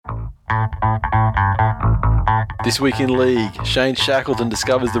This week in league, Shane Shackleton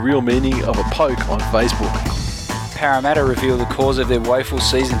discovers the real meaning of a poke on Facebook. Parramatta reveal the cause of their woeful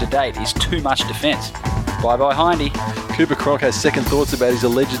season to date is too much defence. Bye-bye, Hindy. Cooper Cronk has second thoughts about his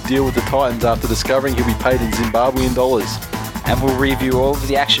alleged deal with the Titans after discovering he'll be paid in Zimbabwean dollars. And we'll review all of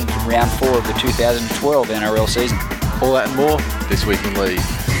the action from round 4 of the 2012 NRL season. All that and more this week in league.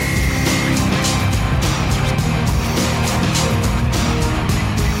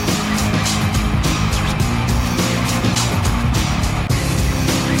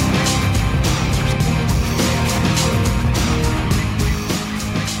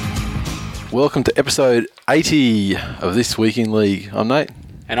 Welcome to episode 80 of This Week in League. I'm Nate.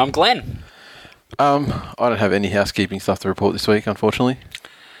 And I'm Glenn. I don't have any housekeeping stuff to report this week, unfortunately.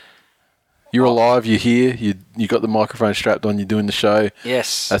 You're alive, you're here, you got the microphone strapped on, you're doing the show.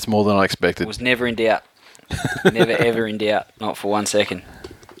 Yes. That's more than I expected. Was never in doubt. Never ever in doubt. Not for 1 second.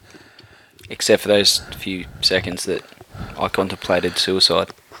 Except for those few seconds that I contemplated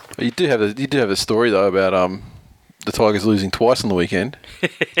suicide. You do have a story though about the Tigers losing twice on the weekend,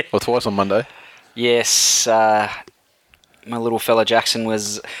 or twice on Monday. Yes, my little fella Jackson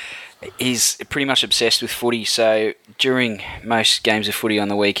he's pretty much obsessed with footy, so during most games of footy on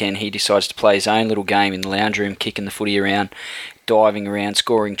the weekend, he decides to play his own little game in the lounge room, kicking the footy around, diving around,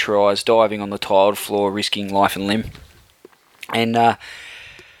 scoring tries, diving on the tiled floor, risking life and limb. And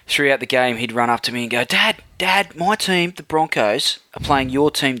throughout the game, he'd run up to me and go, Dad, my team, the Broncos, are playing your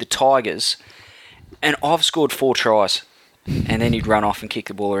team, the Tigers, and I've scored 4 tries. And then he'd run off and kick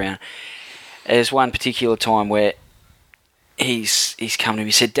the ball around. There's one particular time where he's come to me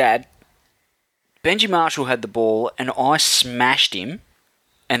and said, Dad, Benji Marshall had the ball and I smashed him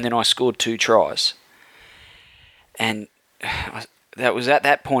and then I scored 2 tries. And that was at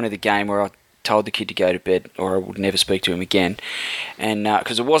that point of the game where I told the kid to go to bed or I would never speak to him again. And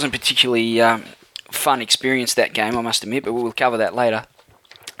because it wasn't particularly fun experience that game, I must admit, but we'll cover that later.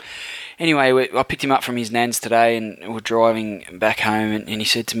 Anyway, I picked him up from his nan's today and we're driving back home and he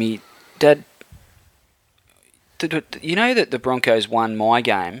said to me, Dad, you know that the Broncos won my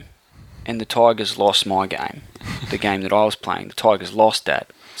game and the Tigers lost my game, the game that I was playing. The Tigers lost, Dad.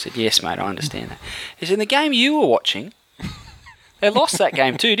 I said, yes, mate, I understand that. He said, the game you were watching, they lost that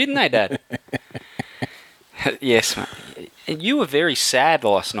game too, didn't they, Dad? Yes, mate. And you were very sad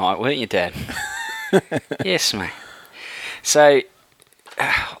last night, weren't you, Dad? Yes, mate. So,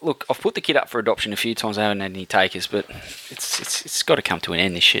 look, I've put the kid up for adoption a few times. I haven't had any takers, but it's got to come to an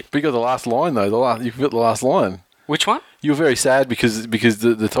end, this shit. But you got the last line, though. You've got the last line. Which one? You were very sad because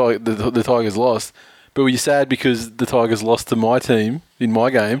the Tigers lost. But were you sad because the Tigers lost to my team in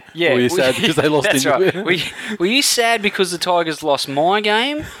my game? Yeah. Or were you sad because they lost that's right. Were you sad because the Tigers lost my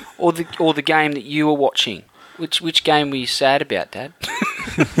game or the game that you were watching? Which game were you sad about, Dad?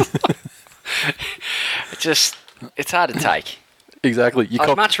 It's hard to take. Exactly.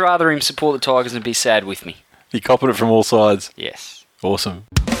 I'd much rather him support the Tigers than be sad with me. You're copping it from all sides. Yes. Awesome.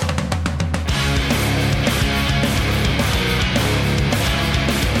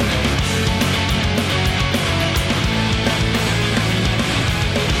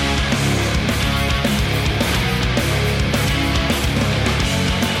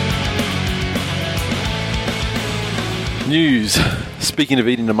 News. Speaking of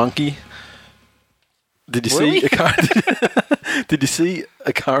eating a monkey, did you see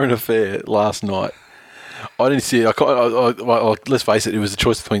a current affair last night? I didn't see it. Let's face it, it was a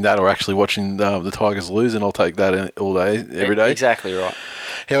choice between that or actually watching the Tigers lose, and I'll take that all day, every day. Exactly right.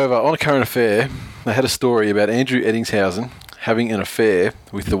 However, on a current affair, they had a story about Andrew Eddingshausen having an affair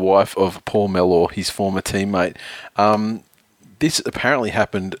with the wife of Paul Mellor, his former teammate. This apparently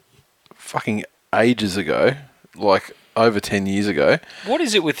happened fucking ages ago, like over 10 years ago. What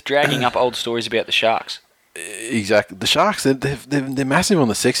is it with dragging up old stories about the Sharks? Exactly. The Sharks, they're massive on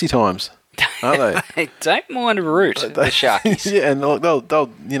the sexy times, aren't they? They don't mind a root, the Sharkies. Yeah, and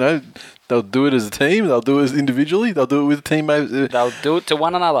they'll do it as a team, they'll do it individually, they'll do it with teammates. They'll do it to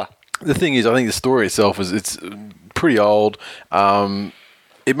one another. The thing is, I think the story itself it's pretty old.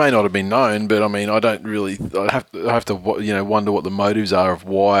 It may not have been known, but I mean, I have to wonder what the motives are of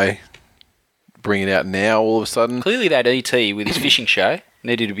why bring it out now all of a sudden. Clearly that ET with his fishing show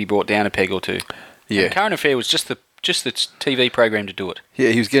needed to be brought down a peg or two. Yeah. And Current Affair was just the TV program to do it. Yeah,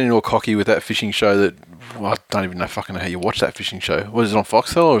 he was getting all cocky with that fishing show that, well, I don't even know fucking know how you watch that fishing show. What is it, on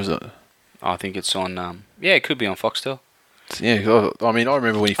Foxtel or is it? I think it's on, it could be on Foxtel. Yeah, I mean, I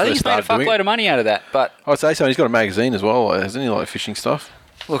remember when he first started doing it. I think he's made a fuckload of money out of that, but... I'd say so. He's got a magazine as well, hasn't he, like fishing stuff?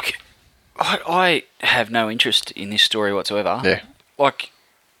 Look, I have no interest in this story whatsoever. Yeah. Like...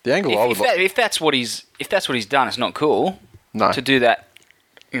 The angle if that's what he's done, it's not cool. No. To do that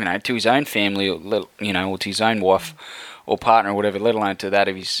to his own family, or to his own wife or partner or whatever, let alone to that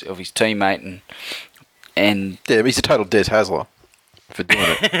of his teammate and Yeah, he's a total Des Hasler for doing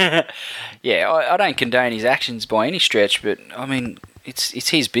it. yeah, I don't condone his actions by any stretch, but I mean it's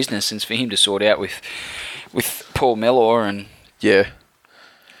his business, and it's for him to sort out with Paul Mellor and yeah.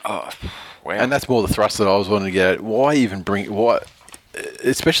 oh wow. And that's more the thrust that I was wanting to get at. Why even bring why?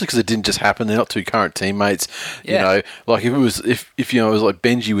 Especially because it didn't just happen. They're not two current teammates. Yeah. Like if it was if it was like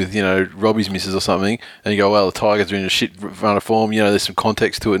Benji with Robbie's misses or something, and you go, well, the Tigers are in a shit run of form. There's some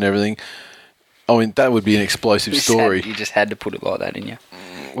context to it and everything. I mean, that would be an explosive story. You just had to put it like that, didn't you?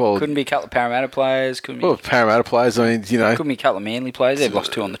 Well, couldn't be a couple of Parramatta players. Parramatta players. I mean, couldn't be a couple of Manly players. They've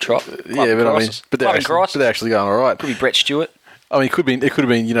lost 2 on the trot. Yeah, but they're actually going all right. Could be Brett Stewart. I mean, it could have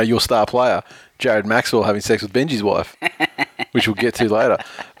been your star player, Jared Maxwell, having sex with Benji's wife, which we'll get to later.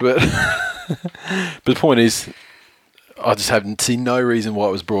 But the point is, I just haven't seen no reason why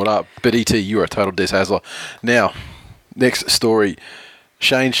it was brought up. But ET, you're a total Des Hasler. Now, next story,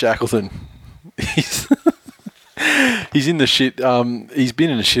 Shane Shackleton. He's in the shit. He's been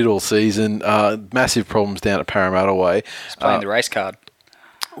in the shit all season. Massive problems down at Parramatta Way. He's playing the race card.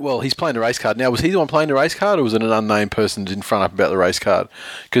 Well, he's playing the race card. Now, was he the one playing the race card, or was it an unnamed person in front up about the race card?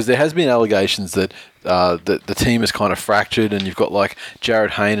 Because there has been allegations that the team is kind of fractured, and you've got like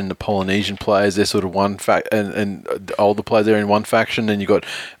Jared Hayne and the Polynesian players. They're sort of one and the older players are in one faction, and you've got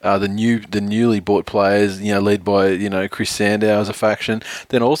the newly bought players, led by Chris Sandow as a faction.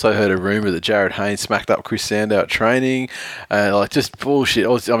 Then also heard a rumor that Jared Hayne smacked up Chris Sandow at training, just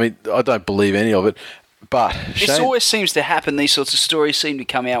bullshit. I mean, I don't believe any of it. But this always seems to happen. These sorts of stories seem to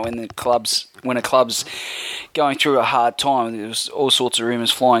come out when a club's going through a hard time. There was all sorts of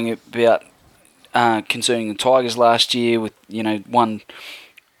rumours flying about concerning the Tigers last year, with one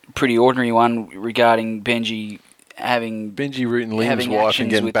pretty ordinary one regarding Benji rooting Liam's wife and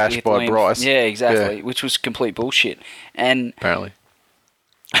getting bashed by Bryce. Yeah, exactly, which was complete bullshit. And apparently,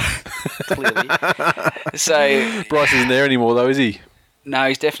 clearly, so Bryce isn't there anymore, though, is he? No,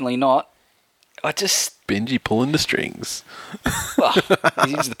 he's definitely not. Benji pulling the strings. Well,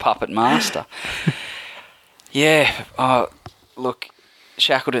 he's the puppet master. Yeah. Look,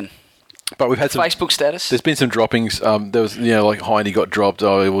 Shackleton. But we've had some Facebook status. There's been some droppings. There was, like Heine got dropped.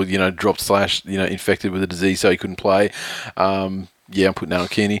 Dropped / infected with a disease, so he couldn't play. I'm putting that on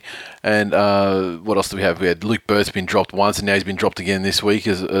Kearney. And what else do we have? We had Luke Burt's been dropped once, and now he's been dropped again this week.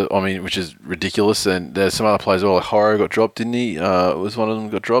 Which is ridiculous. And there's some other players. Like Horro got dropped, didn't he? Was one of them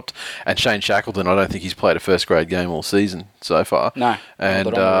got dropped? And Shane Shackleton, I don't think he's played a first grade game all season so far. No.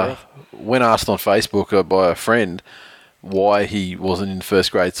 And when asked on Facebook by a friend why he wasn't in the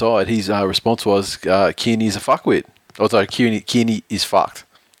first grade side, his response was, Kearney is a fuckwit. Although Kearney is fucked.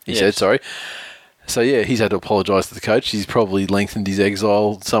 He said, sorry. So, yeah, he's had to apologise to the coach. He's probably lengthened his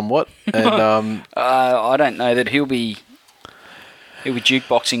exile somewhat. And I don't know that he'll be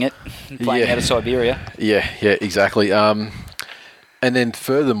jukeboxing it, playing out of Siberia. Yeah, exactly. And then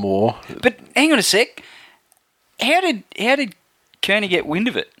furthermore... But hang on a sec. How did Kearney get wind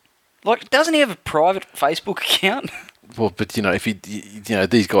of it? Like, doesn't he have a private Facebook account? Well, but if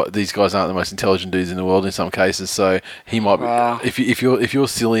these guys aren't the most intelligent dudes in the world in some cases, so he might be. If you're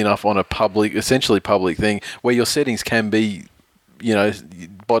silly enough on a essentially public thing where your settings can be,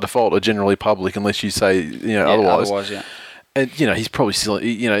 by default are generally public unless you say otherwise. Otherwise, yeah. And he's probably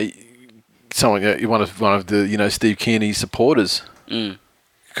silly. Someone one of the Steve Kearney's supporters. Mm.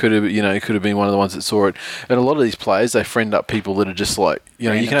 Could have been one of the ones that saw it. And a lot of these players, they friend up people that are just like,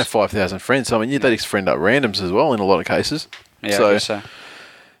 randoms. You can have 5,000 friends. So, I mean, they just friend up randoms as well in a lot of cases. Yeah, I guess so.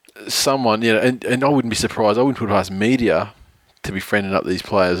 Someone, and I wouldn't be surprised. I wouldn't put it past media to be friending up these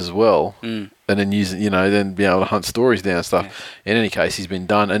players as well. Mm. And then using, then be able to hunt stories down and stuff. Yeah. In any case, he's been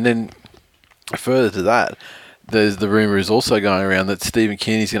done. And then further to that, there's the rumour is also going around that Stephen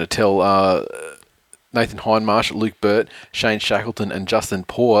Kearney's going to tell Nathan Hindmarsh, Luke Burt, Shane Shackleton and Justin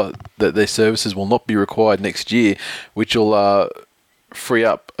Poor that their services will not be required next year, which will free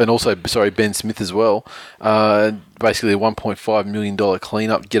up, and also, Ben Smith as well, basically a $1.5 million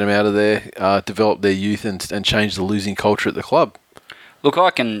clean-up, get them out of there, develop their youth and change the losing culture at the club. Look,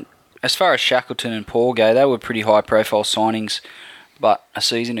 as far as Shackleton and Poor go, they were pretty high-profile signings, but a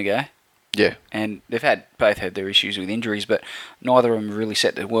season ago. Yeah. And they've both had their issues with injuries, but neither of them have really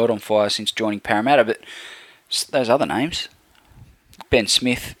set the world on fire since joining Parramatta. But those other names, Ben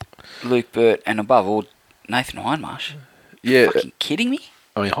Smith, Luke Burt, and above all, Nathan Hindmarsh. Yeah. Fucking kidding me?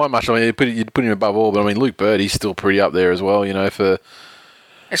 I mean, Hindmarsh, you'd put him above all, but I mean, Luke Burt, he's still pretty up there as well, for...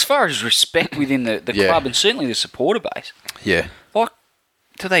 As far as respect within the club and certainly the supporter base. Yeah. Like,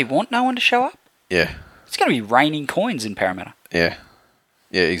 do they want no one to show up? Yeah. It's going to be raining coins in Parramatta. Yeah.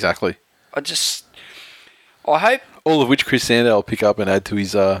 Yeah, exactly. I hope... All of which Chris Sandow will pick up and add to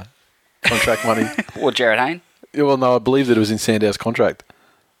his contract money. Or Jared Hayne. Yeah, well, no, I believe that it was in Sandow's contract.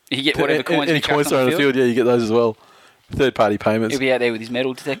 You get whatever coins any you chuck coins on on the field, yeah, you get those as well. Third-party payments. He'll be out there with his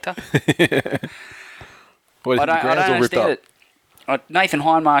metal detector. What, I don't understand it. Nathan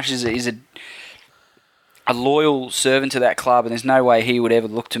Hindmarsh is a loyal servant to that club, and there's no way he would ever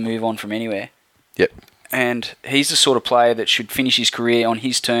look to move on from anywhere. Yep. And he's the sort of player that should finish his career on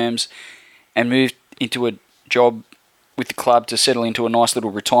his terms and move into a job with the club to settle into a nice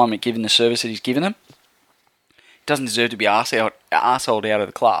little retirement given the service that he's given them. Doesn't deserve to be arseholed out of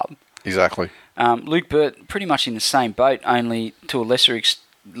the club. Exactly. Luke Burt, pretty much in the same boat, only to a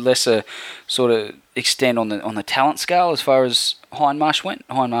lesser sort of extent on the talent scale as far as Hindmarsh went.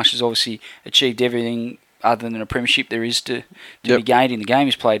 Hindmarsh has obviously achieved everything other than a premiership there is to be gained in the game.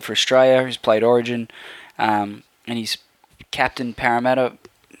 He's played for Australia, he's played Origin, and he's captain Parramatta.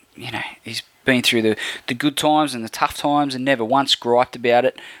 You know, he's been through the good times and the tough times and never once griped about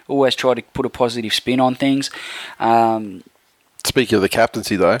it. Always tried to put a positive spin on things. Speaking of the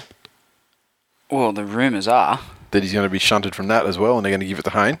captaincy, though. Well, the rumours are that he's going to be shunted from that as well, and they're going to give it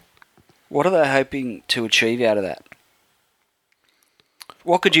to Hayne. What are they hoping to achieve out of that?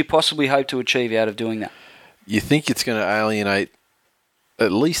 What could you possibly hope to achieve out of doing that? You think it's going to alienate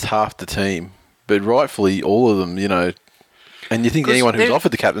at least half the team, but rightfully all of them, you know. And you think anyone who's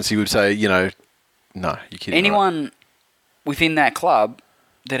offered the captaincy would say, you know, no, you're kidding. Anyone within that club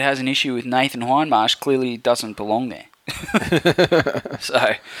that has an issue with Nathan Hindmarsh clearly doesn't belong there.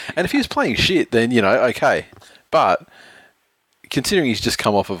 So, and if he was playing shit, then, you know, okay. But considering he's just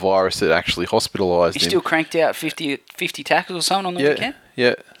come off a virus that actually hospitalised him. He still cranked out 50 tackles or something on the weekend.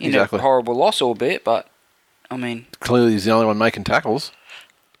 Yeah, exactly. In a horrible loss, albeit, but, I mean... Clearly he's the only one making tackles.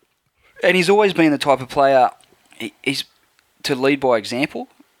 And he's always been the type of player... He's to lead by example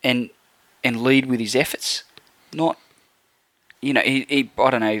and lead with his efforts. Not... You know, I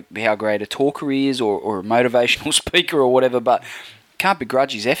don't know how great a talker he is or a motivational speaker or whatever, but can't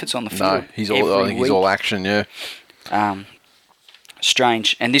begrudge his efforts on the field. No, I think he's all action, yeah.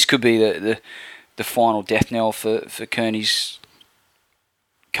 Strange. And this could be the final death knell for Kearney's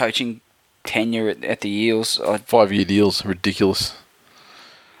coaching tenure at the Eels. 5-year deals, ridiculous.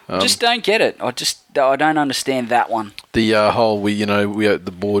 Just don't get it. I don't understand that one. The whole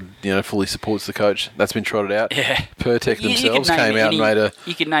the board fully supports the coach. That's been trotted out. Yeah. Pertec themselves came out and made a.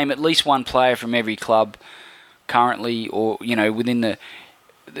 You could name at least one player from every club currently, or within the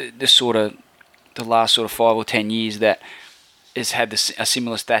sort of the last sort of 5 or 10 years that has had a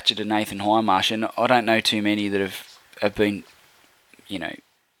similar stature to Nathan Hindmarsh, and I don't know too many that have been,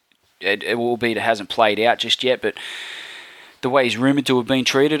 albeit it hasn't played out just yet, but. The way he's rumoured to have been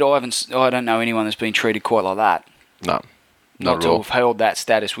treated, I don't know anyone that's been treated quite like that. No, not to have held that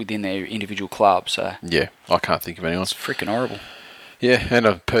status within their individual club. So yeah, I can't think of anyone. It's freaking horrible. Yeah, and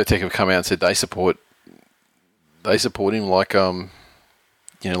Pertec have come out and said they support him like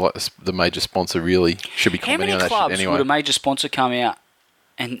like the major sponsor really should be commenting on that shit anyway. How many clubs would a major sponsor come out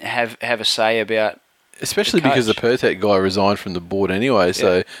and have a say about? Especially because the Pertec guy resigned from the board anyway,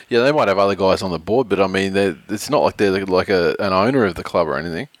 so they might have other guys on the board, but I mean, it's not like they're like an owner of the club or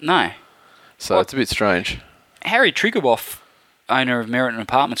anything. No. So it's a bit strange. Harry Triggerboff, owner of Meriton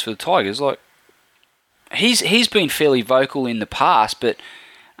Apartments for the Tigers, he's been fairly vocal in the past, but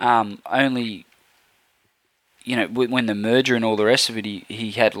only when the merger and all the rest of it,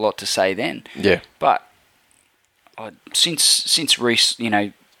 he had a lot to say then. Yeah. But since Reece,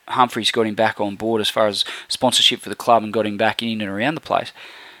 Humphreys got him back on board as far as sponsorship for the club and got him back in and around the place,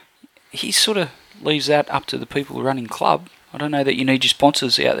 he sort of leaves that up to the people running the club. I don't know that you need your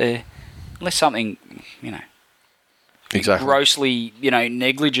sponsors out there unless something, exactly grossly,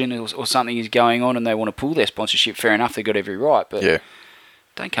 negligent or something is going on and they want to pull their sponsorship. Fair enough, they've got every right, but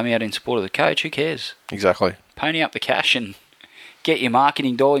don't come out in support of the coach. Who cares? Exactly. Pony up the cash and get your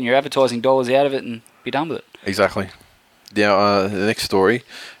marketing dollar and your advertising dollars out of it and be done with it. Exactly. Now, the next story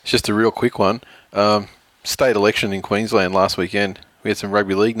is just a real quick one. State election in Queensland last weekend. We had some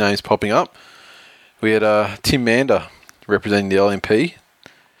rugby league names popping up. We had Tim Mander representing the LNP.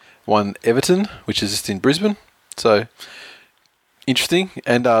 Won Everton, which is just in Brisbane. So, interesting.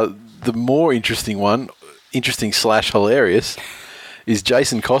 And the more interesting one, interesting/hilarious, is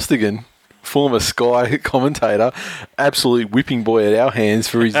Jason Costigan, former Sky commentator, absolute whipping boy at our hands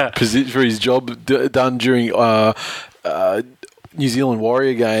for his for his job done during New Zealand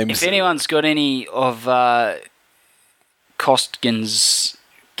Warrior games. If anyone's got any of Costigan's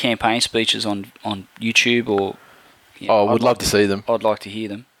campaign speeches on YouTube or... would love to see them. I'd like to hear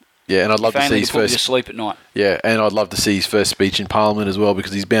them. Yeah, and I'd love if to see only his to put me to first. sleep at night. Yeah, and I'd love to see his first speech in Parliament as well,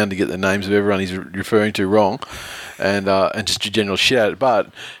 because he's bound to get the names of everyone he's referring to wrong, and just a general shit at it.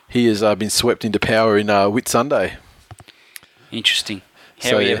 But he has been swept into power in Whit Sunday. Interesting.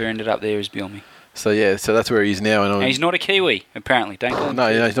 How he ever ended up there is beyond me. So that's where he is now. And he's not a Kiwi, apparently. Don't call him No,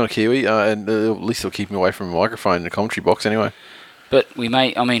 Kiwi. he's not a Kiwi, and at least he'll keep him away from a microphone in the commentary box anyway. But who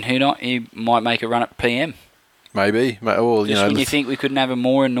not? He might make a run at PM. Maybe. Well, Just when you think we couldn't have a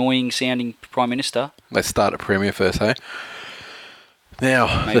more annoying sounding Prime Minister. Let's start at Premier first, hey?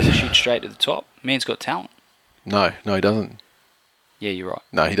 Now... Maybe we shoot straight to the top. Man's got talent. No, he doesn't. Yeah, you're right.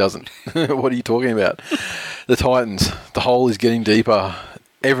 No, he doesn't. What are you talking about? The Titans. The hole is getting deeper.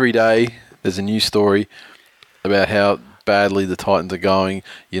 Every day there's a new story about how badly the Titans are going.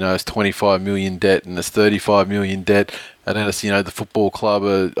 It's 25 million debt and it's 35 million debt. And then it's, the football club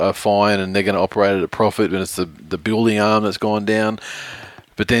are fine and they're going to operate at a profit, and it's the building arm that's gone down.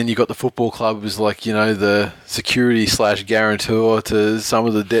 But then you've got the football club who's like, the security / guarantor to some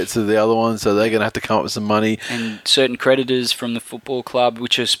of the debts of the other ones, so they're going to have to come up with some money. And certain creditors from the football club,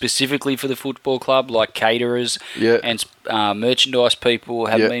 which are specifically for the football club, like caterers and merchandise people,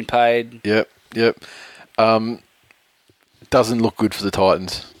 haven't been paid. Yep. Doesn't look good for the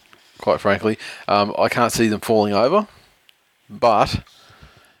Titans, quite frankly. I can't see them falling over, but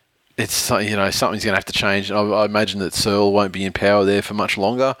it's something's going to have to change. I imagine that Searle won't be in power there for much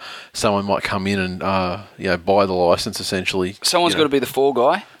longer. Someone might come in and buy the license essentially. Someone's got to be the fall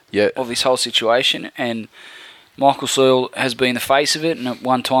guy of this whole situation, and Michael Searle has been the face of it. And at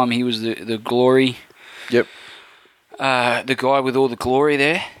one time he was the glory. Yep. The guy with all the glory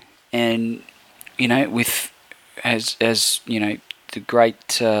there, and with as the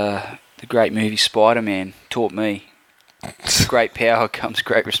great movie Spider-Man taught me. With great power comes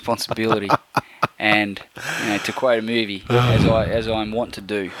great responsibility, and to quote a movie, as I'm wont to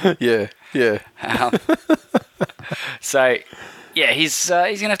do. Yeah. So, he's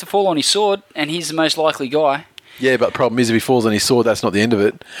gonna have to fall on his sword, and he's the most likely guy. Yeah, but the problem is if he falls on his sword, that's not the end of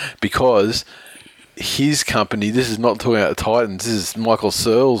it, because his company. This is not talking about the Titans. This is Michael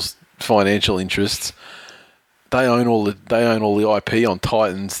Searle's financial interests. They own all the IP on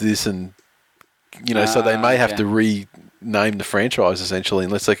Titans. This and so they may have to rename the franchise essentially,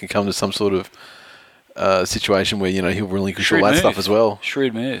 unless they can come to some sort of situation where he'll relinquish all that stuff as well.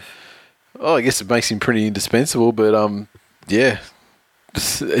 Shrewd move. Oh, I guess it makes him pretty indispensable, but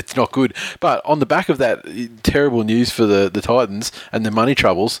it's not good. But on the back of that terrible news for the Titans and the money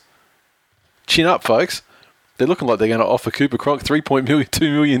troubles, chin up, folks. They're looking like they're going to offer Cooper Cronk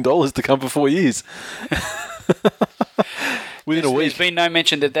 $2 million to come for 4 years. Within a week. There's been no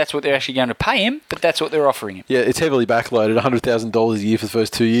mention that that's what they're actually going to pay him, but that's what they're offering him. Yeah, it's heavily backloaded. $100,000 a year for the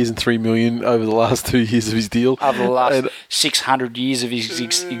first 2 years and $3 million over the last 2 years of his deal. Over the last 600 years of his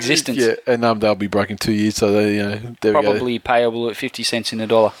existence. Yeah, and they'll be broken 2 years, so there probably payable at 50 cents in the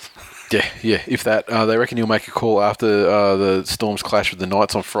dollar. Yeah, if that. They reckon he'll make a call after the Storm's clash with the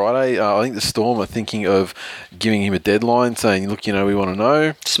Knights on Friday. I think the Storm are thinking of giving him a deadline, saying, look, we want to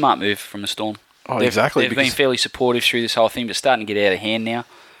know. Smart move from the Storm. Oh, exactly. They've been fairly supportive through this whole thing, but starting to get out of hand now.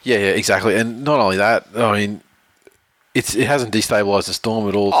 Yeah, exactly. And not only that, I mean, it hasn't destabilised the Storm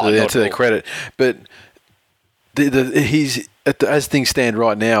at all to their credit. But as things stand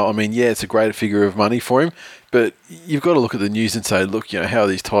right now, I mean, it's a great figure of money for him, but you've got to look at the news and say, look, how are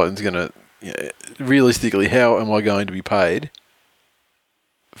these Titans going to, realistically, how am I going to be paid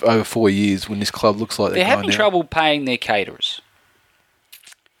over 4 years when this club looks like they're having trouble paying their caterers?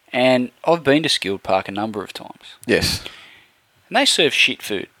 And I've been to Skilled Park a number of times. Yes. And they serve shit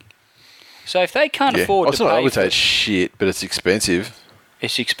food. So if they can't afford to pay... I would say it's shit, but it's expensive.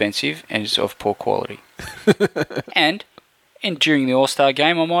 It's expensive and it's of poor quality. and during the All-Star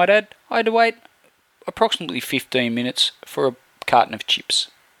game, I might add, I had to wait approximately 15 minutes for a carton of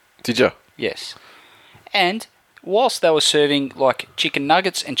chips. Did you? Yes. And whilst they were serving like chicken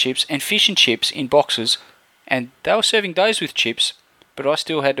nuggets and chips and fish and chips in boxes, and they were serving those with chips... But I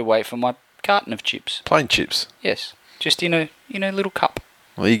still had to wait for my carton of chips. Plain chips? Yes. Just in a little cup.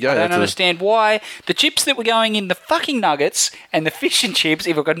 Well, there you go. I don't understand why the chips that were going in the fucking nuggets and the fish and chips,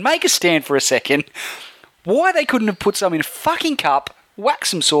 if I could make a stand for a second, why they couldn't have put some in a fucking cup, whack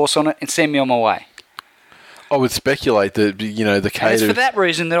some sauce on it, and send me on my way. I would speculate that, the cater... And it's for that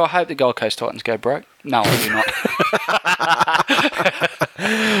reason that I hope the Gold Coast Titans go broke. No, I do not.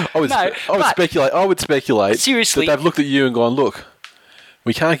 I would speculate seriously, that they've looked at you and gone, look...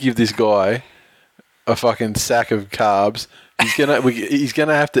 We can't give this guy a fucking sack of carbs He's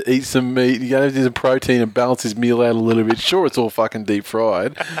gonna have to eat some meat. He's gonna have to do some protein and balance his meal out a little bit. Sure, it's all fucking deep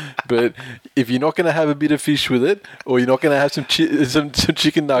fried, but if you're not gonna have a bit of fish with it, or you're not gonna have some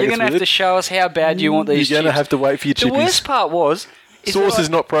chicken nuggets, you're gonna have to show us how bad you want these. You're gonna have to wait for your chippies. The worst part was sauce is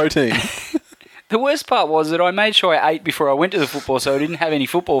not protein. The worst part was that I made sure I ate before I went to the football, so I didn't have any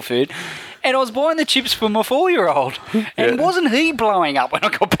football food. And I was buying the chips for my 4-year-old. And wasn't he blowing up when I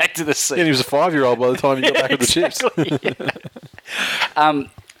got back to the seat? Yeah, he was a 5-year-old by the time he got back with the chips.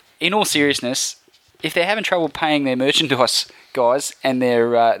 In all seriousness, if they're having trouble paying their merchandise guys and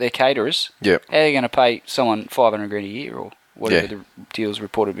their caterers, how are they going to pay someone $500,000 a year or whatever the deal's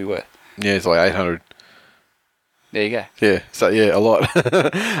reported to be worth? Yeah, it's like 800. There you go. Yeah, so a lot.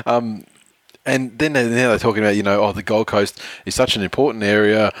 And then now they're talking about, the Gold Coast is such an important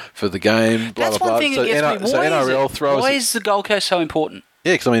area for the game, blah, That's blah, blah. one thing that gets me. So NRL why is the Gold Coast so important?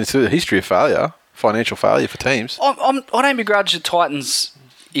 Yeah, because, it's a history of failure, financial failure for teams. I don't begrudge the Titans'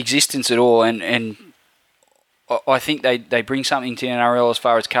 existence at all, and I think they bring something to NRL as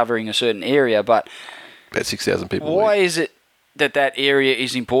far as covering a certain area, but... About 6,000 people. Why is it that area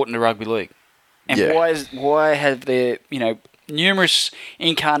is important to rugby league? And why have there, numerous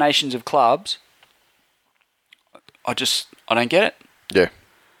incarnations of clubs? I don't get it. Yeah.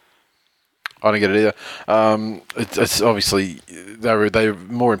 I don't get it either. It's obviously they're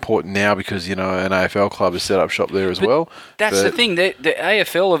more important now because an AFL club has set up shop there as well. That's the thing. The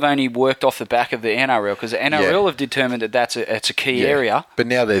AFL have only worked off the back of the NRL because the NRL have determined that it's a key area. But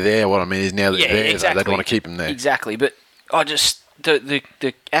now they're there. What I mean is now they're there. Exactly. They want to keep them there. Exactly. But I just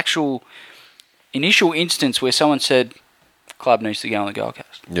the actual initial instance where someone said club needs to go on the Gold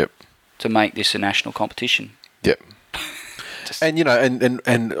Coast. Yep. To make this a national competition. Yep. And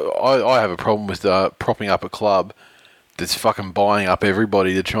and I have a problem with propping up a club that's fucking buying up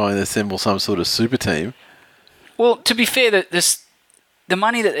everybody to try and assemble some sort of super team. Well, to be fair, the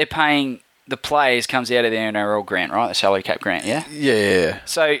money that they're paying the players comes out of the NRL grant, right? The salary cap grant, yeah? Yeah.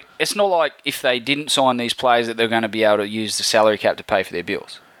 So it's not like if they didn't sign these players that they're going to be able to use the salary cap to pay for their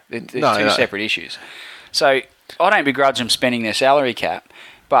bills. They're two separate issues. So I don't begrudge them spending their salary cap,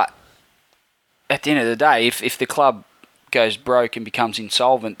 but at the end of the day, if the club goes broke and becomes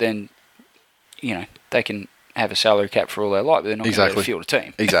insolvent, then they can have a salary cap for all they like, but they're not going to be able to field a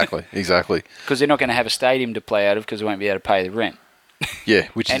team. Exactly. Because they're not going to have a stadium to play out of because they won't be able to pay the rent. Yeah,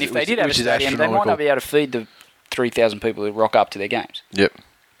 if they did have a stadium, they might not be able to feed the 3,000 people who rock up to their games. Yep.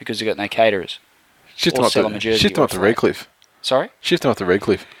 Because they've got no caterers. Shift them up to Redcliffe. Sorry? Shift them up to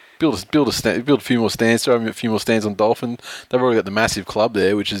Redcliffe. Build a few more stands. Throw a few more stands on Dolphin. They've already got the massive club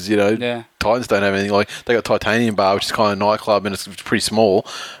there, which is Titans don't have anything like. They got Titanium Bar, which is kind of a nightclub, and it's pretty small.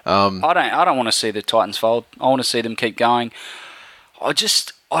 I don't want to see the Titans fold. I want to see them keep going. I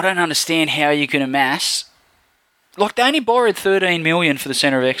don't understand how you can amass. Like they only borrowed $13 million for the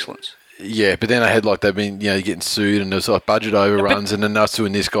Centre of Excellence. Yeah, but then I had they've been getting sued, and there's budget overruns, and then they're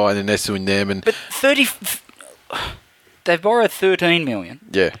suing this guy, and then they're suing them, and they've borrowed $13 million.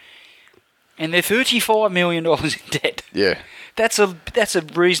 Yeah. And they're $35 million in debt. Yeah. That's a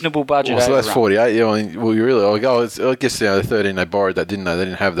reasonable budget. So that's 48. Yeah, I guess the 13 they borrowed that, didn't they? They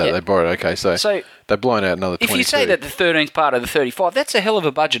didn't have that. Yeah. They borrowed. Okay, so they've blown out another 22. If you say that the 13 is part of the 35, that's a hell of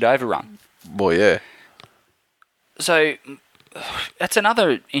a budget overrun. Well, yeah. So that's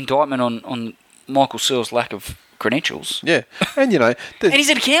another indictment on Michael Searle's lack of credentials. Yeah, and and he's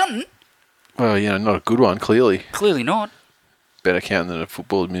an accountant. Well, not a good one. Clearly not. Better accountant than a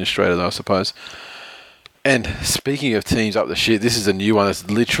football administrator, though, I suppose. And speaking of teams up the shit, this is a new one that's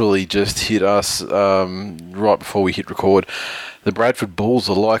literally just hit us right before we hit record. The Bradford Bulls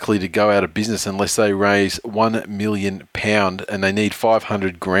are likely to go out of business unless they raise £1 million, and they need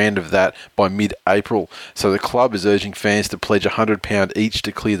 $500,000 of that by mid-April. So the club is urging fans to pledge £100 each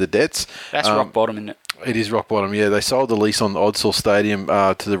to clear the debts. That's rock bottom, isn't it? It is rock bottom, yeah. They sold the lease on the Odsal Stadium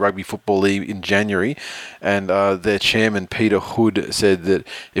to the Rugby Football League in January, and their chairman, Peter Hood, said that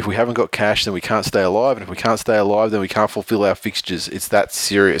if we haven't got cash, then we can't stay alive, and if we can't stay alive, then we can't fulfil our fixtures. It's that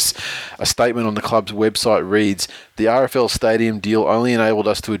serious. A statement on the club's website reads, "The RFL Stadium deal only enabled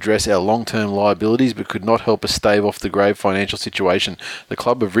us to address our long-term liabilities but could not help us stave off the grave financial situation. The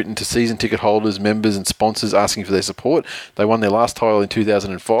club have written to season ticket holders, members and sponsors asking for their support. They won their last title in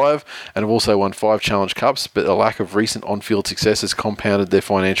 2005 and have also won 5 Challenge Cups, but a lack of recent on-field success has compounded their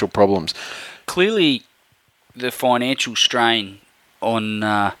financial problems." Clearly, the financial strain on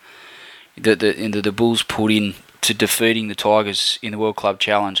the Bulls put in to defeating the Tigers in the World Club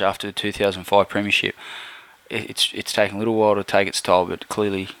Challenge after the 2005 Premiership, it's taken a little while to take its toll, but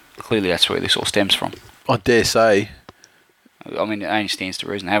clearly that's where this all stems from. I dare say I mean, it only stands to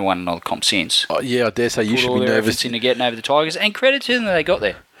reason. They haven't won another comp since. Oh, yeah, I dare say you Put should all be their nervous. efforts into getting over the Tigers, and credit to them that they got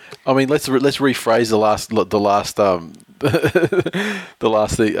there. I mean, let's rephrase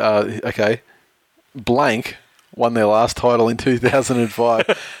okay, blank won their last title in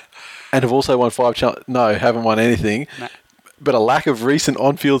 2005, and have also won 5. No, haven't won anything. No. But a lack of recent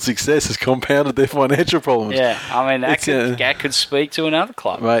on-field success has compounded their financial problems. Yeah, I mean, that could speak to another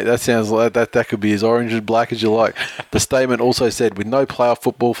club. Mate, that sounds like that could be as orange and black as you like. The statement also said, with no playoff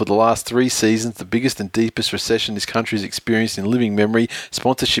football for the last 3 seasons, the biggest and deepest recession this country has experienced in living memory,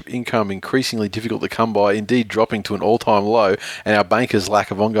 sponsorship income increasingly difficult to come by, indeed dropping to an all-time low, and our bankers'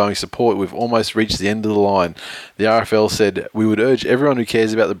 lack of ongoing support, we've almost reached the end of the line. The RFL said, we would urge everyone who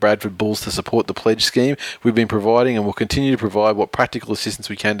cares about the Bradford Bulls to support the pledge scheme. We've been providing and will continue to provide what practical assistance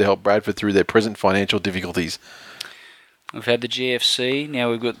we can to help Bradford through their present financial difficulties. We've had the GFC, now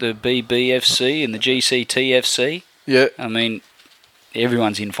we've got the BBFC and the GCTFC. Yeah. I mean,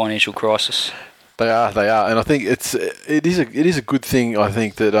 everyone's in financial crisis. They are, and I think it is a good thing. I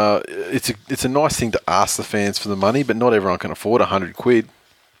think that it's a nice thing to ask the fans for the money, but not everyone can afford £100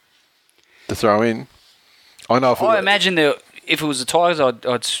 to throw in. I know. I imagine that if it was the Tigers,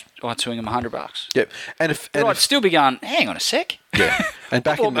 I'd swing them $100. Yep, I'd still be going, hang on a sec. Yeah, and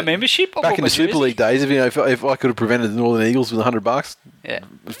back in my membership, back in the Super League days, if I could have prevented the Northern Eagles with $100, yeah,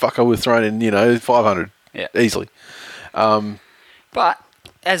 fuck, I would have thrown in 500, yeah, easily. But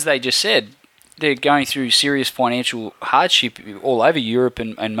as they just said, they're going through serious financial hardship all over Europe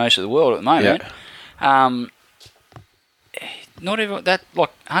and most of the world at the moment. Yeah. Not everyone that like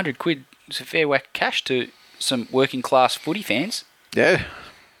 £100 is a fair whack of cash to some working class footy fans. Yeah.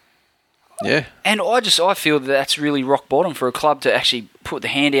 Yeah. And I feel that's really rock bottom for a club to actually put the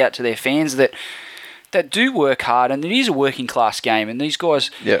hand out to their fans that do work hard, and it is a working class game. And these guys,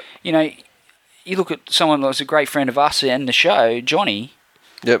 yeah, you look at someone that's a great friend of us and the show, Johnny.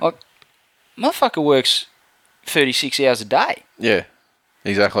 Yep. Like, motherfucker works 36 hours a day. Yeah.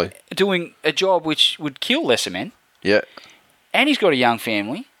 Exactly. Doing a job which would kill lesser men. Yeah. And he's got a young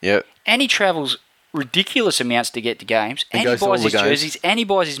family. Yeah. And he travels ridiculous amounts to get to games, and he buys his jerseys, and he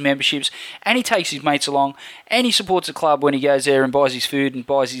buys his memberships, and he takes his mates along, and he supports the club when he goes there and buys his food and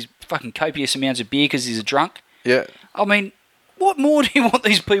buys his fucking copious amounts of beer because he's a drunk. Yeah. I mean, what more do you want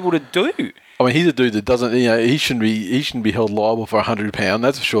these people to do? I mean, he's a dude that doesn't, he shouldn't be held liable for £100.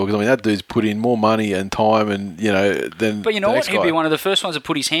 That's for sure. Because that dude's put in more money and time, and than. But you know what? He'd be one of the first ones to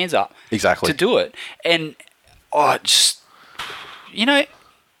put his hands up. Exactly. To do it, and you know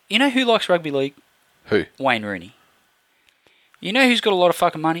who likes rugby league? Who? Wayne Rooney. You know who's got a lot of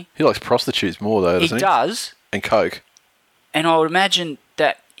fucking money? He likes prostitutes more, though, doesn't he? He does. And coke. And I would imagine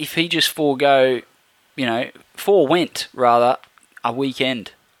that if he just forewent, rather, a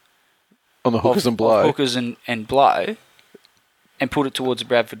weekend. On the hookers and blow. Hookers and blow, and put it towards the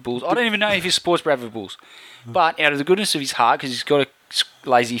Bradford Bulls. I don't even know if he supports Bradford Bulls. But out of the goodness of his heart, because he's got a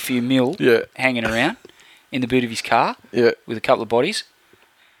lazy few mil hanging around in the boot of his car with a couple of bodies.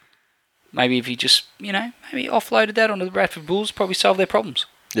 Maybe if he just, maybe offloaded that onto the Bradford Bulls, probably solve their problems.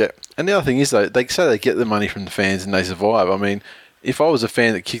 Yeah. And the other thing is, though, they say they get the money from the fans and they survive. I mean, if I was a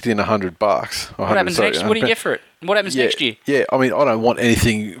fan that kicked in $100... What happens next? What do you get for it? What happens next year? Yeah, I mean, I don't want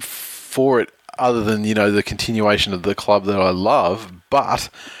anything for it other than, the continuation of the club that I love, but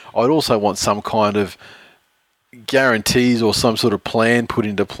I'd also want some kind of guarantees or some sort of plan put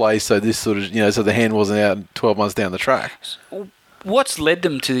into place so this sort of, so the hand wasn't out 12 months down the track. What's led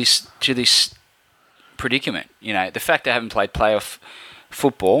them to this predicament? The fact they haven't played playoff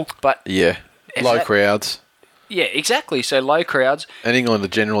football, but low crowds. Yeah, exactly. So low crowds, and England are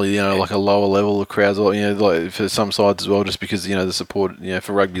generally like a lower level of crowds, like for some sides as well, just because the support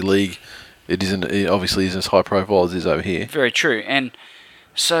for rugby league it obviously isn't as high profile as it is over here. Very true, and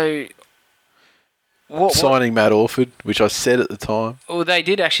so. Signing Matt Orford, which I said at the time. Well, they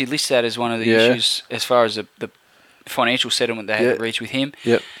did actually list that as one of the issues as far as the financial settlement they had to reach with him.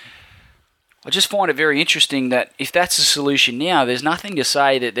 Yep. I just find it very interesting that if that's the solution now, there's nothing to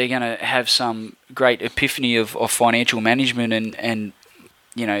say that they're going to have some great epiphany of financial management and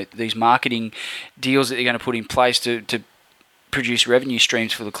these marketing deals that they're going to put in place to produce revenue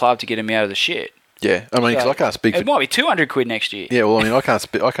streams for the club to get them out of the shit. Yeah, I mean, because I can't speak. It might be £200 next year. Yeah, well, I mean, I can't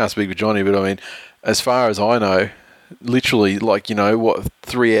speak for Johnny, but I mean, as far as I know, literally,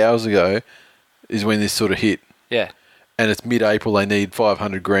 3 hours ago is when this sort of hit. Yeah. And it's mid-April. They need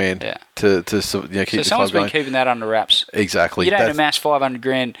 $500,000 to keep the club going. So someone's been keeping that under wraps. Exactly. You don't amass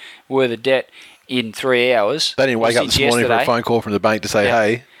 $500,000 worth of debt in 3 hours. They didn't wake up this morning for a phone call from the bank to say,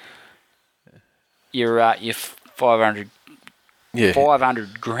 "Hey, your $500,000 Yeah.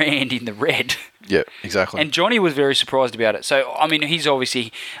 500 grand in the red. Yeah, exactly. And Johnny was very surprised about it. So, I mean, he's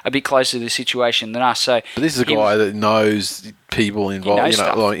obviously a bit closer to the situation than us. So, but this is a guy that knows people involved. He knows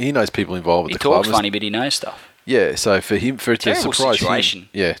stuff. He knows people involved with the club. He talks funny, but he knows stuff. Yeah, so for it to surprise situation. him,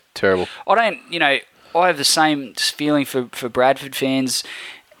 yeah, terrible. I have the same feeling for Bradford fans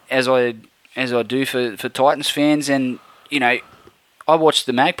as I do for Titans fans, and I watched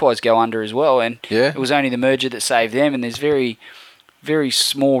the Magpies go under as well, and it was only the merger that saved them. And there's very, very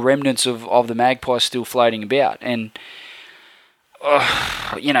small remnants of the Magpies still floating about, and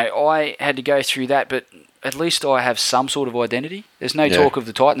I had to go through that, but at least I have some sort of identity. There's no talk of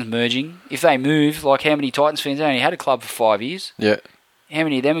the Titans merging. If they move, like how many Titans fans only had a club for 5 years? Yeah. How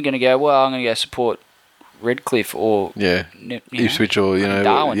many of them are going to go, well, I'm going to go support Redcliffe or Ipswich or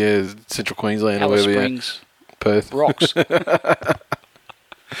Darwin, Central Queensland Alice or wherever, Springs, Perth, Rocks.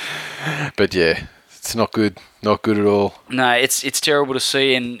 But yeah, it's not good at all. No, it's terrible to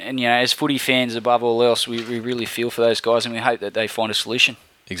see, and as footy fans above all else, we really feel for those guys, and we hope that they find a solution.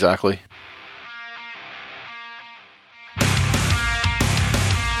 Exactly.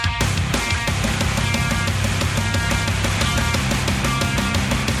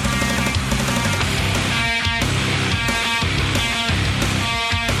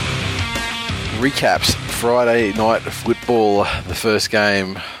 Recaps Friday night football, the first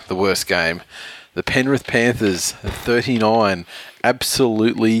game, the worst game. The Penrith Panthers 39,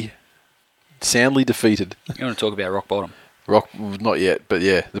 absolutely soundly defeated. You want to talk about rock bottom? Not yet, but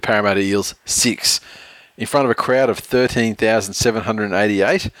yeah, the Parramatta Eels 6 in front of a crowd of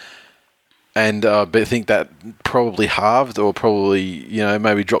 13,788. And I think that probably halved or probably,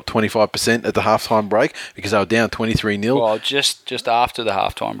 maybe dropped 25% at the halftime break because they were down 23-0. Well, just after the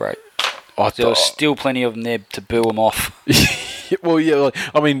halftime break. There was still plenty of them there to boo them off. Well, yeah,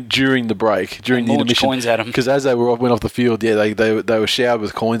 during the break, during the intermission, coins at them. Because as they went off the field, they were showered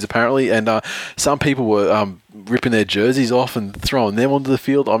with coins apparently, and some people were ripping their jerseys off and throwing them onto the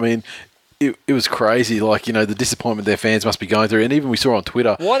field. I mean, it was crazy. The disappointment their fans must be going through, and even we saw on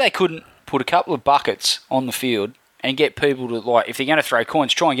Twitter why they couldn't put a couple of buckets on the field and get people to, if they're going to throw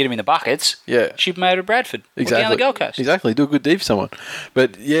coins, try and get them in the buckets. Yeah. Ship them over to Bradford. Exactly. Or down the Gold Coast. Exactly. Do a good deed for someone.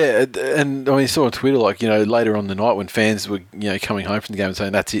 But, yeah, and I saw on Twitter, later on the night when fans were, coming home from the game and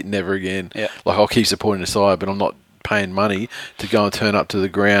saying, that's it, never again. Yeah. I'll keep supporting the side, but I'm not paying money to go and turn up to the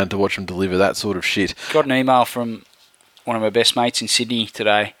ground to watch them deliver that sort of shit. Got an email from one of my best mates in Sydney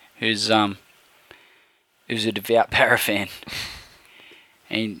today who's a devout Para fan.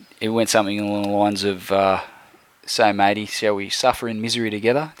 And it went something along the lines of... So, matey, shall we suffer in misery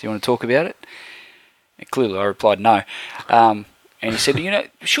together? Do you want to talk about it? And clearly, I replied no. And he said,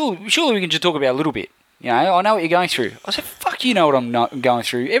 surely we can just talk about it a little bit. I know what you're going through. I said, fuck, you know what I'm going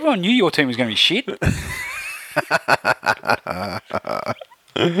through. Everyone knew your team was going to be shit.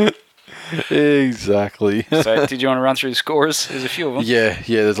 Exactly. So, did you want to run through the scorers? There's a few of them. Yeah,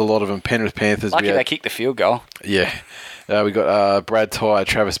 there's a lot of them. Penrith Panthers. Lucky they kicked the field goal. Yeah. We got Brad Tye,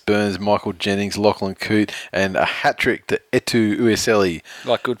 Travis Burns, Michael Jennings, Lachlan Coote, and a hat-trick to Etu Ueseli.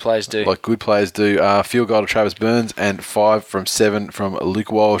 Like good players do. Field goal to Travis Burns and 5 from 7 from Luke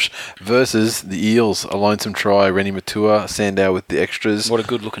Walsh versus the Eels. A lonesome try, Rennie Matua, Sandow with the extras. What a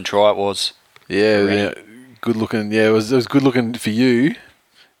good-looking try it was. Yeah, good-looking. Yeah, it was good-looking for you.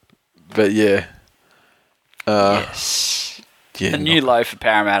 But, yeah. Yes. Yeah, a new low for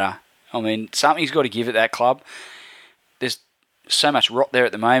Parramatta. I mean, something's got to give at that club. There's so much rot there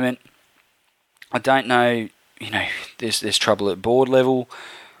at the moment. I don't know, there's trouble at board level.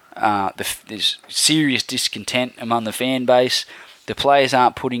 There's serious discontent among the fan base. The players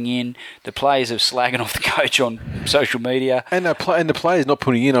aren't putting in. The players are slagging off the coach on social media. And the players not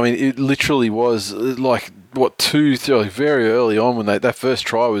putting in. I mean, it literally was very early on when that first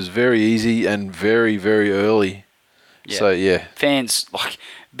try was very easy and very, very early. Yeah. So, yeah. Fans,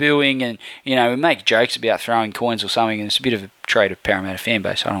 booing and, we make jokes about throwing coins or something, and it's a bit of a trait of Parramatta fan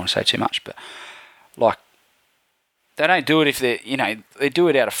base. I don't want to say too much, but, they don't do it if they do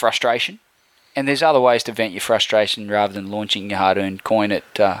it out of frustration. And there's other ways to vent your frustration rather than launching your hard-earned coin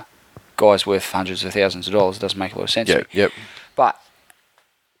at guys worth hundreds of thousands of dollars. It doesn't make a lot of sense. Yep. But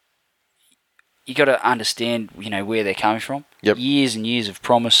you got to understand, where they're coming from. Yep. Years and years of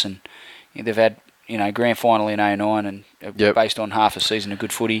promise, and they've had, grand final in 2009 and based on half a season of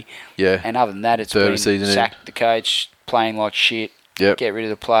good footy. Yeah. And other than that, it's been sack the coach, playing like shit, get rid of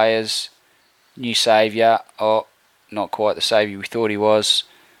the players, new saviour. Oh, not quite the saviour we thought he was.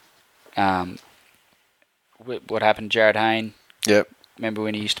 What happened to Jared Hayne? Yep. Remember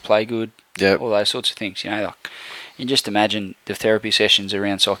when he used to play good? Yep. All those sorts of things. You can just imagine the therapy sessions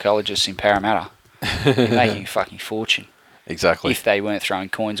around psychologists in Parramatta. They're making a fucking fortune. Exactly. If they weren't throwing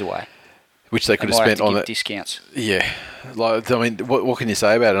coins away. Which they could have might spent to on give it. discounts. Yeah. Like, I mean, what can you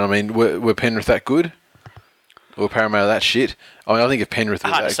say about it? I mean, were Penrith that good? Or Parramatta that shit? I mean, I think if Penrith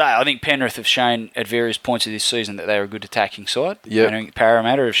was Hard to say. I think Penrith have shown at various points of this season that they're a good attacking side. Yep. I think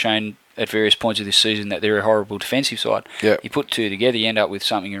Parramatta have shown at various points of this season that they're a horrible defensive side. Yep. You put two together, you end up with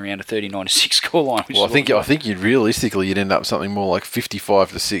something around a 39-6 scoreline. Well, I think you'd realistically end up something more like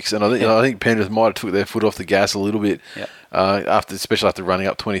 55-6, and I think Penrith might have took their foot off the gas a little bit, Yep. especially after running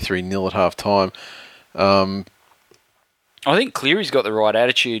up 23-0 at half time. I think Cleary's got the right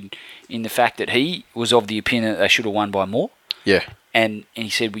attitude in the fact that he was of the opinion that they should have won by more. Yeah. And he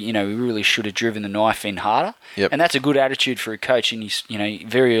said, we really should have driven the knife in harder. Yep. And that's a good attitude for a coach in his,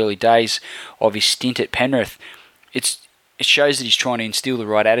 very early days of his stint at Penrith. It shows that he's trying to instill the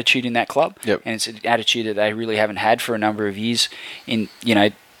right attitude in that club. Yep. And it's an attitude that they really haven't had for a number of years in,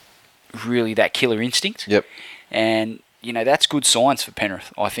 really that killer instinct. Yep. And, that's good signs for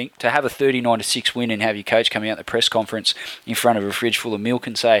Penrith, I think. To have a 39-6 win and have your coach coming out at the press conference in front of a fridge full of milk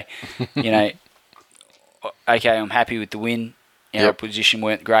and say, okay, I'm happy with the win. Our opposition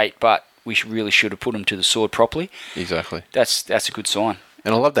weren't great, but we really should have put them to the sword properly. Exactly. That's a good sign.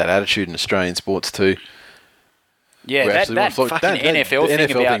 And I love that attitude in Australian sports too. Yeah, that fucking NFL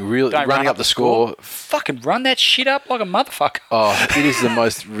thing about really don't running up the score. Fucking run that shit up like a motherfucker. Oh, it is the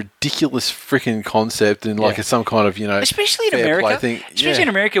most ridiculous freaking concept, and like it's some kind of especially in fair America, play thing. especially in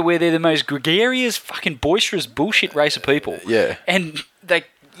America where they're the most gregarious, fucking boisterous bullshit race of people. Yeah, and they,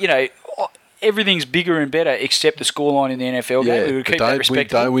 everything's bigger and better except the scoreline in the NFL game. We would keep that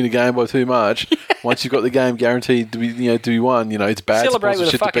respectable. Don't win a game by too much. Once you've got the game guaranteed to be won, it's bad. Celebrate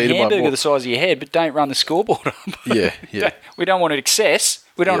with a fucking hamburger the size of your head, but don't run the scoreboard up. Yeah. We don't want it excess.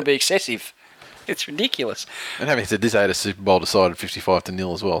 We don't want to be excessive. It's ridiculous. And having said this, they had a Super Bowl decided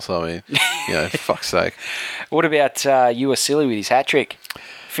 55-0 as well. So I mean, fuck's sake. What about Silly with his hat trick?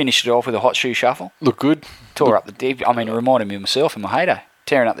 Finished it off with a hot shoe shuffle. Look good. Tore up the deep. I mean, it reminded me of myself in my heyday,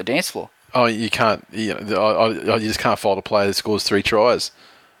 tearing up the dance floor. Oh, you can't. You just can't fault a player that scores 3 tries.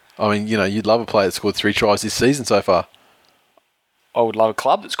 I mean, you'd love a player that scored 3 tries this season so far. I would love a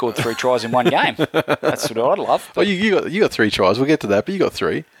club that scored 3 tries in one game. That's what I'd love. Well, you got 3 tries. We'll get to that, but you got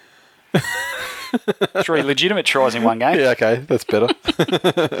 3. 3 legitimate tries in one game. Yeah, okay, that's better.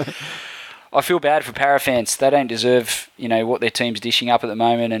 I feel bad for Para fans. They don't deserve, what their team's dishing up at the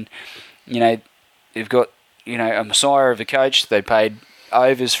moment, and they've got, a messiah of a coach. They paid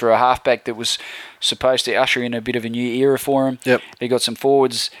overs for a halfback that was supposed to usher in a bit of a new era for him. Yep. They got some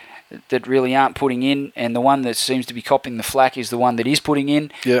forwards that really aren't putting in, and the one that seems to be copping the flack is the one that is putting in.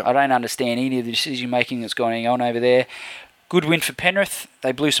 Yep. I don't understand any of the decision making that's going on over there. Good win for Penrith.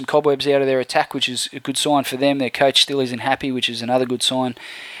 They blew some cobwebs out of their attack, which is a good sign for them. Their coach still isn't happy, which is another good sign.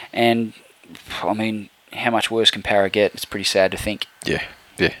 And I mean, how much worse can Para get? It's pretty sad to think. Yeah,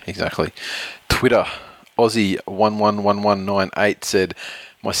 exactly. Twitter, Aussie111198 said,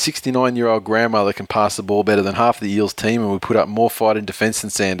 my 69-year-old grandmother can pass the ball better than half the Eels team, and we put up more fight in defence than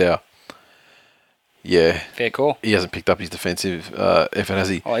Sandow. Yeah. Fair call. He hasn't picked up his defensive effort, has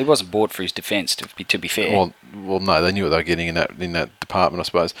he? Oh, he wasn't bought for his defence, to be fair. Well, no, they knew what they were getting in that department, I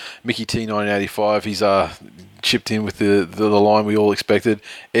suppose. Mickey T 1985, he's chipped in with the line we all expected.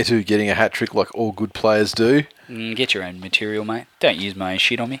 Etu getting a hat trick like all good players do. Get your own material, mate. Don't use my own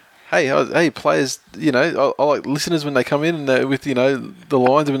shit on me. Hey, players, I like listeners when they come in and with, the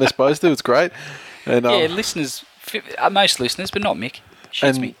lines when they're supposed to. It's great. And, listeners, most listeners, but not Mick.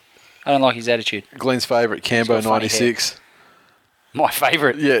 Shits me. I don't like his attitude. Glenn's favourite, Cambo 96. My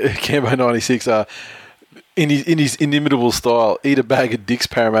favourite. Yeah, Cambo 96. In his inimitable style, eat a bag of dicks,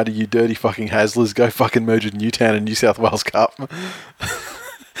 Parramatta, you dirty fucking Haslers. Go fucking merge with Newtown and New South Wales Cup.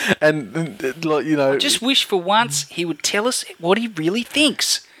 and I just wish for once he would tell us what he really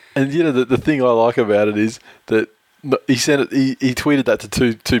thinks. And the thing I like about it is that he sent it. He tweeted that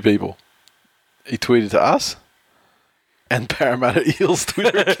to two people. He tweeted to us and Parramatta Eels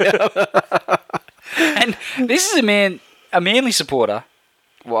Twitter account. And this is a Manly supporter.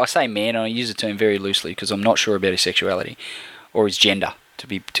 Well, I say man, and I use the term very loosely because I'm not sure about his sexuality or his gender, to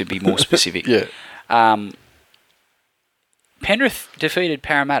be more specific. Yeah. Penrith defeated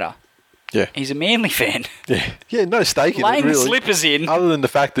Parramatta. Yeah. He's a Manly fan. Yeah, no stake in it, Laying really. slippers in. Other than the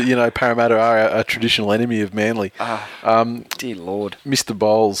fact that, Parramatta are a traditional enemy of Manly. Dear Lord. Mr.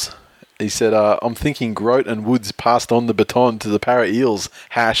 Bowles, he said, I'm thinking Grote and Woods passed on the baton to the Para Eels.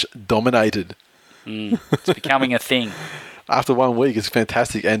 #dominated. It's becoming a thing. After 1 week, it's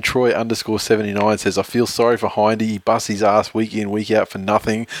fantastic. And Troy _79 says, I feel sorry for Hindy. He busts his ass week in, week out for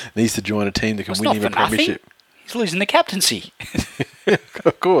nothing. Needs to join a team that can win him a premiership. He's losing the captaincy.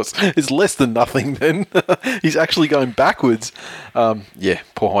 Of course. It's less than nothing then. He's actually going backwards. Yeah,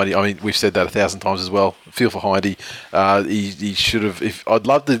 poor Hindy. I mean, we've said that 1,000 times as well. Feel for Hindy. He should have... I'd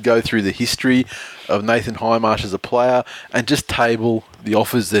love to go through the history of Nathan Highmarsh as a player and just table the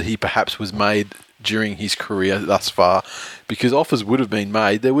offers that he perhaps was made during his career thus far, because offers would have been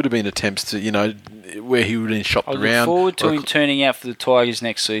made. There would have been attempts to, where he would have been shopped around. I look forward to him turning out for the Tigers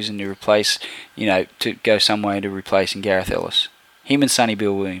next season to replace, to go somewhere to replacing Gareth Ellis. Him and Sonny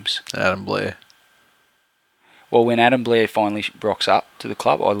Bill Williams. Adam Blair. Well, when Adam Blair finally rocks up to the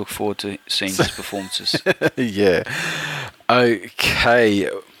club, I look forward to seeing his performances. Yeah. Okay.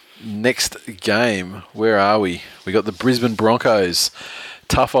 Next game. Where are we? We got the Brisbane Broncos.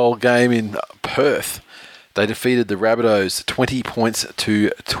 Tough old game in Perth. They defeated the Rabbitohs 20 points to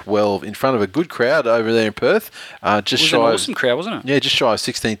 12 in front of a good crowd over there in Perth. It was an awesome crowd, wasn't it? Yeah, just shy of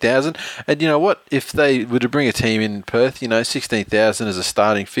 16,000. And you know what? If they were to bring a team in Perth, 16,000 as a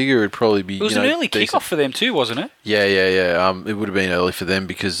starting figure, it'd probably be. It was an early kickoff for them too, wasn't it? Yeah. It would have been early for them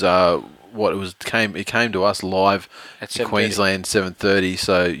because it came to us live in Queensland 7:30.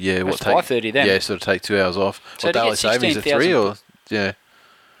 So yeah, it was 5:30 then. Yeah, so it'd take 2 hours off. So Daily Savings at 3 or yeah.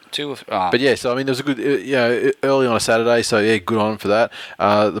 But yeah, so I mean, there was a good, early on a Saturday, so yeah, good on them for that.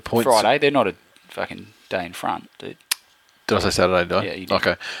 The points Friday, they're not a fucking day in front, dude. Did I say Saturday? Did I? Yeah, you did.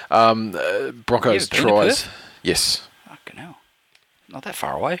 Okay. Broncos tries. Yes. Fucking hell, not that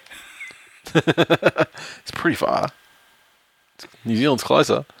far away. It's pretty far. New Zealand's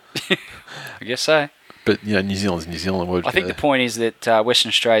closer. I guess so. But New Zealand's New Zealand. I think the point is that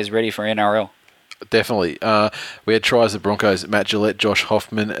Western Australia is ready for NRL. Definitely. We had tries of Broncos, Matt Gillette, Josh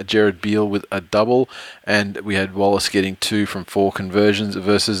Hoffman, Jared Beale with a double, and we had Wallace getting 2 from 4 conversions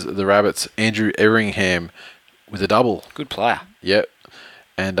versus the Rabbits, Andrew Erringham with a double. Good player. Yep.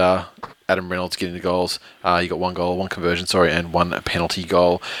 And Adam Reynolds getting the goals. You got 1 goal, 1 conversion, and 1 penalty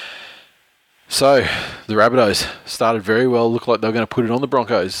goal. So, the Rabbitohs started very well. Looked like they were going to put it on the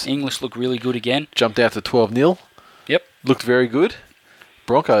Broncos. English looked really good again. Jumped out to 12-0. Yep. Looked very good.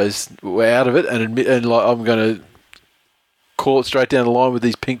 Broncos were out of it, and I'm going to call it straight down the line with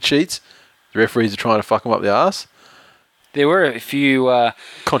these pink sheets. The referees are trying to fuck them up the arse. There were a few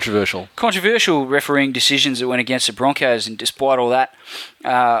controversial refereeing decisions that went against the Broncos, and despite all that,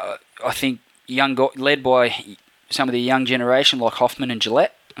 I think led by some of the young generation like Hoffman and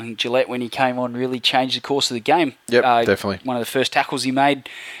Gillette. I think Gillette, when he came on, really changed the course of the game. Yep, definitely. One of the first tackles he made,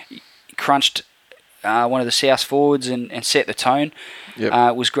 crunched one of the South forwards and set the tone.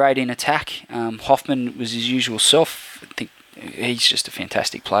 Yep. Was great in attack. Hoffman was his usual self. I think he's just a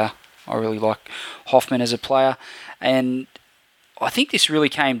fantastic player. I really like Hoffman as a player. And I think this really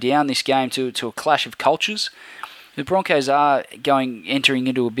came down, this game, to a clash of cultures. The Broncos are entering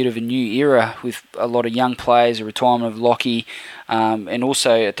into a bit of a new era with a lot of young players, a retirement of Lockie, and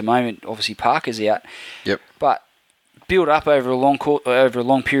also at the moment, obviously Parker's out. Yep. But built up over a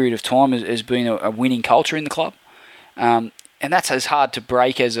long period of time has been a winning culture in the club, and that's as hard to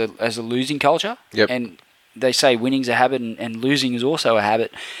break as a losing culture. Yep. And they say winning's a habit and losing is also a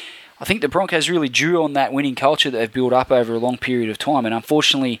habit. I think the Broncos really drew on that winning culture that they've built up over a long period of time, and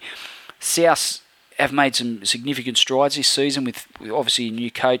unfortunately, South have made some significant strides this season with obviously a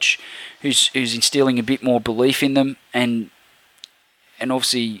new coach who's instilling a bit more belief in them, and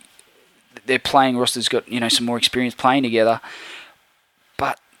obviously their playing roster's got some more experience playing together,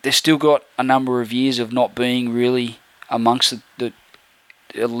 but they've still got a number of years of not being really amongst the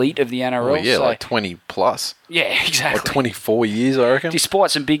elite of the NRL. Oh, yeah, so, like 20 plus. Yeah, exactly. Like 24 years, I reckon.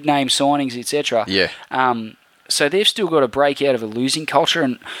 Despite some big name signings, etc. Yeah. So they've still got to break out of a losing culture,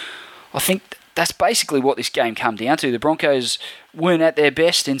 and I think that's basically what this game come down to. The Broncos weren't at their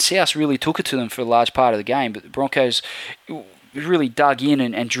best, and South really took it to them for a large part of the game, but the Broncos really dug in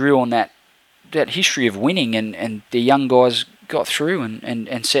and drew on that history of winning, and the young guys got through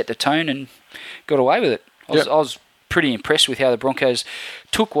and set the tone and got away with it. I was pretty impressed with how the Broncos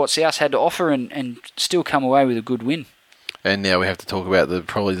took what South had to offer and still come away with a good win. And now we have to talk about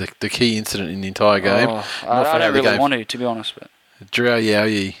probably the key incident in the entire game. I don't really want to be honest. But Drew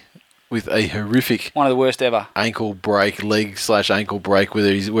Yowie with a horrific... one of the worst ever. ...ankle break, leg/ankle break,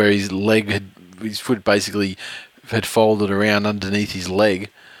 where his foot basically had folded around underneath his leg.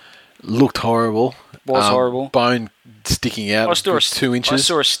 Looked horrible. Was horrible. Bone sticking out 2 inches. I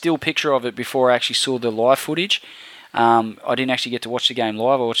saw a still picture of it before I actually saw the live footage. I didn't actually get to watch the game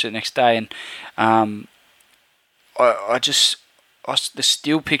live. I watched it the next day, and the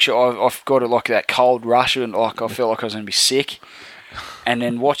still picture, I've got it like that cold rush, and I felt like I was going to be sick. And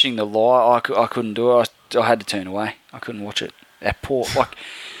then watching the live, I couldn't do it. I had to turn away. I couldn't watch it. That poor,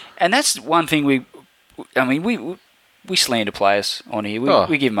 and that's one thing we slander players on here. Oh.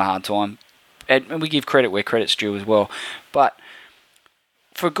 We give them a hard time. And we give credit where credit's due as well. But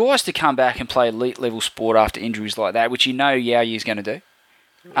for guys to come back and play elite level sport after injuries like that, which Yao Yi's going to do,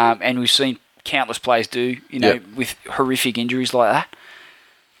 and we've seen countless players do, with horrific injuries like that,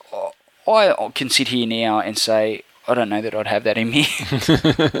 I can sit here now and say, I don't know that I'd have that in me.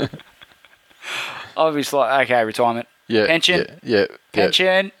 I was like, okay, retirement. Yeah, pension. Yeah.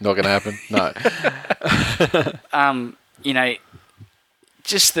 Pension. Not going to happen. No.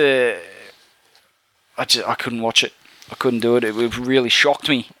 I couldn't watch it. I couldn't do it. It really shocked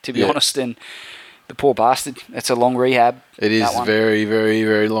me, to be honest. And the poor bastard. It's a long rehab. It is very, very,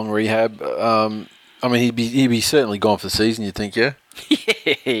 very long rehab. He'd be certainly gone for the season, you'd think, yeah?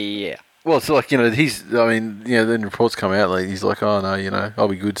 Yeah. Well, it's like, then reports come out, like, he's like, oh, no, I'll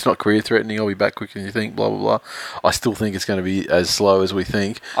be good. It's not career-threatening. I'll be back quicker than you think, blah, blah, blah. I still think it's going to be as slow as we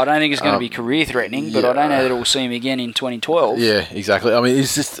think. I don't think it's going to be career-threatening, but I don't know that we'll see him again in 2012. Yeah, exactly. I mean,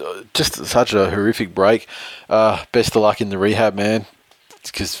 it's just such a horrific break. Best of luck in the rehab, man.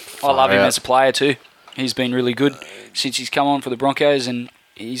 I love him as a player, too. He's been really good since he's come on for the Broncos, and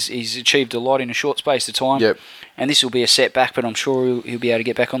he's achieved a lot in a short space of time. Yep. And this will be a setback, but I'm sure he'll be able to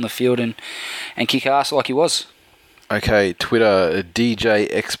get back on the field and kick ass like he was. Okay, Twitter, DJ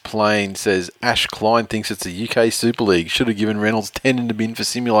X Plane says, Ash Klein thinks it's a UK Super League. Should have given Reynolds 10 in the bin for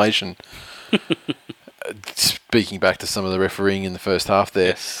simulation. Speaking back to some of the refereeing in the first half there,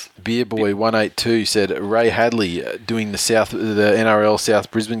 yes. Beerboy182 said, Ray Hadley doing the NRL South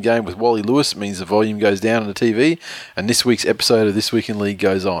Brisbane game with Wally Lewis means the volume goes down on the TV, and this week's episode of This Week in League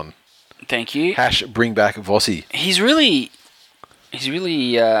goes on. Thank you. # bring back Vossi. He's really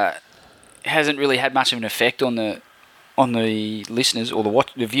hasn't really had much of an effect on the listeners or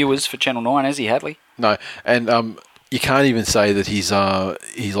the viewers for Channel 9, has he, Hadley? No, and you can't even say that he's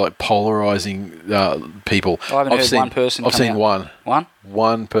like polarising people. I haven't heard one person. I've seen out.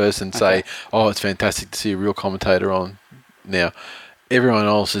 One person say, "Oh, it's fantastic to see a real commentator on." Now, everyone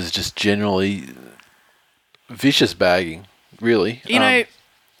else is just generally vicious bagging. Really,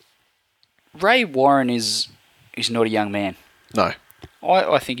 Ray Warren is not a young man. No.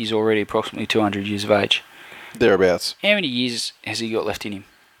 I think he's already approximately 200 years of age. Thereabouts. How many years has he got left in him?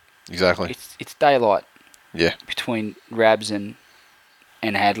 Exactly. It's daylight. Yeah. Between Rabs and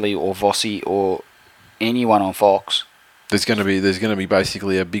Hadley or Vossi or anyone on Fox. There's going to be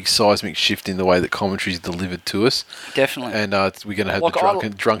basically a big seismic shift in the way that commentary is delivered to us. Definitely. And we're going to have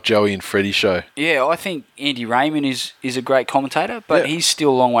the drunk Joey and Freddie show. Yeah, I think Andy Raymond is a great commentator, but he's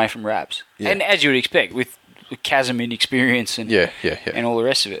still a long way from Rabs. Yeah. And as you would expect, with chasm in experience and and all the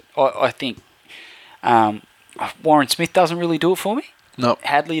rest of it, I think Warren Smith doesn't really do it for me. No.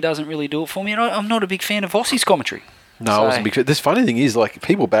 Hadley doesn't really do it for me, and I'm not a big fan of Vossi's commentary. No, I wasn't big. This funny thing is, like,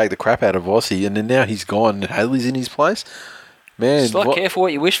 people bag the crap out of Vossi, and then now he's gone and Hadley's in his place. Man, just careful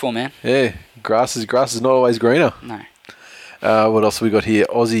what you wish for, man. Yeah, grass is not always greener. No. What else have we got here?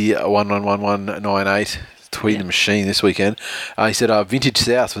 Aussie111198 tweeting the machine this weekend. He said, "Vintage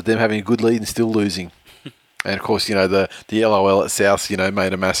South with them having a good lead and still losing." And of course, the LOL at South,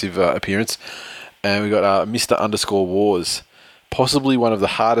 made a massive appearance. And we got Mr_Wars. Possibly one of the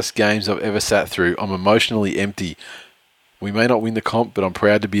hardest games I've ever sat through. I'm emotionally empty. We may not win the comp, but I'm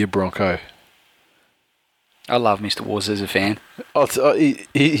proud to be a Bronco. I love Mr. Wars as a fan. Oh,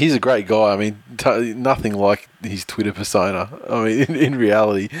 he's a great guy. I mean, nothing like his Twitter persona. I mean, in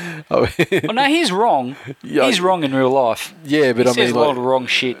reality. Well, no, he's wrong. He's wrong in real life. Yeah, but he says a lot of wrong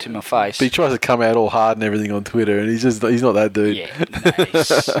shit to my face. But he tries to come out all hard and everything on Twitter, and he's not that dude. Yeah,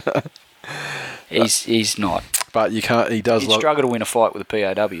 no, he's not. But you can't. He'd struggle to win a fight with a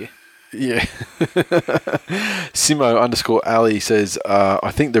POW. Yeah. Simo_Ali says,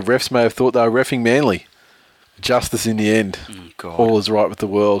 I think the refs may have thought they were reffing Manly. Justice in the end. God. All is right with the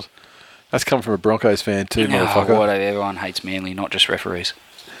world. That's come from a Broncos fan too, motherfucker. Everyone hates Manly, not just referees.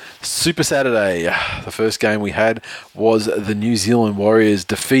 Super Saturday. The first game we had was the New Zealand Warriors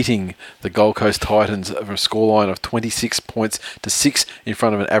defeating the Gold Coast Titans from a scoreline of 26 points to 6 in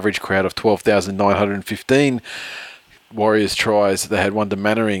front of an average crowd of 12,915. Warriors tries. They had one to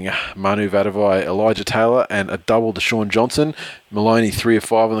Mannering, Manu Vatuvai, Elijah Taylor, and a double to Sean Johnson. Maloney 3 of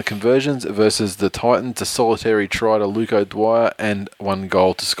 5 on the conversions versus the Titans. A solitary try to Luke O'Dwyer and 1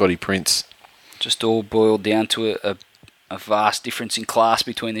 goal to Scotty Prince. Just all boiled down to a vast difference in class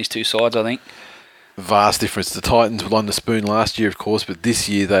between these two sides, I think. Vast difference. The Titans won the spoon last year, of course, but this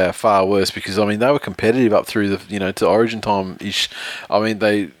year they are far worse because, I mean, they were competitive up through the, to Origin time-ish. I mean,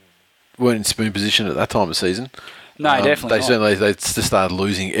 they weren't in spoon position at that time of the season. No, definitely not. They just started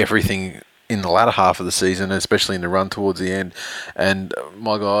losing everything in the latter half of the season, especially in the run towards the end. And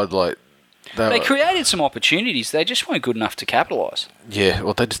my God, like, They created some opportunities. They just weren't good enough to capitalise. Yeah,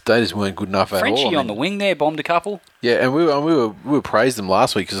 well, they just weren't good enough at all. Frenchie on the wing there bombed a couple. Yeah, and we were praised them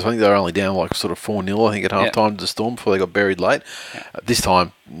last week because I think they were only down like sort of 4-0, I think, at half-time to the Storm before they got buried late. Yeah. This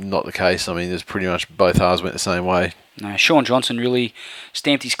time, not the case. I mean, there's pretty much both halves went the same way. No, Sean Johnson really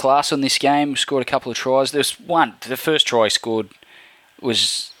stamped his class on this game, scored a couple of tries. There's one, the first try he scored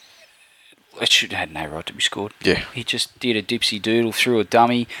was... It should have had no right to be scored. Yeah. He just did a dipsy doodle, threw a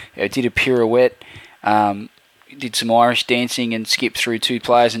dummy, did a pirouette, did some Irish dancing and skipped through two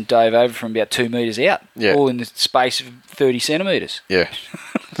players and dove over from about 2 metres out. Yeah. All in the space of 30 centimetres. Yeah.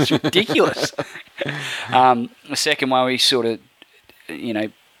 It's ridiculous. The second one, we sort of,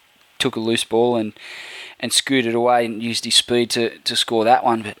 took a loose ball and scooted away and used his speed to score that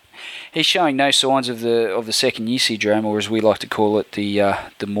one. But he's showing no signs of the second year syndrome, or as we like to call it, the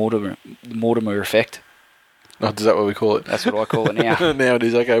Mortimer effect. Oh, is that what we call it? That's what I call it now. Now it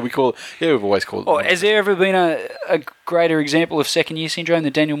is, okay. We call it, we've always called it. Oh, has there ever been a greater example of second year syndrome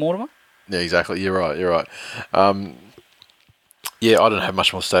than Daniel Mortimer? Yeah, exactly. You're right. Yeah, I don't have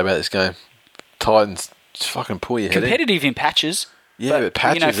much more to say about this game. Titans, just fucking pull your head competitive in patches. Yeah, but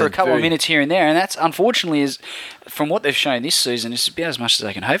patches for a couple of minutes here and there, and that's unfortunately from what they've shown this season, it's about as much as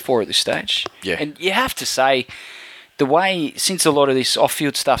they can hope for at this stage. Yeah, and you have to say the way since a lot of this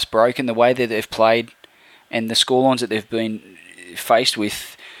off-field stuff's broken, the way that they've played and the scorelines that they've been faced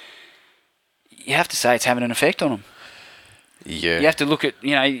with, you have to say it's having an effect on them. Yeah, you have to look at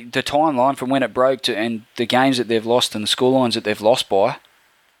the timeline from when it broke to and the games that they've lost and the scorelines that they've lost by.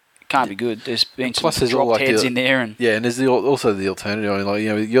 Can't be good. There's been some dropped heads in there, and there's also the alternative. I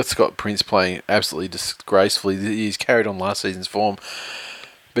mean, you got Scott Prince playing absolutely disgracefully. He's carried on last season's form,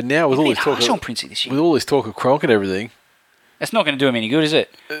 but now with all this talk on Princey this year, with all this talk of Cronk and everything, that's not going to do him any good, is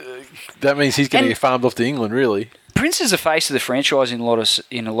it? That means he's going to get farmed off to England, really. Prince is the face of the franchise in a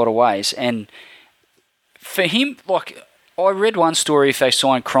lot of ways, and for him, like I read one story, if they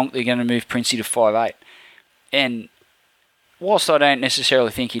sign Cronk, they're going to move Princey to 5'8", and whilst I don't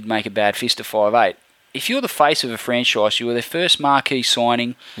necessarily think he'd make a bad fist to 5'8", if you're the face of a franchise, you were their first marquee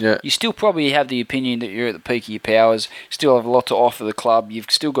signing, you still probably have the opinion that you're at the peak of your powers, still have a lot to offer the club,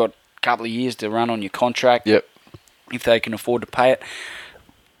 you've still got a couple of years to run on your contract, if they can afford to pay it.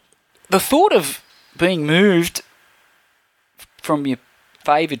 The thought of being moved from your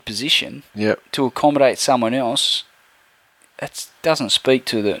favoured position to accommodate someone else, that doesn't speak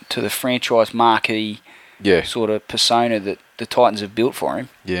to the franchise marquee sort of persona that the Titans have built for him.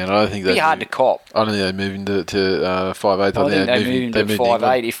 Yeah, and I don't think it'd be hard to cop. I don't think they're moving to 5'8". I think they moved to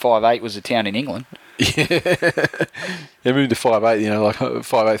 5'8" if 5'8" was a town in England. Yeah, they're moving to 5'8", like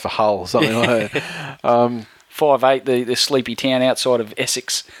 5'8" for Hull or something like that. 5'8", the sleepy town outside of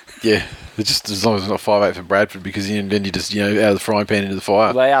Essex. Yeah, it's just as long as it's not 5'8" for Bradford, because then you just out of the frying pan into the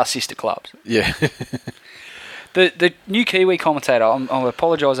fire. Well, they are sister clubs. Yeah. The new Kiwi commentator, I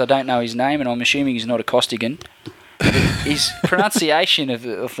apologise, I don't know his name, and I'm assuming he's not a Costigan. His pronunciation of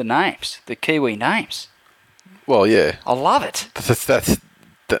the names, the Kiwi names. Well, yeah. I love it. That's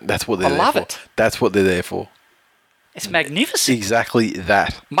what they're there for. I love it. That's what they're there for. It's magnificent. Exactly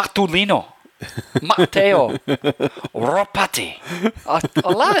that. Matulino. Matteo. Ropati. I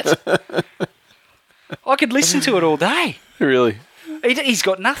love it. I could listen to it all day. Really? He's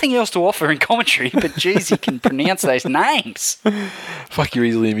got nothing else to offer in commentary, but geez, he can pronounce those names. Fuck, you're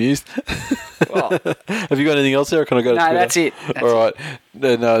easily amused. Well, have you got anything else there, or can I go to Twitter? No, that's it. All right.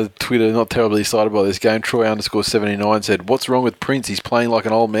 No, Twitter, not terribly excited by this game. Troy_79 said, "What's wrong with Prince? He's playing like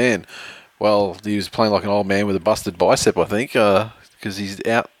an old man." Well, he was playing like an old man with a busted bicep, I think, because he's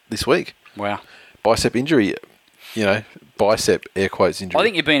out this week. Wow. Bicep injury, bicep, air quotes, injury. I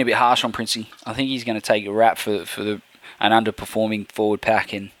think you're being a bit harsh on Princey. I think he's going to take a rap for an underperforming forward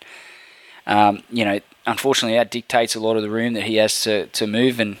pack, and unfortunately that dictates a lot of the room that he has to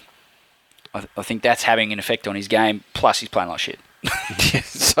move, and I think that's having an effect on his game. Plus, he's playing like shit.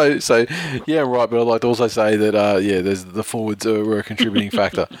 So yeah, right. But I'd like to also say that there's the forwards were a contributing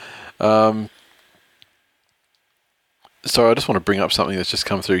factor. So I just want to bring up something that's just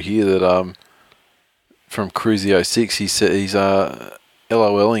come through here that from Cruzy06. He said he's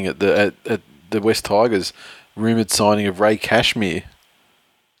LOLing at the West Tigers. Rumoured signing of Ray Cashmere.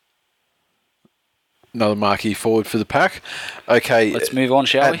 Another marquee forward for the pack. Okay. Let's move on,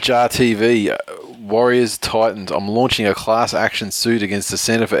 shall we? At JAR TV, Warriors Titans. I'm launching a class action suit against the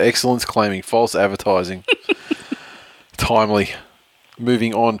Centre for Excellence claiming false advertising. Timely.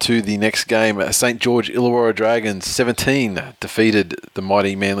 Moving on to the next game. St. George Illawarra Dragons 17 defeated the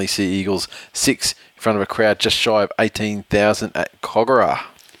mighty Manly Sea Eagles 6 in front of a crowd just shy of 18,000 at Kogarah.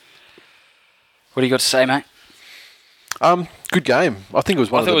 What do you got to say, mate? Good game. I think it was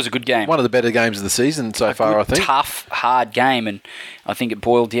I thought it was a good game. One of the better games of the season so far, I think. Tough, hard game, and I think it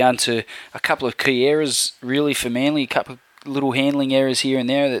boiled down to a couple of key errors, really, for Manly. A couple of little handling errors here and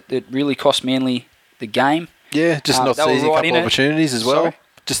there that really cost Manly the game. Yeah, just not seizing a couple of opportunities as well. Sorry.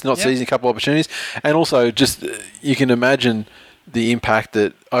 Just not seizing a couple of opportunities. And also, just you can imagine the impact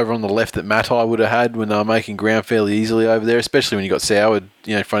that over on the left that Matai would have had when they were making ground fairly easily over there, especially when you got Soward,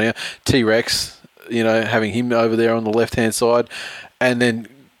 in front of you. T-Rex, having him over there on the left-hand side, and then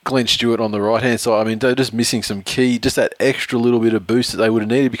Glenn Stewart on the right-hand side. I mean, they're just missing some key, just that extra little bit of boost that they would have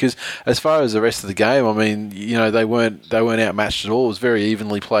needed, because as far as the rest of the game, I mean, they weren't outmatched at all. It was a very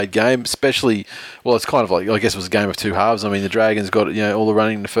evenly played game, especially, well, it's kind of like, I guess it was a game of two halves. I mean, the Dragons got, all the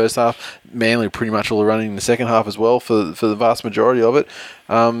running in the first half. Manly pretty much all the running in the second half as well for the vast majority of it.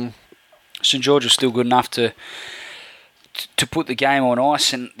 St George was still good enough to put the game on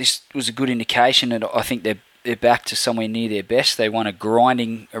ice, and this was a good indication that I think they're back to somewhere near their best. They won a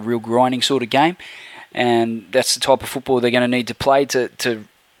real grinding sort of game, and that's the type of football they're going to need to play to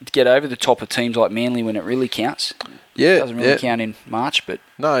get over the top of teams like Manly when it really counts. Yeah, it doesn't really count in March, but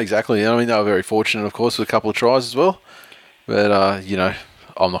no, exactly. I mean, they were very fortunate, of course, with a couple of tries as well. But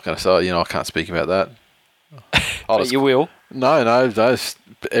I'm not going to say. I can't speak about that. But you will. No,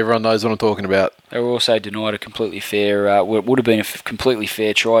 everyone knows what I'm talking about. They were also denied a completely fair, what would have been a completely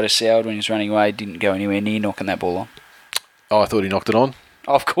fair try to Soward when he was running away. Didn't go anywhere near knocking that ball on. Oh, I thought he knocked it on.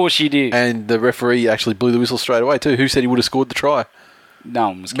 Of course you did. And the referee actually blew the whistle straight away too. Who said he would have scored the try? No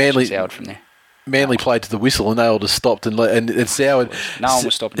one was catching Soward from there. Manly played to the whistle and they all just stopped and Soward. No one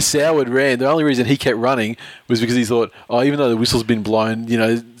was stopping. Soward ran. The only reason he kept running was because he thought, even though the whistle's been blown,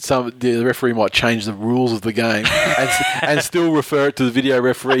 the referee might change the rules of the game and still refer it to the video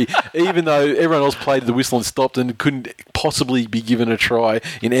referee, even though everyone else played to the whistle and stopped and couldn't possibly be given a try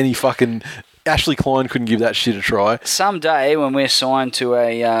in any fucking. Ashley Klein couldn't give that shit a try. Someday when we're signed to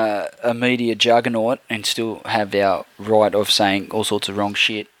a media juggernaut and still have our right of saying all sorts of wrong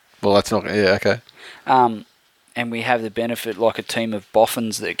shit. Well, that's not... Yeah, okay. And we have the benefit, like a team of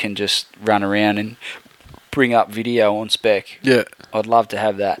boffins that can just run around and bring up video on spec. Yeah. I'd love to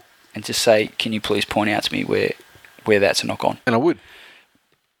have that. And just say, can you please point out to me where that's a knock-on? And I would.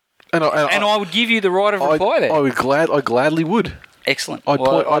 And I would give you the right of reply there. I gladly would. Excellent. I'd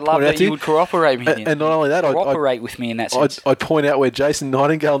love that you would cooperate with me. And not only that, cooperate with me in that sense. I'd point out where Jason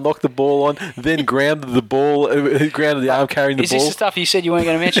Nightingale knocked the ball on, then grounded the arm carrying the ball. Is this the stuff you said you weren't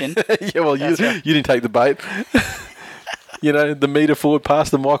going to mention? Yeah, well, you didn't take the bait. The metre forward pass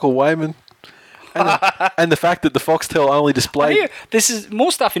to Michael Wayman. And the fact that the Foxtel only displayed... This is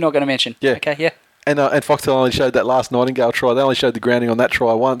more stuff you're not going to mention. Yeah. Okay, yeah. And Foxtel only showed that last Nightingale try. They only showed the grounding on that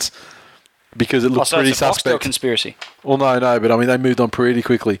try once. Because it looked pretty it's a suspect. Foxtel conspiracy. Well, no, but I mean they moved on pretty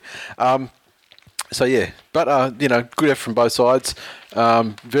quickly. So yeah, but good effort from both sides.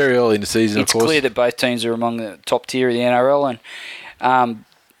 Very early in the season, of course. It's clear that both teams are among the top tier of the NRL, and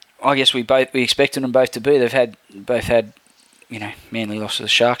I guess we expected them both to be. Both had Manly lost to the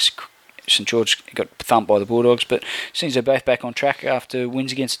Sharks. St George got thumped by the Bulldogs, but seems they're both back on track after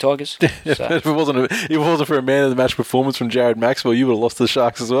wins against the Tigers. Yeah, so. If it wasn't for a man of the match performance from Jared Maxwell, you would have lost to the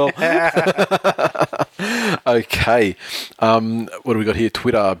Sharks as well. Okay, what do we got here?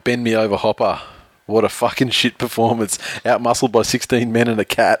 Twitter, bend me over Hopper. What a fucking shit performance. Out-muscled by 16 men and a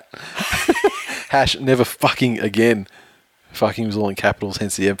cat. # never fucking again. Fucking was all in capitals,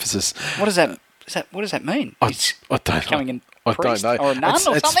 hence the emphasis. What does that mean? I don't know. I don't know. Or a nun or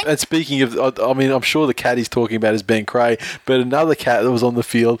something? And speaking of, I mean, I'm sure the cat he's talking about is Ben Cray, but another cat that was on the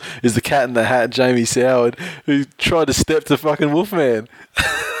field is the cat in the hat, Jamie Soward, who tried to step to fucking Wolfman.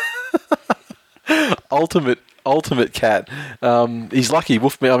 Ultimate cat. He's lucky,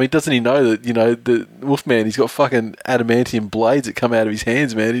 Wolfman. I mean, doesn't he know that, the Wolfman, he's got fucking adamantium blades that come out of his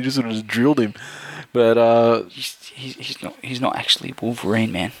hands, man. He just sort of just drilled him. But he's not actually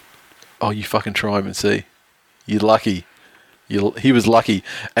Wolverine, man. Oh, you fucking try him and see. You're lucky. He was lucky.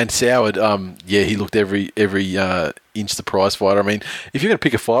 And Soward, he looked every inch the prize fighter. I mean, if you're going to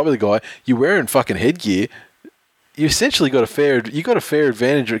pick a fight with a guy, you're wearing fucking headgear. You essentially got a fair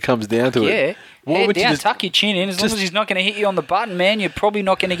advantage when it comes down to it. Yeah, head down, tuck your chin in. As long as he's not going to hit you on the button, man, you're probably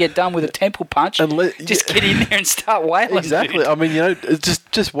not going to get done with a temple punch. Just get in there and start wailing. Exactly. Dude. I mean,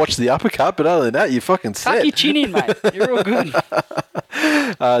 just watch the uppercut, but other than that, you're fucking set. Tuck your chin in, mate. You're all good.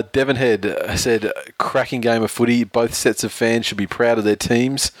 Devonhead said, cracking game of footy. Both sets of fans should be proud of their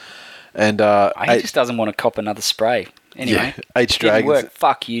teams. And he just doesn't want to cop another spray. Anyway, H Dragons.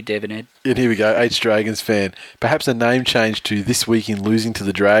 Fuck you, Devonhead. And here we go, H Dragons fan. Perhaps a name change to This Week in Losing to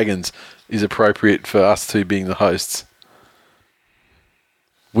the Dragons is appropriate for us two being the hosts.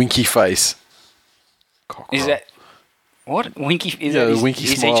 Winky face. Is that What? Winky? Winky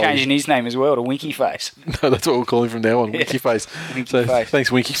is he smile. changing his name as well to Winky Face? No, that's what we'll call him from now on. Winky Face. Winky Face.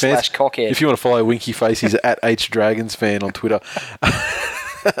 Thanks, Winky fans. / Cockhead. If you want to follow Winky Face, he's at HDragonsFan on Twitter.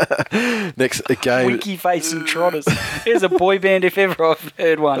 Next game. Winky Face and Trotters. There's a boy band if ever I've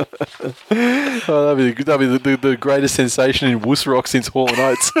heard one. Oh, that'd be the greatest sensation in Wuss Rock since Hall &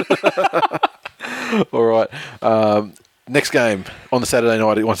 Oates. All right. Next game on the Saturday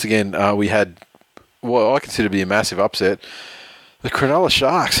night, once again, we had what I consider to be a massive upset. The Cronulla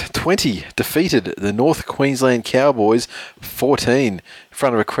Sharks, 20, defeated the North Queensland Cowboys, 14, in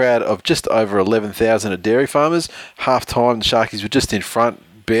front of a crowd of just over 11,000 at Dairy Farmers. Half-time, the Sharkies were just in front,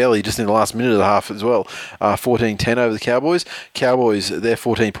 barely, just in the last minute of the half as well. 14-10 over the Cowboys. Cowboys, their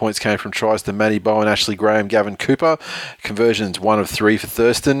 14 points came from tries to Matty Bowen, Ashley Graham, Gavin Cooper. Conversions, 1 of 3 for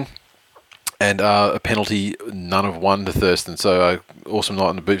Thurston. And a penalty, none of 1 to Thurston. So, awesome night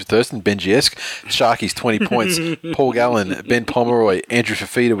on the boot for Thurston. Benji-esque. Sharkies, 20 points. Paul Gallen, Ben Pomeroy, Andrew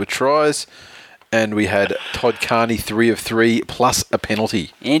Fafita with tries. And we had Todd Carney, 3 of 3, plus a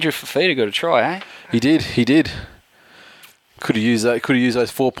penalty. Andrew Fafita got a try, eh? He did. Could have used that. Could have used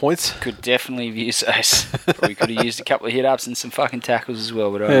those 4 points. Could definitely have used those. Probably could have used a couple of hit-ups and some fucking tackles as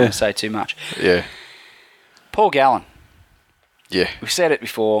well, but I don't want to say too much. Yeah. Paul Gallen. Yeah. We've said it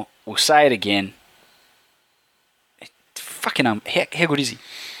before. We'll say it again. Fucking how good is he?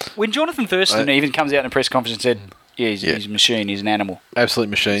 When Jonathan Thurston even comes out in a press conference and said, he's a machine, he's an animal. Absolute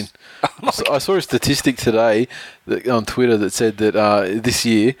machine. I saw a statistic today on Twitter that said that this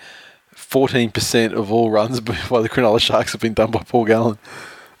year, 14% of all runs by the Cronulla Sharks have been done by Paul Gallen.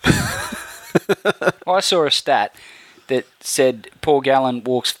 I saw a stat that said Paul Gallen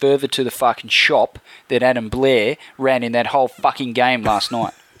walks further to the fucking shop than Adam Blair ran in that whole fucking game last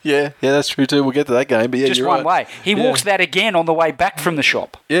night. Yeah, that's true too. We'll get to that game, but just you're one right. way. He walks that again on the way back from the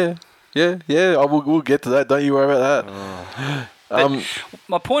shop. Yeah. We'll get to that. Don't you worry about that.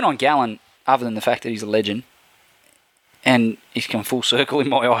 My point on Gallen, other than the fact that he's a legend, and he's come full circle in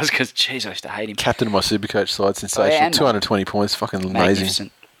my eyes because, jeez, I used to hate him. Captain of my Supercoach side, sensational. 220 points, fucking amazing.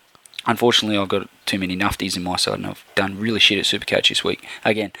 Magnificent. Unfortunately, I've got too many nufties in my side, and I've done really shit at Supercoach this week.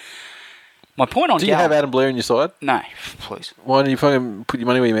 Again, my point on Do you Gallen, have Adam Blair on your side? No, please. Why don't you fucking put your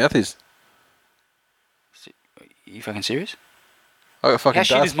money where your mouth is? Are you fucking serious? I got fucking How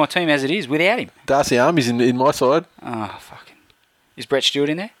shit is my team as it is without him? Darcy Army's in my side. Oh, fucking. Is Brett Stewart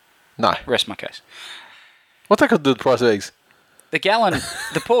in there? No. Rest my case. What's that got to do with the price of eggs?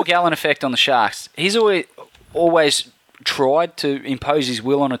 The Paul Gallen effect on the Sharks. He's always tried to impose his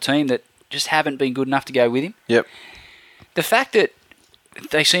will on a team that just haven't been good enough to go with him. Yep. The fact that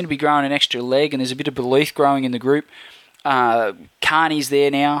they seem to be growing an extra leg and there's a bit of belief growing in the group. Carney's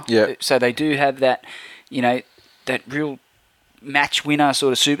there now. Yep. So they do have that, that real match winner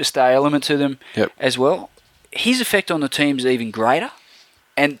sort of superstar element to them as well. His effect on the team is even greater.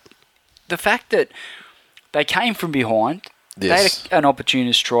 And the fact that they came from behind, they had an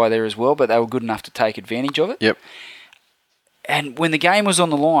opportunist try there as well, but they were good enough to take advantage of it. Yep. And when the game was on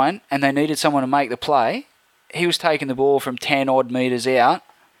the line and they needed someone to make the play, he was taking the ball from 10 odd metres out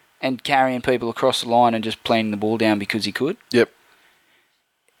and carrying people across the line and just planting the ball down because he could. Yep.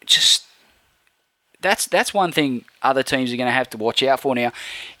 Just that's one thing other teams are going to have to watch out for now.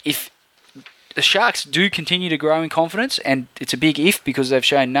 If the Sharks do continue to grow in confidence, and it's a big if because they've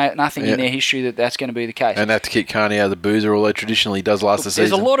shown nothing in their history that that's going to be the case. And they have to keep Carney out of the boozer, although traditionally he does last the season.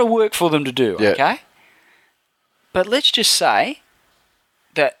 There's a lot of work for them to do, okay? But let's just say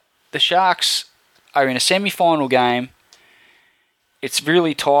that the Sharks are in a semi-final game. It's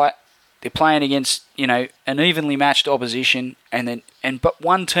really tight. They're playing against, an evenly matched opposition, but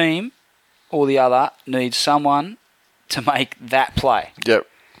one team or the other needs someone to make that play. Yep.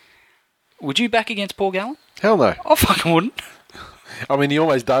 Would you back against Paul Gallen? Hell no. I fucking wouldn't. I mean, he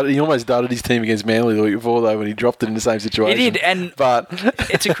almost darted his team against Manly the week before, though, when he dropped it in the same situation. He did, but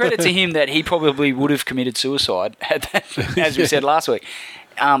it's a credit to him that he probably would have committed suicide, as we said last week.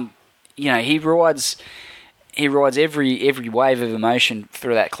 He rides every wave of emotion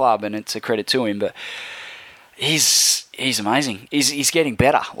through that club, and it's a credit to him. But he's amazing. He's getting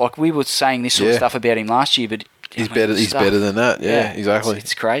better. Like we were saying this sort of stuff about him last year, but he's better. He's better than that. Yeah, exactly.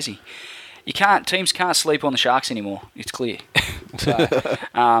 It's crazy. Teams can't sleep on the Sharks anymore. It's clear. So,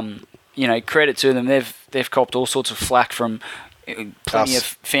 credit to them. They've copped all sorts of flack from plenty of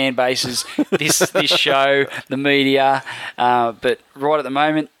fan bases. This show, the media, but right at the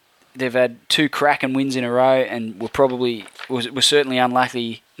moment. They've had 2 cracking wins in a row, and were certainly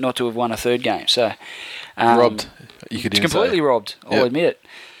unlucky not to have won a third game. So robbed. You could even completely say. Robbed. I'll admit it.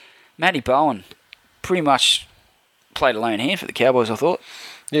 Matty Bowen pretty much played a lone hand for the Cowboys. I thought.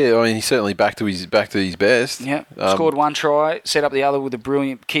 Yeah, I mean, he's certainly back to his best. Yeah, scored one try, set up the other with a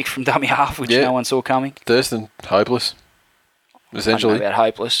brilliant kick from dummy half, which no one saw coming. Thurston, hopeless, essentially. I don't know about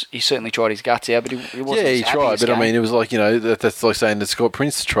hopeless. He certainly tried his guts out, but he wasn't. Yeah, he tried, but game. I mean, it was like, that's like saying that Scott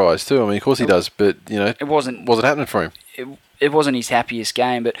Prince tries too. I mean, of course he does, but it wasn't happening for him. It wasn't his happiest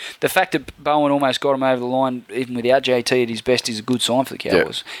game, but the fact that Bowen almost got him over the line, even without JT at his best, is a good sign for the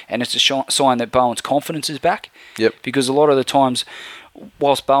Cowboys. Yep. And it's a sign that Bowen's confidence is back. Yep. Because a lot of the times,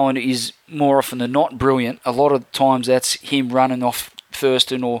 whilst Bowen is more often than not brilliant, a lot of the times that's him running off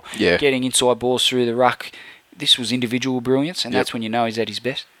Thurston or getting inside balls through the ruck. This was individual brilliance, and that's when you know he's at his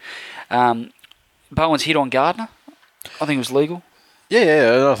best. Bowen's hit on Gardner. I think it was legal.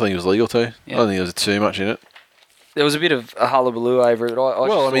 Yeah, I think it was legal too. I don't think there was too much in it. There was a bit of a hullabaloo over it.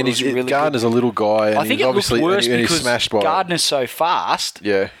 Gardner's a little guy. And I think it looked worse because smashed by Gardner's so fast.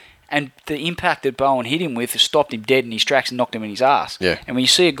 Yeah. And the impact that Bowen hit him with stopped him dead in his tracks and knocked him in his ass. Yeah. And when you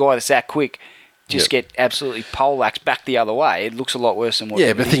see a guy that's that quick just get absolutely poleaxed back the other way, it looks a lot worse than what.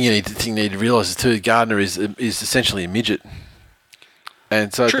 Yeah, but the thing you need to realise is too, Gardner is essentially a midget.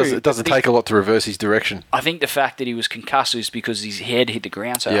 And so it doesn't take a lot to reverse his direction. I think the fact that he was concussed is because his head hit the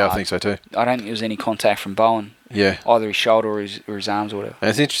ground so hard. Yeah, I think so too. I don't think there was any contact from Bowen. Yeah. Either his shoulder or his arms or whatever. And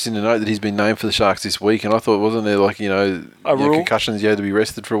it's interesting to note that he's been named for the Sharks this week, and I thought, wasn't there concussions you had to be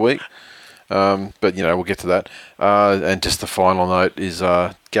rested for a week? But, we'll get to that. And just the final note is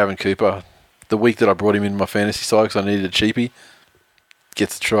Gavin Cooper. The week that I brought him into my fantasy side because I needed a cheapie,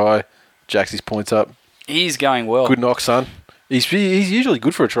 gets the try, jacks his points up. He's going well. Good knock, son. He's usually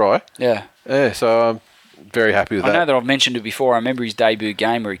good for a try. Yeah. Yeah, so I'm very happy with that. I know that I've mentioned it before. I remember his debut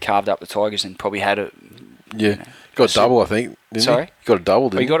game where he carved up the Tigers and probably had it. Yeah. Got a double, I think. Sorry? He got a double,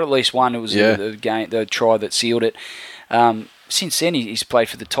 didn't he? Got at least one. It was the try that sealed it. Since then, he's played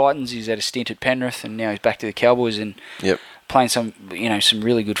for the Titans. He's had a stint at Penrith, and now he's back to the Cowboys and playing some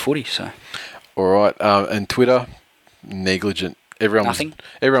really good footy. So, all right. And Twitter, negligent.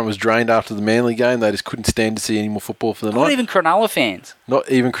 Everyone was drained after the Manly game. They just couldn't stand to see any more football for the night. Not even Cronulla fans. Not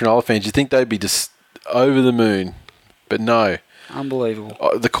even Cronulla fans. You'd think they'd be just over the moon, but no. Unbelievable.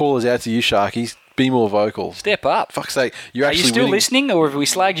 The call is out to you, Sharkies. Be more vocal. Step up. Fuck's sake. Are you still listening, or have we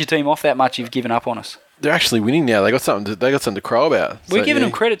slagged your team off that much you've given up on us? They're actually winning now. They got something to crow about. We're giving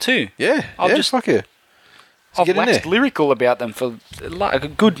them credit too. Yeah. Fuck yeah. I've waxed lyrical about them for like a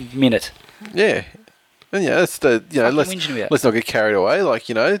good minute. Yeah. And that's let's not get carried away.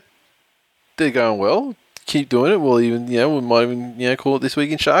 They're going well. Keep doing it. We might even call it this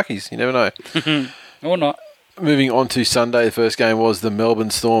week in Sharkies. You never know. Or not. Moving on to Sunday, the first game was the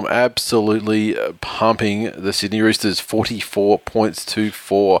Melbourne Storm absolutely pumping the Sydney Roosters 44 points to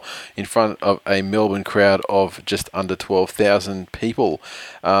 4 in front of a Melbourne crowd of just under 12,000 people.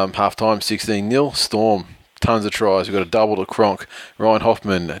 Half-time 16-0, Storm. Tons of tries. We've got a double to Cronk, Ryan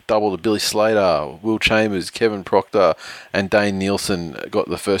Hoffman, double to Billy Slater, Will Chambers, Kevin Proctor, and Dane Nielsen got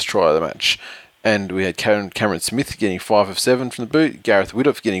the first try of the match. And we had Cameron Smith getting 5 of 7 from the boot, Gareth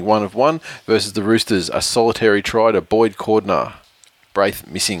Widdop getting 1 of 1 versus the Roosters, a solitary try to Boyd Cordner. Braith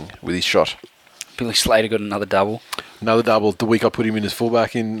missing with his shot. Billy Slater got another double. Another double. The week I put him in as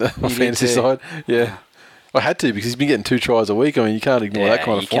fullback in my fantasy side. Yeah. I had to because he's been getting 2 tries a week. I mean, you can't ignore that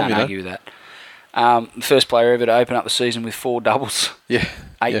kind of form, you can't argue with that. First player ever to open up the season with 4 doubles. Yeah.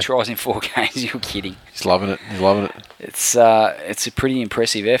 8 tries in 4 games. You're kidding. He's loving it. It's a pretty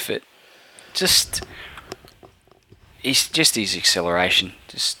impressive effort. His acceleration,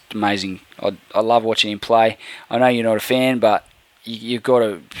 just amazing. I love watching him play. I know you're not a fan, but you've got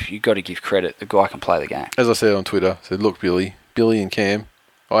to give credit. The guy can play the game. As I said on Twitter, I said, look, Billy and Cam,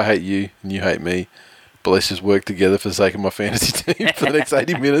 I hate you and you hate me, but let's just work together for the sake of my fantasy team for the next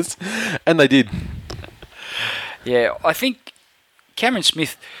 80 minutes. And they did. Yeah, I think Cameron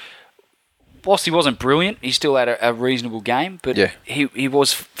Smith, whilst he wasn't brilliant, he still had a reasonable game, but he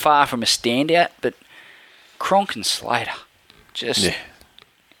was far from a standout. But Cronk and Slater,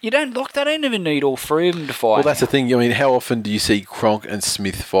 they don't even need all 3 of them to fire. Well, that's the thing. I mean, how often do you see Cronk and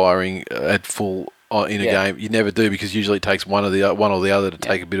Smith firing at full in a game? You never do, because usually it takes one or the other to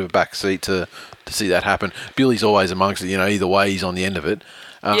take a bit of a back seat to see that happen. Billy's always amongst it. Either way, he's on the end of it.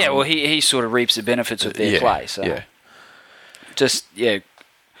 He sort of reaps the benefits of their play. So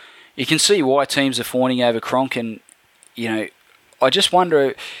you can see why teams are fawning over Cronk, and I just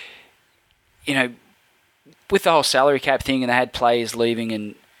wonder, with the whole salary cap thing, and they had players leaving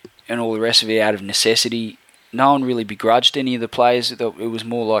and all the rest of it out of necessity. No one really begrudged any of the players. It was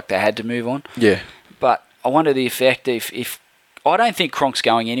more like they had to move on. Yeah. But I wonder the effect if I don't think Cronk's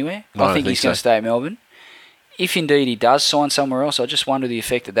going anywhere. I think he's going to stay at Melbourne. If indeed he does sign somewhere else, I just wonder the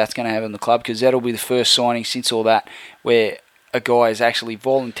effect that's going to have on the club, because that'll be the first signing since all that where a guy is actually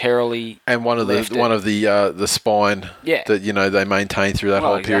voluntarily and one of the spine Yeah. that they maintained through that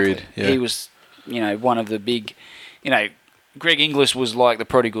whole exactly. period. Yeah. He was one of the big, Greg Inglis was like the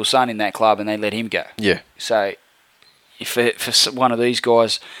prodigal son in that club, and they let him go. Yeah. So if for one of these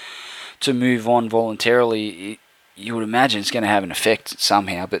guys to move on voluntarily, you would imagine it's going to have an effect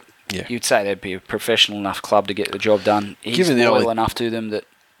somehow. But you'd say they'd be a professional enough club to get the job done. He's loyal enough to them that.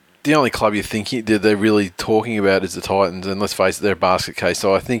 The only club you're thinking that they're really talking about is the Titans, and let's face it, they're a basket case.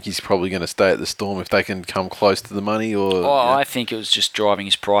 So I think he's probably going to stay at the Storm if they can come close to the money. I think it was just driving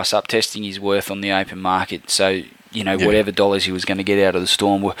his price up, testing his worth on the open market. So whatever dollars he was going to get out of the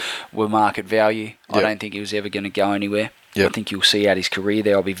Storm were market value. I don't think he was ever going to go anywhere. I think you'll see out his career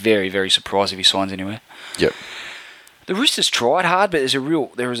there. I'll be very, very surprised if he signs anywhere. Yep. The Roosters tried hard, but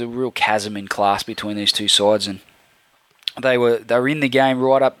there is a real chasm in class between these two sides, and they were in the game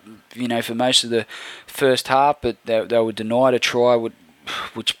right up, for most of the first half, but they were denied a try,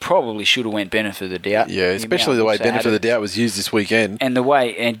 which probably should have went benefit of the doubt. Yeah, especially the way benefit of the doubt was used this weekend, and the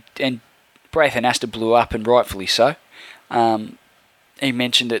way and Braithen Astor blew up, and rightfully so. He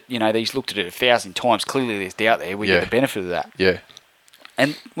mentioned that he's looked at it 1,000 times. Clearly, there's doubt there. We get the benefit of that. Yeah.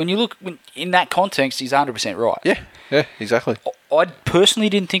 And when you look in that context, he's 100% right. Yeah, exactly. I personally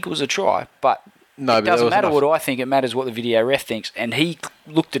didn't think it was a try, but it doesn't matter what I think. It matters what the video ref thinks, and he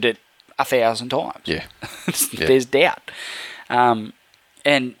looked at it 1,000 times. Yeah. There's doubt, and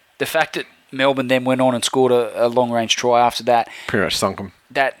the fact that Melbourne then went on and scored a long-range try after that pretty much sunk them.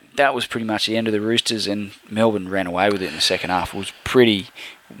 That was pretty much the end of the Roosters, and Melbourne ran away with it in the second half. It was pretty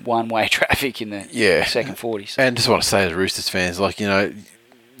one-way traffic in the second 40s. And just want to say to the Roosters fans,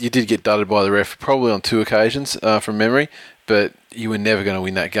 you did get dudded by the ref probably on 2 occasions from memory, but you were never going to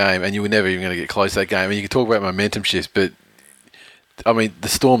win that game, and you were never even going to get close to that game. And you can talk about momentum shifts, but I mean, the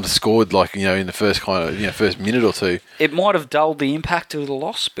Storm scored in the first first minute or two. It might have dulled the impact of the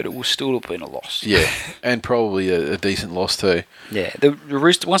loss, but it will still have been a loss. Yeah, and probably a decent loss too. Yeah,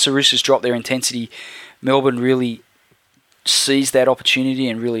 once the Roosters dropped their intensity, Melbourne really seized that opportunity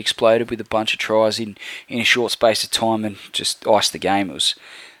and really exploded with a bunch of tries in a short space of time and just iced the game. It was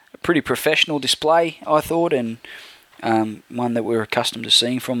a pretty professional display, I thought, and one that we're accustomed to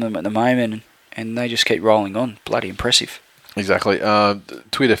seeing from them at the moment, and they just keep rolling on. Bloody impressive. Exactly.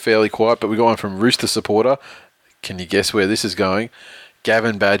 Twitter fairly quiet, but we got one from Rooster supporter. Can you guess where this is going?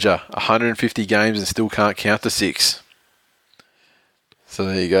 Gavin Badger, 150 games and still can't count to 6. So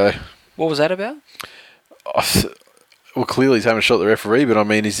there you go. What was that about? Well, clearly he's having a shot at the referee, but I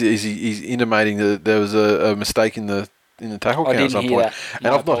mean, he's intimating that there was a mistake in the tackle count at some point. And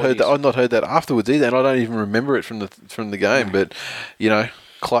I've not heard that afterwards either, and I don't even remember it from the game. No. But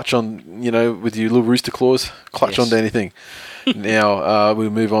clutch on, with your little rooster claws, clutch on to anything. Now, we'll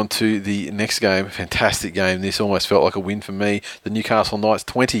move on to the next game. Fantastic game. This almost felt like a win for me. The Newcastle Knights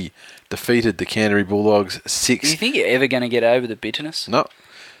 20 defeated the Canterbury Bulldogs 6. Do you think you're ever going to get over the bitterness? No.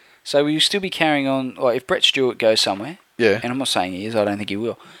 So will you still be carrying on, if Brett Stewart goes somewhere? Yeah. And I'm not saying he is, I don't think he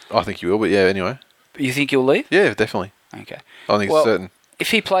will. I think he will, but yeah, anyway. You think he'll leave? Yeah, definitely. Okay. I think it's certain. If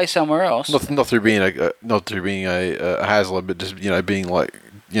he plays somewhere else... Not through being a hassler, but just, being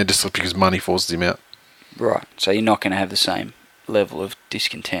just because money forces him out. Right. So you're not going to have the same level of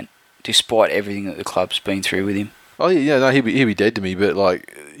discontent, despite everything that the club's been through with him. Oh yeah, no, he'd be dead to me, but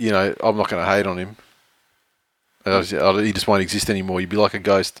I'm not going to hate on him. He just won't exist anymore. You'd be like a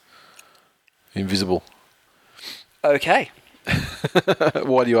ghost, invisible. Okay.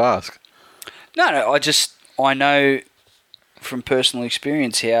 Why do you ask? No, I know from personal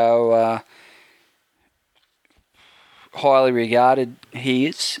experience how highly regarded he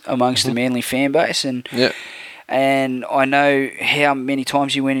is amongst the Manly fan base, and I know how many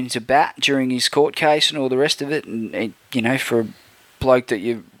times he went into bat during his court case and all the rest of it, and for a bloke that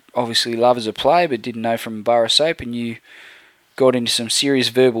you obviously love as a player but didn't know from Borough Soap, and you got into some serious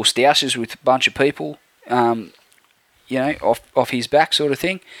verbal stoushes with a bunch of people, off his back sort of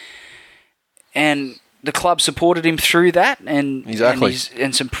thing, and the club supported him through that,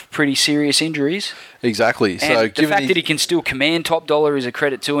 and some pretty serious injuries. Exactly. And so the fact that he can still command top dollar is a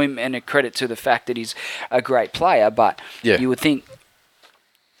credit to him, and a credit to the fact that he's a great player. But you would think,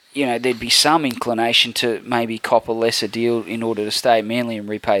 there'd be some inclination to maybe cop a lesser deal in order to stay at Manly and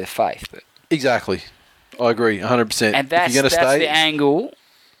repay the faith. But exactly, I agree, 100%. And that's the angle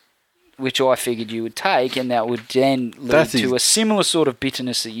which I figured you would take, and that would then lead to a similar sort of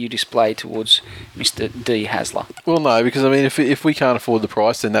bitterness that you display towards Mr. D. Hasler. Well, no, because, I mean, if we can't afford the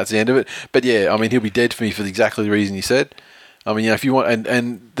price, then that's the end of it. But, yeah, I mean, he'll be dead for me for exactly the reason you said. I mean, if you want...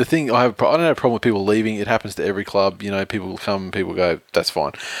 And the thing, I don't have a problem with people leaving. It happens to every club. People come, people go, that's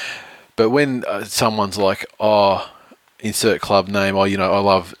fine. But when someone's like, insert club name. I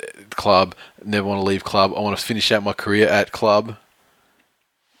love club, never want to leave club. I want to finish out my career at club.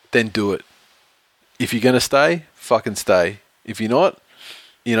 Then do it. If you're going to stay, fucking stay. If you're not,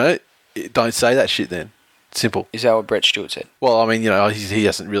 don't say that shit then. Simple. Is that what Brett Stewart said? Well, I mean, he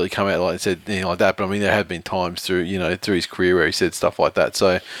hasn't really come out and said anything like that, but I mean, there have been times through his career where he said stuff like that.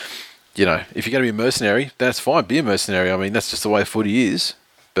 So, if you're going to be a mercenary, that's fine. Be a mercenary. I mean, that's just the way footy is.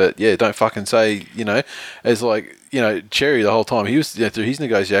 But yeah, don't fucking say, as like, Cherry the whole time, he was through his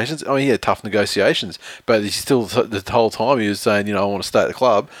negotiations. I mean, he had tough negotiations, but he still, the whole time he was saying, I want to stay at the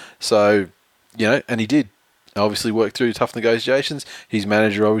club. So, and he did. Obviously worked through tough negotiations. His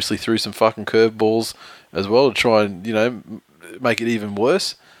manager obviously threw some fucking curveballs as well to try and, make it even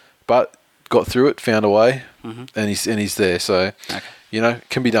worse. But got through it, found a way, and he's there. So,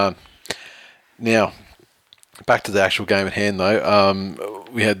 can be done. Now, back to the actual game at hand, though.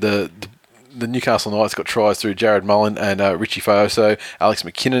 We had the Newcastle Knights got tries through Jared Mullen and Richie Faoso, Alex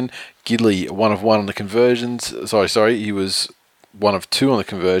McKinnon, Gidley 1 of 1 on the conversions. Sorry, he was 1 of 2 on the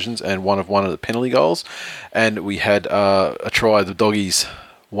conversions and 1 of 1 on the penalty goals. And we had a try, the Doggies,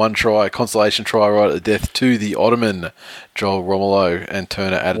 1 try, a consolation try right at the death to the Ottoman, Joel Romolo, and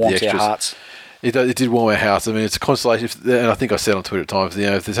Turner added the extras. Our hearts. It did warm our hearts. I mean, it's a consolation, and I think I said on Twitter at times,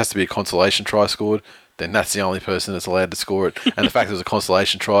 if there has to be a consolation try scored, then that's the only person that's allowed to score it. And the fact it was a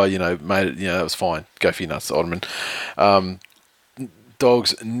consolation try, made it, that was fine. Go for your nuts, Ottoman.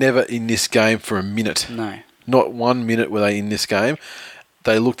 Dogs never in this game for a minute. No. Not 1 minute were they in this game.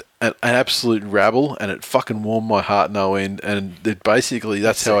 They looked an absolute rabble, and it fucking warmed my heart no end. And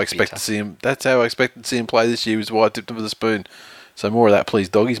that's how I expect to see him. That's how I expected to see him play this year. Was why I tipped him with a spoon. So more of that, please,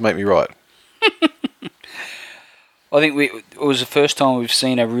 doggies. Make me right. I think it was the first time we've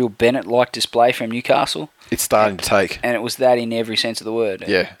seen a real Bennett-like display from Newcastle. It's starting to take. And it was that in every sense of the word.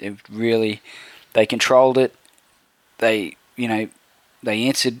 Yeah. They controlled it. They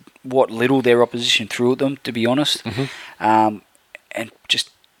answered what little their opposition threw at them, to be honest. And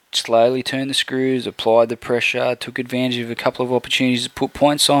just slowly turned the screws, applied the pressure, took advantage of a couple of opportunities to put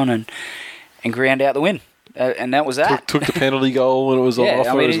points on and ground out the win. And that was that. Took the penalty goal when it was on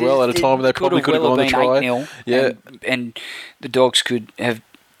offer as well at a time when they probably could have gone the try. 8-0, yeah. And the Dogs could have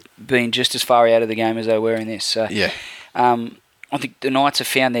been just as far out of the game as they were in this. So, yeah. I think the Knights have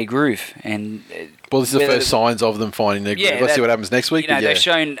found their groove. And this is the first signs of them finding their groove. Let's see what happens next week. They've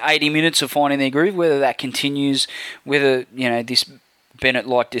shown 80 minutes of finding their groove. Whether that continues, whether this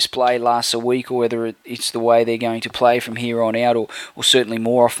Bennett-like display lasts a week, or whether it's the way they're going to play from here on out, or certainly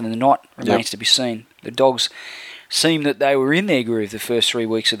more often than not, remains to be seen. The Dogs seemed that they were in their groove the first 3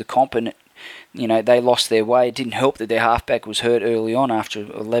 weeks of the comp, and they lost their way. It didn't help that their halfback was hurt early on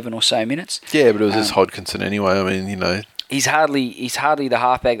after 11 or so minutes. Yeah, but it was just Hodkinson anyway. I mean, he's hardly the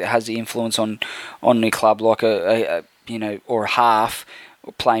halfback that has the influence on the club like a or a half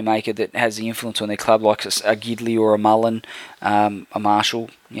or playmaker that has the influence on their club like a Gidley or a Mullen, a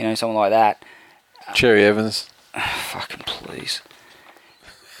Marshall, someone like that. Cherry Evans. Fucking please.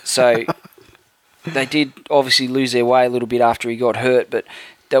 So they did obviously lose their way a little bit after he got hurt, but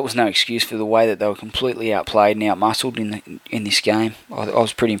that was no excuse for the way that they were completely outplayed and outmuscled in this game. I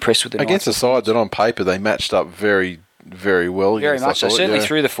was pretty impressed with them. Against a side that on paper they matched up very, very well. Very much so. Certainly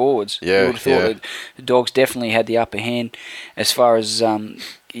through the forwards. Yeah, you would have thought that the Dogs definitely had the upper hand as far as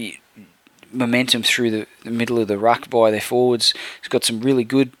momentum through the middle of the ruck by their forwards. It's got some really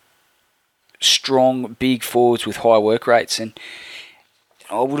good, strong, big forwards with high work rates, and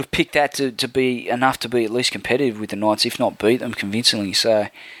I would have picked that to be enough to be at least competitive with the Knights, if not beat them convincingly. So,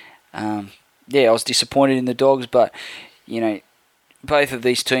 I was disappointed in the Dogs, but, both of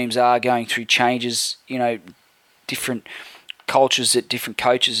these teams are going through changes, different cultures that different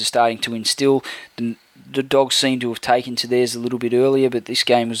coaches are starting to instill. The Dogs seem to have taken to theirs a little bit earlier, but this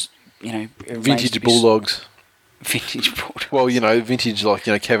game was, vintage Bulldogs. Vintage Bulldogs. Well, vintage like,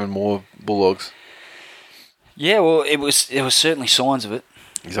 Kevin Moore Bulldogs. Yeah, well, there was certainly signs of it.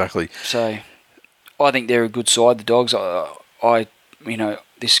 Exactly. So, I think they're a good side, the Dogs.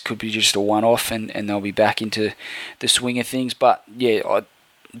 This could be just a one-off, and they'll be back into the swing of things. But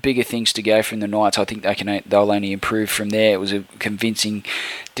bigger things to go from the Knights. I think they'll only improve from there. It was a convincing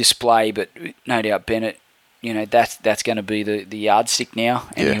display, but no doubt Bennett, that's going to be the yardstick now,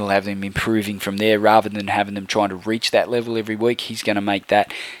 and he'll have them improving from there rather than having them trying to reach that level every week. He's going to make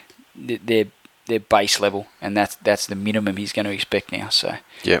that their base level, and that's the minimum he's going to expect now. So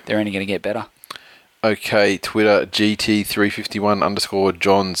they're only going to get better. Okay, Twitter,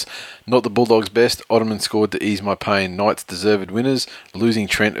 GT351_Johns. Not the Bulldogs' best. Ottoman scored to ease my pain. Knights deserved winners. Losing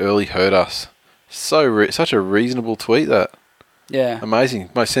Trent early hurt us. Such a reasonable tweet, that. Yeah.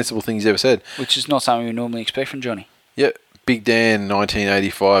 Amazing. Most sensible thing he's ever said. Which is not something we normally expect from Johnny. Yep. Big Dan,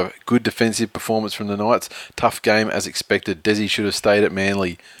 1985. Good defensive performance from the Knights. Tough game as expected. Desi should have stayed at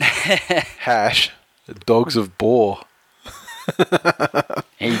Manly. Hash. Dogs of Boar.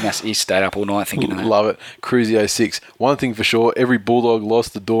 He stayed up all night thinking of that. Love it. Cruzy 06. One thing for sure, every Bulldog loss,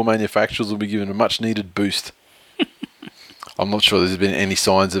 the door manufacturers will be given a much needed boost. I'm not sure there's been any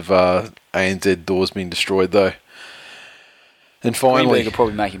signs of ANZ doors being destroyed though. And finally, Greenberg will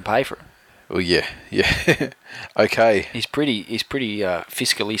probably make him pay for it. Oh yeah. Okay. He's pretty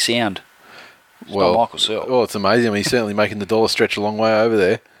fiscally sound. It's Well, not Michael Searle. Oh, it's amazing. I mean, he's certainly making the dollar stretch a long way over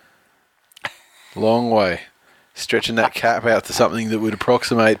there. Long way. Stretching that cap out to something that would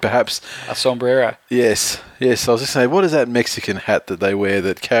approximate perhaps A sombrero. Yes. I was just saying, what is that Mexican hat that they wear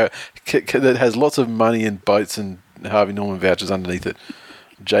that that has lots of money and boats and Harvey Norman vouchers underneath it?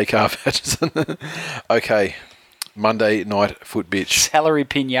 JCar vouchers. Okay. Monday night foot bitch. Salary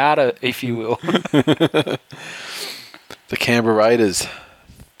pinata, if you will. The Canberra Raiders,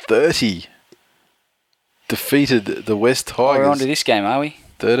 30, defeated the West Tigers. We're on to this game, are we?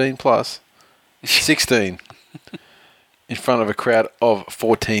 13 plus. 16. In front of a crowd of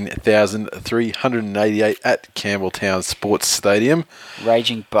 14,388 at Campbelltown Sports Stadium.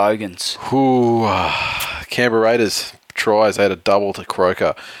 Raging Bogans. Ooh, Canberra Raiders tries. They had a double to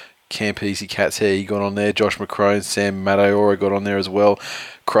Croker. Campese Cat's Hair, he got on there. Josh McCrone, Sam Mataora got on there as well.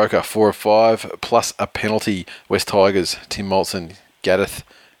 Croker, 4 of 5, plus a penalty. West Tigers, Tim Molson, Gaddith,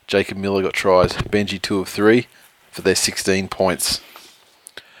 Jacob Miller got tries. Benji, 2 of 3 for their 16 points.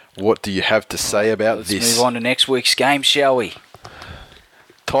 What do you have to say about this? Let's move on to next week's game, shall we?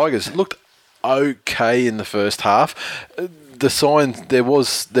 Tigers looked okay in the first half. The signs there were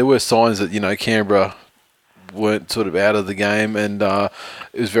signs that Canberra weren't sort of out of the game, and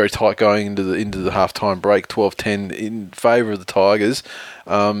it was very tight going into the half-time break, 12-10 in favour of the Tigers.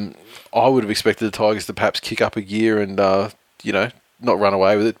 I would have expected the Tigers to perhaps kick up a gear and not run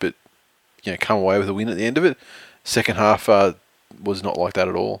away with it, but come away with a win at the end of it. Second half was not like that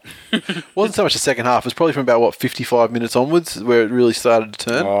at all. Wasn't so much the second half. It was probably from about 55 minutes onwards where it really started to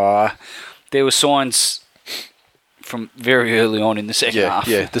turn. There were signs from very early on in the second half.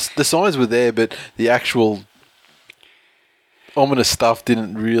 Yeah, the signs were there, but the actual ominous stuff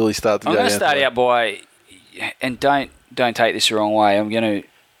didn't really start to go down. I'm going to start out by, and don't take this the wrong way.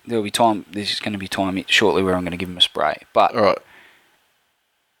 There'll be time. There's going to be time shortly where I'm going to give them a spray. But all right.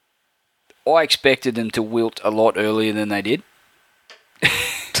 I expected them to wilt a lot earlier than they did.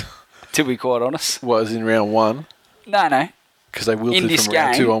 To be quite honest. Was in round 1? No. Because they wilted from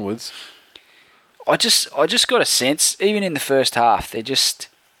round 2 onwards. I just got a sense, even in the first half, they didn't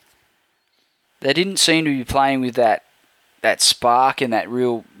seem to be playing with that spark and that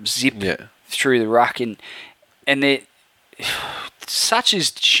real zip through the ruck, and such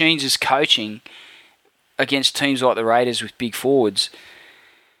as Sheens' coaching against teams like the Raiders with big forwards,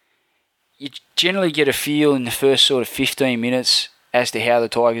 you generally get a feel in the first sort of 15 minutes as to how the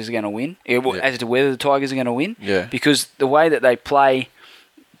Tigers are going to win, as to whether the Tigers are going to win. Yeah. Because the way that they play,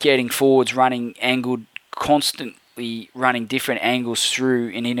 getting forwards, running angled, constantly running different angles through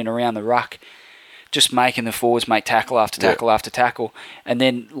and in and around the ruck, just making the forwards make tackle after tackle after tackle. And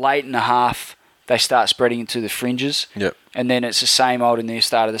then late in the half, they start spreading into the fringes. Yep. And then it's the same old in the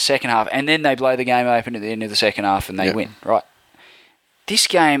start of the second half. And then they blow the game open at the end of the second half and they win. Right. This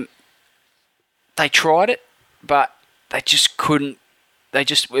game, they tried it, but they just couldn't.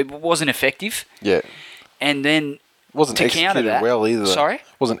 It wasn't effective. Yeah. And then wasn't to executed counter that, well either. Sorry?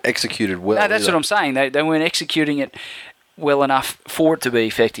 Wasn't executed well. No, that's either. what I'm saying. They weren't executing it well enough for it to be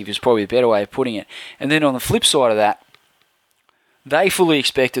effective is probably a better way of putting it. And then on the flip side of that, they fully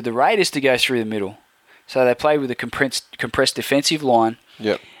expected the Raiders to go through the middle. So they played with a compressed defensive line.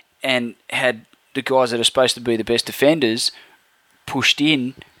 Yep. And had the guys that are supposed to be the best defenders pushed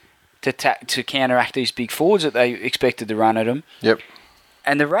in to counteract these big forwards that they expected to run at them. Yep.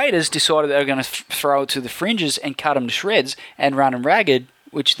 And the Raiders decided they were going to throw it to the fringes and cut them to shreds and run them ragged,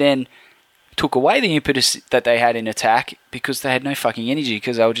 which then took away the impetus that they had in attack because they had no fucking energy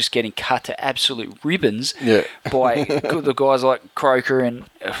because they were just getting cut to absolute ribbons by the guys like Croker and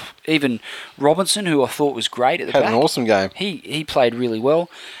even Robinson, who I thought was great at the back. Had an awesome game. He played really well.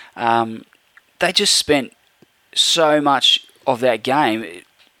 They just spent so much of that game.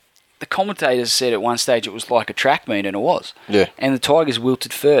 The commentators said at one stage it was like a track meet, and it was. Yeah. And the Tigers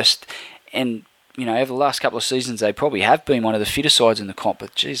wilted first. And, over the last couple of seasons, they probably have been one of the fitter sides in the comp,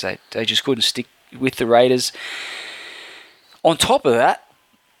 but, geez, they just couldn't stick with the Raiders. On top of that,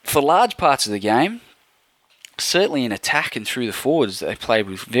 for large parts of the game, certainly in attack and through the forwards, they played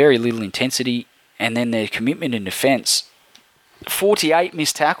with very little intensity, and then their commitment in defence. 48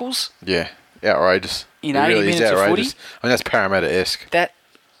 missed tackles. Yeah. outrageous. In It 80 really is minutes of footy? outrageous. I mean, that's Parramatta-esque. That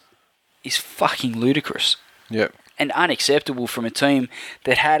is fucking ludicrous. Yep. And unacceptable from a team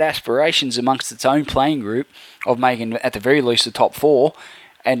that had aspirations amongst its own playing group of making, at the very least, the top 4,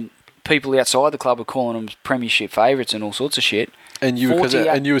 and people outside the club were calling them premiership favourites and all sorts of shit. And you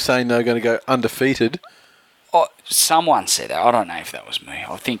were saying they were going to go undefeated. Oh, someone said that. I don't know if that was me.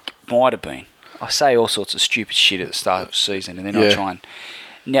 I think it might have been. I say all sorts of stupid shit at the start of the season, and then I try and...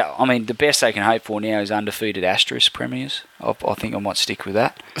 Now, I mean, the best they can hope for now is undefeated asterisk premiers. I think I might stick with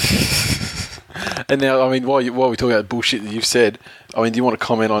that. And now, I mean, while we're talking about bullshit that you've said, I mean, do you want to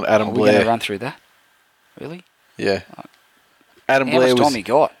comment on Adam Blair? We're going to run through that? Really? Yeah. Adam How Blair much time he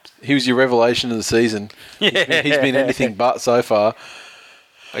got? He was your revelation of the season. Yeah. He's been anything but so far.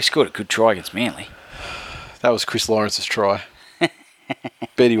 He scored a good try against Manly. That was Chris Lawrence's try.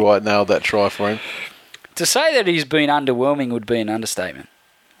 Betty White nailed that try for him. To say that he's been underwhelming would be an understatement.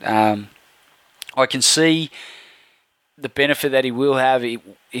 I can see the benefit that he will have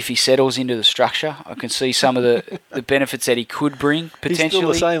if he settles into the structure. I can see some of the benefits that he could bring, potentially. He's still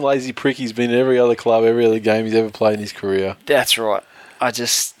the same lazy prick he's been in every other club, every other game he's ever played in his career. That's right.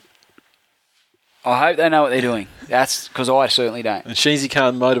 I hope they know what they're doing. That's because I certainly don't. And Sheensy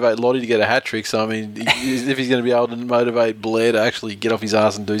can't motivate Lottie to get a hat-trick, so, I mean, if he's going to be able to motivate Blair to actually get off his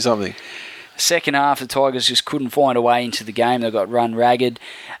ass and do something. Second half, the Tigers just couldn't find a way into the game. They got run ragged.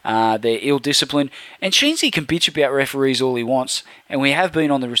 They're ill-disciplined. And Sheensy can bitch about referees all he wants, and we have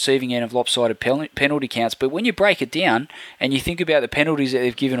been on the receiving end of lopsided penalty counts. But when you break it down and you think about the penalties that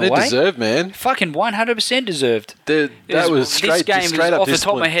they've given away... They're deserved, man. Fucking 100% deserved. That was straight This game up off the discipline.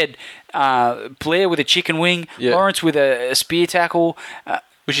 top of my head. Blair with a chicken wing. Yeah. Lawrence with a spear tackle.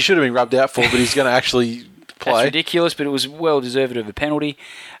 Which he should have been rubbed out for, but he's going to actually play. That's ridiculous, but it was well deserved of a penalty.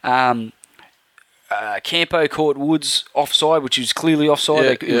 Campo caught Woods offside, which was clearly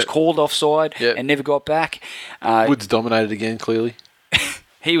offside. It was called offside and never got back. Woods dominated again, clearly.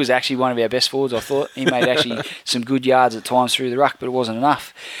 He was actually one of our best forwards, I thought. He made actually some good yards at times through the ruck, but it wasn't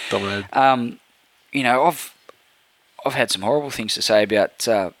enough. Dominated. I've had some horrible things to say about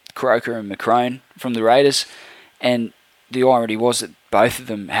Croker and McCrone from the Raiders, and the irony was that both of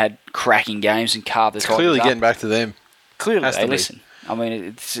them had cracking games and carved the Tigers clearly up. getting back to them. Clearly, they listen. I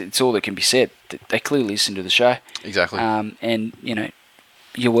mean, it's all that can be said. They clearly listen to the show. Exactly. And,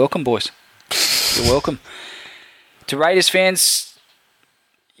 you're welcome, boys. You're welcome. To Raiders fans,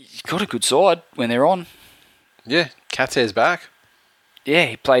 you've got a good side when they're on. Yeah, Cat's hair's back. Yeah,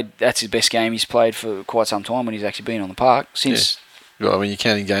 he played. That's his best game he's played for quite some time when he's actually been on the park. Since. Yeah. Well, I mean, you're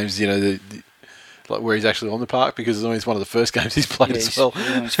counting games, like where he's actually on the park, because it's one of the first games he's played as well.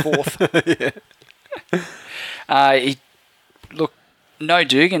 He's fourth. Yeah. No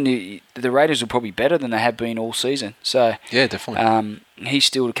Dugan, the Raiders were probably better than they have been all season. So yeah, definitely. He's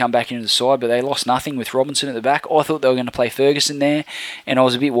still to come back into the side, but they lost nothing with Robinson at the back. I thought they were going to play Ferguson there, and I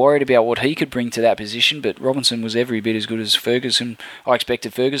was a bit worried about what he could bring to that position, but Robinson was every bit as good as Ferguson. I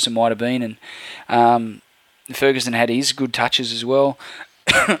expected Ferguson might have been, and Ferguson had his good touches as well.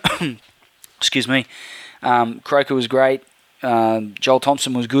 Excuse me. Croker was great. Joel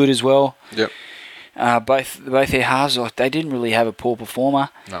Thompson was good as well. Yep. Both their halves, they didn't really have a poor performer.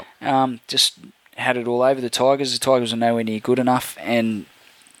 No. Just had it all over the Tigers. The Tigers were nowhere near good enough, and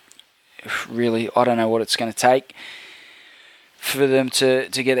really, I don't know what it's going to take for them to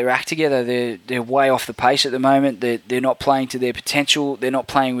get their act together. They're way off the pace at the moment. They're not playing to their potential. They're not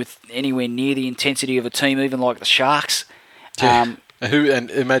playing with anywhere near the intensity of a team, even like the Sharks. Yeah.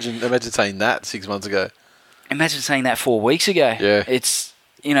 And imagine saying that 6 months ago. Imagine saying that 4 weeks ago. Yeah. It's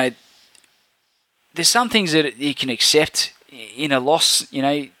there's some things that you can accept in a loss.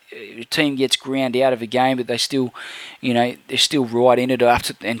 A team gets ground out of a game, but they still, they're still right in it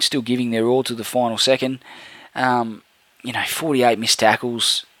and still giving their all to the final second. 48 missed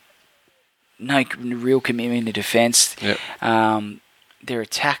tackles, no real commitment to defence. Yep. Their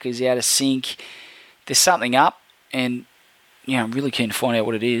attack is out of sync. There's something up, and I'm really keen to find out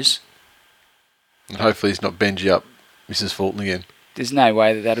what it is. And hopefully it's not Benji up Mrs. Fulton again. There's no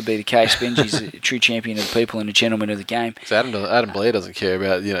way that'll be the case. Benji's a true champion of the people and a gentleman of the game. So Adam Blair doesn't care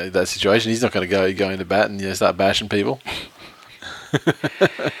about that situation. He's not going to go into bat and start bashing people.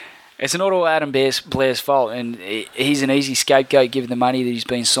 It's not all Adam Blair's fault, and he's an easy scapegoat given the money that he's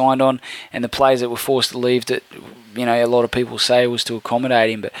been signed on and the players that were forced to leave that a lot of people say was to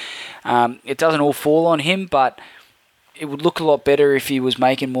accommodate him. But it doesn't all fall on him, but it would look a lot better if he was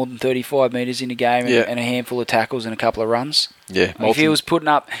making more than 35 metres in a game and a handful of tackles and a couple of runs. Yeah, if he was putting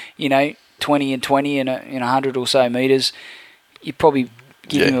up, 20 and 20 in 100 or so metres, you'd probably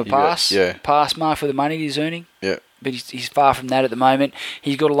give him a pass. Pass mark for the money he's earning. Yeah. but he's far from that at the moment.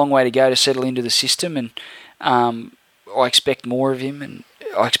 He's got a long way to go to settle into the system, and I expect more of him, and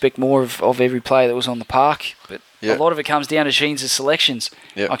I expect more of every player that was on the park. But a lot of it comes down to Sheens' selections.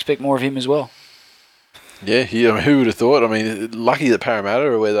 I expect more of him as well. Yeah, I mean, who would have thought? I mean, lucky that Parramatta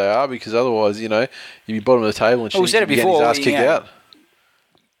are where they are, because otherwise, you'd be bottom of the table and Sheens would be getting his ass kicked out.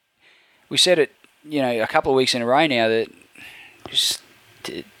 We said it, a couple of weeks in a row now that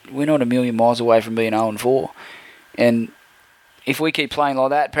we're not a million miles away from being 0-4. And if we keep playing like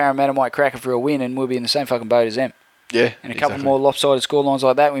that, Parramatta might crack it for a win and we'll be in the same fucking boat as them. Yeah, and a couple more lopsided scorelines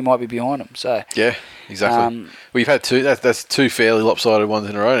like that, we might be behind them. So yeah, exactly. We've had two. That's two fairly lopsided ones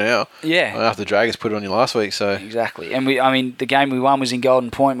in a row now. Yeah, after the Dragons put it on you last week. So exactly. And the game we won was in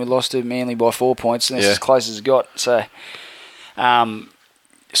Golden Point. We lost to Manly by 4 points, and that's as close as it got. So,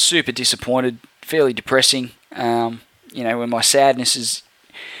 super disappointed. Fairly depressing. When my sadness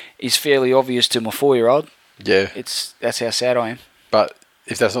is fairly obvious to my 4-year-old. Yeah, that's how sad I am. But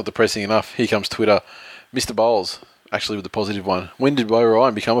if that's not depressing enough, here comes Twitter, Mr. Bowles. Actually, with the positive one. When did Bo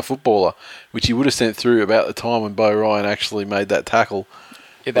Ryan become a footballer? Which he would have sent through about the time when Bo Ryan actually made that tackle.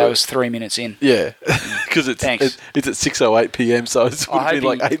 Yeah, that was 3 minutes in. Yeah, because it's at 6:08 p.m. So it's been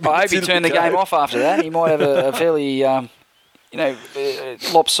like 8 minutes. I hope he turned the game off after that. He might have a fairly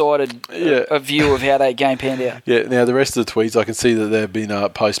lopsided a view of how that game panned out. Yeah. Now the rest of the tweets, I can see that they've been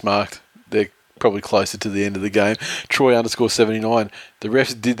postmarked. They're probably closer to the end of the game. Troy_79. The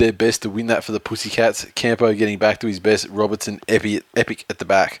refs did their best to win that for the Pussycats. Campo getting back to his best. Robertson epic at the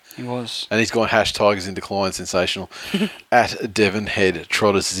back. He was. And he's gone #Tigers in decline. Sensational. At Devon Head.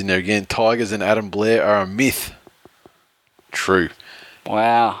 Trotters is in there again. Tigers and Adam Blair are a myth. True.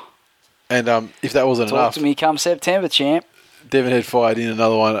 Wow. And if that wasn't enough... Talk to me come September, champ. Devon Head fired in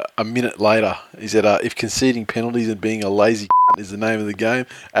another one a minute later. He said, if conceding penalties and being a lazy is the name of the game,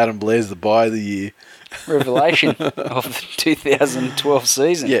 Adam Blair's the buy of the year. Revelation of the 2012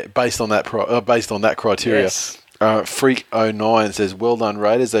 season. Yeah, based on that criteria. Yes. Freak09 says, well done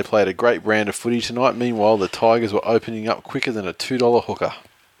Raiders. They played a great brand of footy tonight. Meanwhile, the Tigers were opening up quicker than a $2 hooker.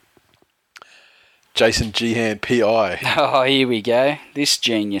 Jason Gehan, PI. Oh, here we go. This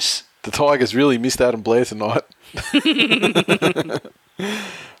genius. The Tigers really missed Adam Blair tonight.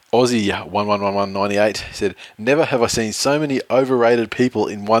 Aussie 111198 said, never have I seen so many overrated people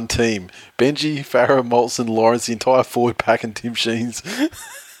in one team. Benji, Farah, Molson, Lawrence, the entire forward pack, and Tim Sheens.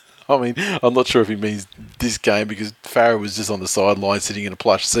 I mean, I'm not sure if he means this game because Farah was just on the sideline sitting in a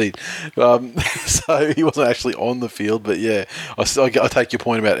plush seat. So he wasn't actually on the field. But yeah, I take your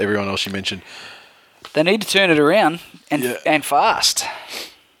point about everyone else you mentioned. They need to turn it around and fast.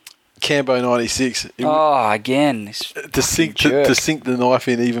 Cambo 96. Again. To sink the knife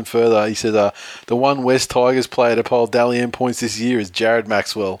in even further, he said, the one West Tigers player to poll Dally M points this year is Jared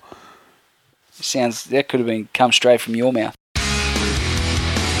Maxwell. That could have come straight from your mouth.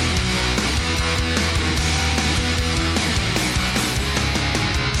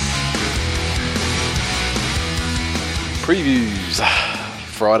 Previews.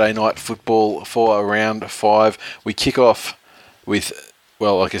 Friday night football for round 5. We kick off with...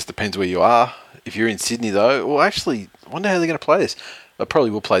 Well, I guess it depends where you are. If you're in Sydney, though, well, actually, I wonder how they're going to play this. They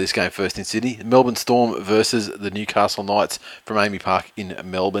probably will play this game first in Sydney. Melbourne Storm versus the Newcastle Knights from Amy Park in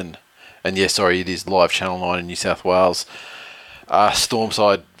Melbourne. And it is live Channel 9 in New South Wales. Storm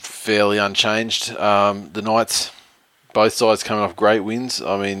side fairly unchanged. The Knights, both sides coming off great wins.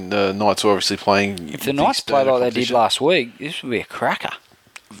 I mean, the Knights are obviously playing... If the Knights play like they did last week, this would be a cracker.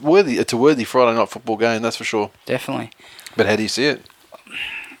 It's a worthy Friday night football game, that's for sure. Definitely. But how do you see it?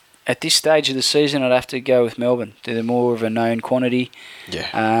 At this stage of the season, I'd have to go with Melbourne. They're more of a known quantity. Yeah.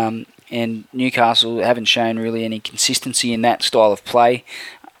 And Newcastle haven't shown really any consistency in that style of play.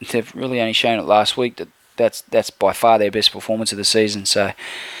 They've really only shown it last week. That's by far their best performance of the season. So,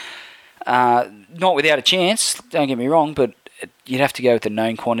 not without a chance, don't get me wrong, but you'd have to go with the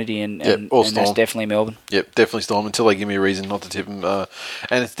known quantity, and that's definitely Melbourne. Yep, definitely Storm, until they give me a reason not to tip them.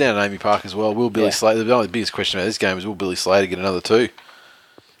 And it's down at Amy Park as well. Will Billy Slater... The only biggest question about this game is, will Billy Slater get another 2?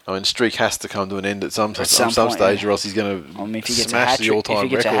 I mean, the streak has to come to an end at some stage, or else he's going to smash the all-time record. If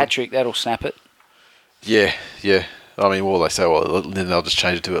he gets a hat-trick, that'll snap it. Yeah. I mean, they say, then they'll just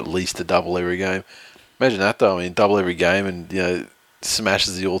change it to at least a double every game. Imagine that, though. I mean, double every game and,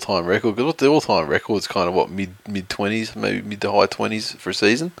 smashes the all-time record. Because the all-time record is kind of, mid-20s, maybe mid to high 20s for a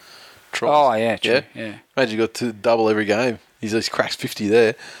season? Oh, yeah, true. Yeah. Imagine you got to double every game. He's cracks 50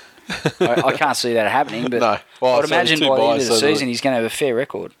 there. I can't see that happening, but no. I'd imagine by the end of the season he's going to have a fair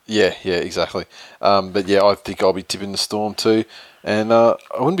record. Yeah, exactly. But yeah, I think I'll be tipping the Storm too. And I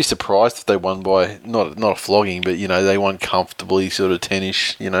wouldn't be surprised if they won by, not a flogging, but, they won comfortably, sort of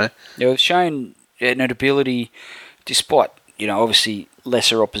 10-ish, Yeah, they've shown an ability despite, obviously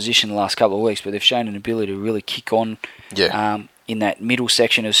lesser opposition the last couple of weeks, but they've shown an ability to really kick on in that middle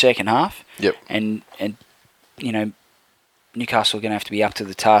section of the second half. Yep. And Newcastle are going to have to be up to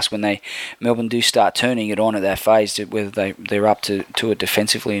the task when Melbourne do start turning it on at that phase, whether they're up to it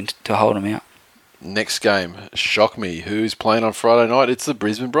defensively and to hold them out. Next game, shock me. Who's playing on Friday night? It's the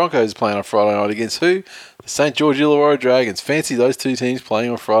Brisbane Broncos playing on Friday night against who? The St. George Illawarra Dragons. Fancy those two teams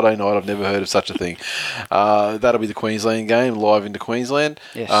playing on Friday night. I've never heard of such a thing. That'll be the Queensland game, live into Queensland.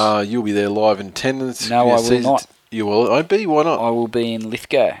 Yes. You'll be there live in attendance. No, I will not. You will? Won't be? Why not? I will be in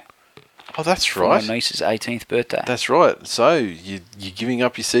Lithgow. Oh, that's for right. my niece's 18th birthday. That's right. So, you're giving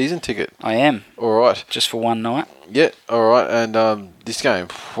up your season ticket? I am. All right. Just for one night. Yeah, all right. And this game,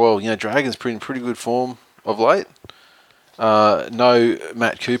 well, Dragons in pretty good form of late. No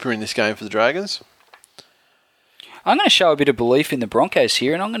Matt Cooper in this game for the Dragons. I'm going to show a bit of belief in the Broncos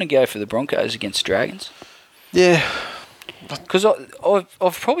here, and I'm going to go for the Broncos against Dragons. Yeah. Because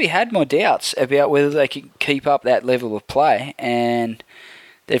I've probably had my doubts about whether they can keep up that level of play, and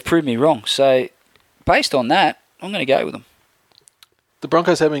they've proved me wrong. So, based on that, I'm going to go with them. The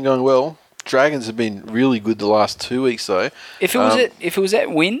Broncos have been going well. Dragons have been really good the last 2 weeks, though. If it was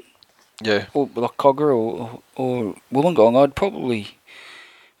at Wynn, or like Cogra or Wollongong, I'd probably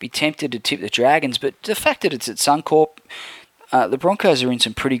be tempted to tip the Dragons. But the fact that it's at Suncorp, the Broncos are in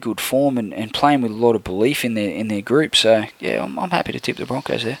some pretty good form and playing with a lot of belief in their group. So yeah, I'm happy to tip the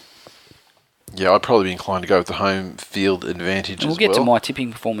Broncos there. Yeah, I'd probably be inclined to go with the home field advantage. We'll get to my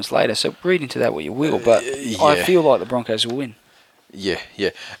tipping performance later, so read into that what you will. But I feel like the Broncos will win. Yeah.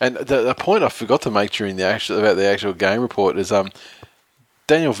 And the point I forgot to make during the actual game report is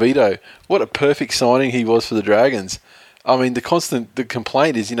Daniel Vito. What a perfect signing he was for the Dragons. I mean, the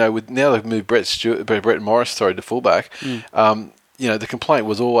complaint is, with now they've moved Brett Morris to fullback. The complaint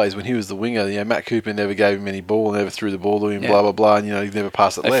was always when he was the winger. Matt Cooper never gave him any ball, never threw the ball to him, blah blah blah, and he never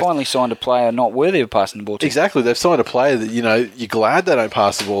passed it left. They finally signed a player not worthy of passing the ball to. Exactly, they've signed a player that you're glad they don't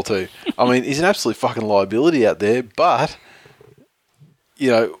pass the ball to. I mean, he's an absolute fucking liability out there, but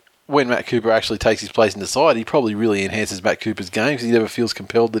when Matt Cooper actually takes his place in the side, he probably really enhances Matt Cooper's game because he never feels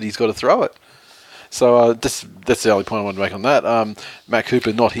compelled that he's got to throw it. So that's the only point I wanted to make on that. Matt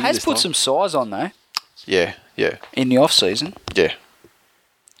Cooper not here. Has put some size on though. Yeah. In the off season. Yeah.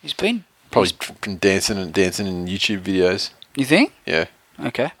 He's been probably dancing in YouTube videos. You think? Yeah.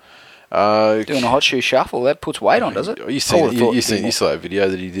 Okay. Doing a hot shoe shuffle, that puts weight on, does it? You saw that video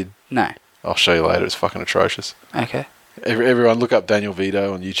that he did? No. I'll show you later. It's fucking atrocious. Okay. Everyone look up Daniel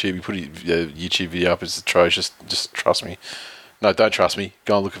Vito on YouTube. He put a YouTube video up. It's atrocious. Just trust me. No, don't trust me.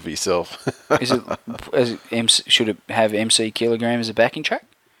 Go and look it for yourself. Should it have MC Kilogram as a backing track?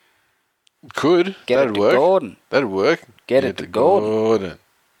 Could. That'd work. Gordon. That'd work. Get it to Gordon.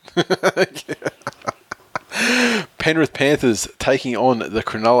 Penrith Panthers taking on the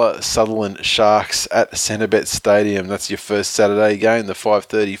Cronulla Sutherland Sharks at Centrebet Stadium. That's your first Saturday game, the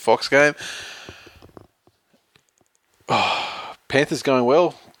 5:30 Fox game. Panthers going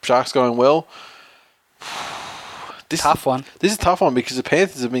well. Sharks going well. Tough one. This is a tough one because the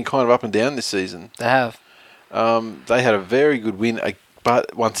Panthers have been kind of up and down this season. They have. They had a very good win,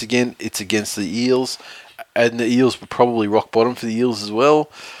 but once again, it's against the Eels, and the Eels were probably rock bottom for the Eels as well.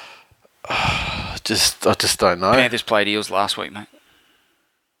 I just don't know. Panthers played Eels last week, mate.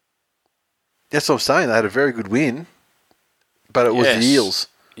 That's what I'm saying. They had a very good win, but it was the Eels.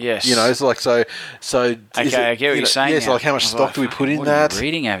 Yes. It's like so. Okay, I get what you're saying. Yeah, it's like how much stock do we put in that? What are you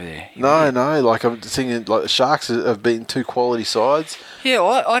reading over there? No. Like I'm thinking, like the Sharks have beaten two quality sides. Yeah,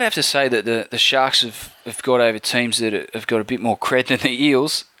 I'd have to say that the Sharks have got over teams that have got a bit more cred than the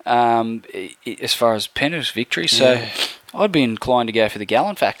Eels, as far as Penrith's victory. So I'd be inclined to go for the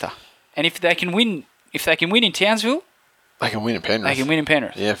Gallen factor. And if they can win in Townsville, they can win in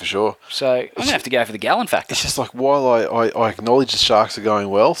Penrith. Yeah, for sure. So I'm going to have to go for the Gallen factor. It's just like while I acknowledge the Sharks are going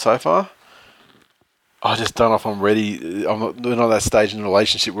well so far, I just don't know if I'm ready. I'm not at that stage in the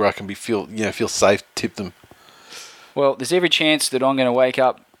relationship where I can feel safe to tip them. Well, there's every chance that I'm going to wake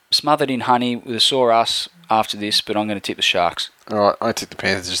up smothered in honey with a sore ass after this, but I'm going to tip the Sharks. All right, I tip the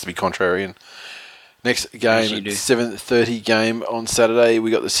Panthers just to be contrarian. Next game, 7:30 game on Saturday.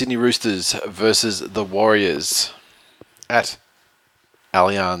 We got the Sydney Roosters versus the Warriors at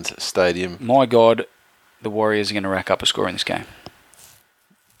Allianz Stadium. My God, the Warriors are going to rack up a score in this game.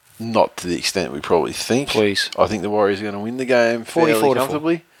 Not to the extent we probably think. Please. I think the Warriors are going to win the game fairly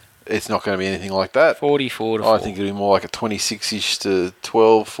comfortably. It's not going to be anything like that. 44-4. I think it'll be more like a 26-ish to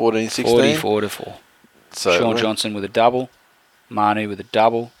 12, 14, 16. 44-4. So Sean Johnson with a double. Manu with a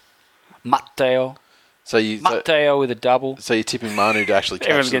double. Mateo. So Mateo with a double. So you're tipping Manu to actually catch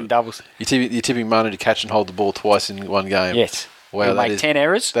Everyone's getting doubles. You're tipping Manu to catch and hold the ball twice in one game. Yes. Wow, He'll make 10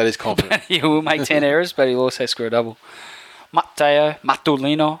 errors. That is confident. He will make 10 errors, but he'll also score a double. Mateo,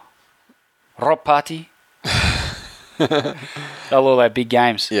 Matulino, Rob Party. They'll all have big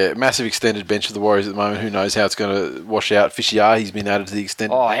games. Yeah, massive extended bench of the Warriors at the moment. Who knows how it's going to wash out. Fishiahi's been added to the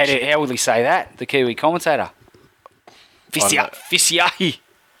extended bench. How would he say that? The Kiwi commentator. Fishiahi.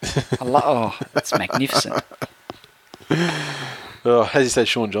 That's magnificent. Oh, how do you say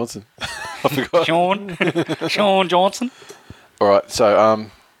Sean Johnson? I forgot. Sean Johnson. All right, so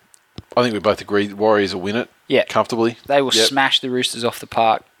I think we both agree the Warriors will win it. Yeah. Comfortably. They will smash the Roosters off the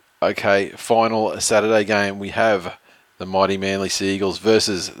park. Okay, final Saturday game. We have the mighty Manly Sea Eagles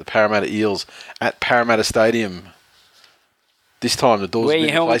versus the Parramatta Eels at Parramatta Stadium. This time the doors will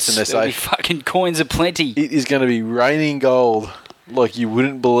be placed in their safe. Be fucking coins aplenty. It is going to be raining gold like you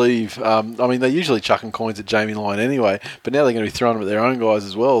wouldn't believe. I mean, they're usually chucking coins at Jamie Lyon anyway, but now they're going to be throwing them at their own guys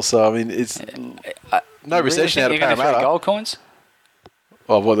as well. So, I mean, it's no recession out of Parramatta. Throw gold coins?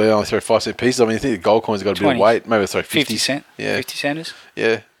 Oh, well, they only throw 5-cent pieces. I mean, I think the gold coins have got a bit of weight. Maybe they'll throw 50 cent? Yeah. 50 centers?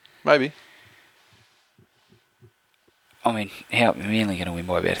 Yeah, maybe. I mean, how Manly going to win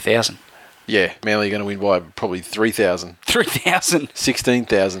by about 1,000? Yeah, Manly are going to win by probably 3,000. 3,000?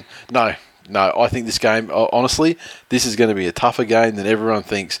 16,000. No, I think this game, honestly, this is going to be a tougher game than everyone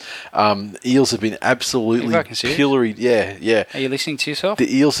thinks. Eels have been absolutely pilloried. Yeah. Are you listening to yourself?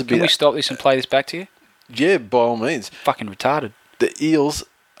 The Eels have been... Can we stop this and play this back to you? Yeah, by all means. Fucking retarded. The Eels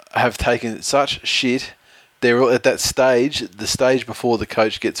have taken such shit. They're at that stage, the stage before the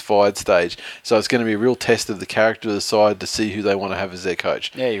coach gets fired stage. So it's going to be a real test of the character of the side to see who they want to have as their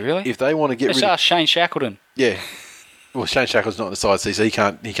coach. Yeah, you really? If they want to get rid of Shane Shackleton. Yeah. Well, Shane Shackleton's not in the side, so he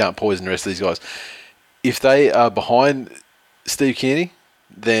can't poison the rest of these guys. If they are behind Steve Kearney,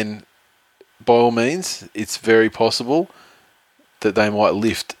 then by all means, it's very possible that they might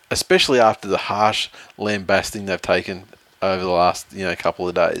lift, especially after the harsh lambasting they've taken over the last couple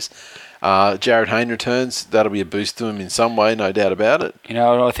of days. Jared Hayne returns. That'll be a boost to him in some way, no doubt about it. You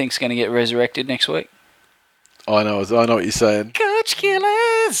know what I think's going to get resurrected next week? I know what you're saying. Coach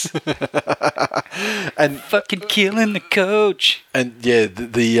killers! And fucking killing the coach. And yeah,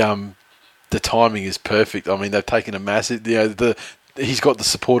 the timing is perfect. I mean, they've taken a massive. He's got the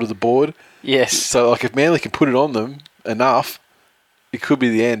support of the board. Yes. So like, if Manly can put it on them enough, it could be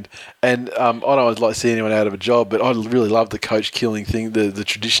the end. And I don't always like to see anyone out of a job, but I really love the coach killing thing, the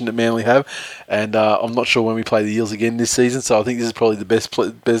tradition that Manly have. And I'm not sure when we play the Eels again this season, so I think this is probably the best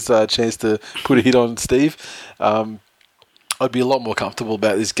chance to put a hit on Steve. I'd be a lot more comfortable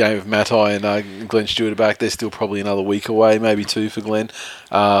about this game if Matai and Glenn Stewart are back. They're still probably another week away, maybe 2 for Glenn.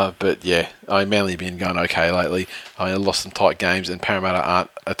 But yeah, Manly have been going okay lately. I lost some tight games, and Parramatta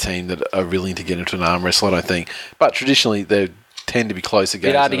aren't a team that are willing to get into an arm wrestle, I don't think. But traditionally, they tend to be closer games.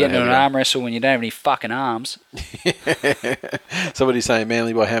 It's hard to get into an arm wrestle when you don't have any fucking arms. Somebody's saying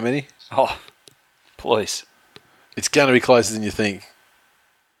Manly by how many? Oh, please. It's going to be closer than you think.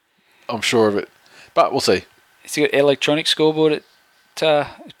 I'm sure of it. But we'll see. Is it got electronic scoreboard at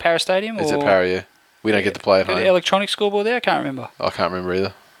Para Stadium? It's at Para, yeah. We don't get to play at home. Electronic scoreboard there? I can't remember. I can't remember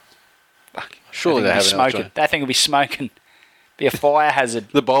either. Fuck. Surely they have smoking. That thing will be smoking. Be a fire hazard.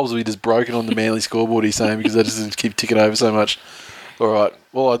 The bulbs will be just broken on the Manly scoreboard, he's saying, because they just keep ticking over so much. All right.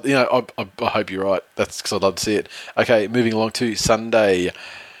 Well, I hope you're right. That's because I'd love to see it. Okay, moving along to Sunday.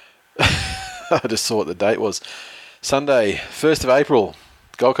 I just saw what the date was. Sunday, 1st of April.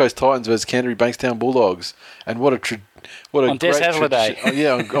 Gold Coast Titans versus Canterbury Bankstown Bulldogs. And what a on Des Hasler Day.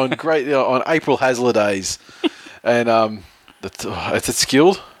 On April Hasler days. And it's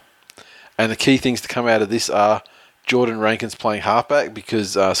skilled. And the key things to come out of this are Jordan Rankin's playing halfback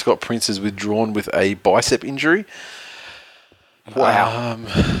because Scott Prince is withdrawn with a bicep injury. Wow.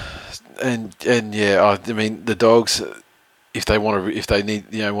 And yeah, I mean the Dogs, if they want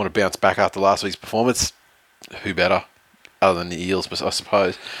to bounce back after last week's performance, who better? Other than the Eels, I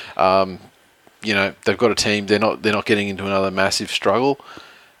suppose. They've got a team. They're not getting into another massive struggle.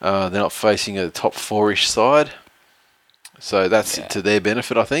 They're not facing a top 4-ish side. So that's to their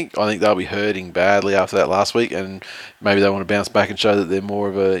benefit, I think. I think they'll be hurting badly after that last week, and maybe they want to bounce back and show that they're more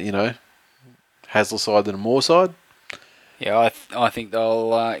of a, Hasler side than a Moore side. Yeah, I think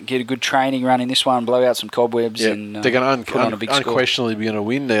they'll get a good training run in this one, blow out some cobwebs, and they're going to put on a big unquestionably be going to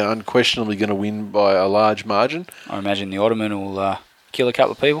win. They're unquestionably going to win by a large margin. I imagine the Ottoman will kill a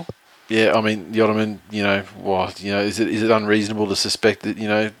couple of people. Yeah, I mean the Ottoman. Is it unreasonable to suspect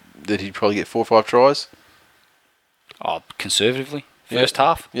that that he'd probably get 4 or 5 tries? Oh, conservatively, first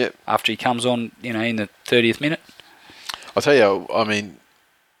half. Yep. After he comes on, in the 30th minute. I'll tell you, I mean,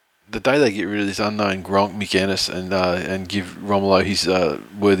 the day they get rid of this unknown Cronk McInnes and give Romelu his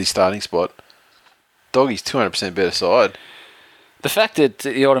worthy starting spot, Doggy's 200% better side. The fact that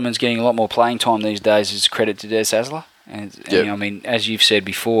the Ottoman's getting a lot more playing time these days is credit to Des Hasler. And Yep. I mean, as you've said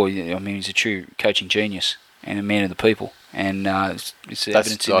before, he's a true coaching genius and a man of the people. And it's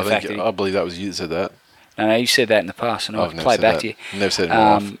evidence in the fact that I believe that was you that said that. No, you said that in the past, and I'll I've play back that. to you. Never said it in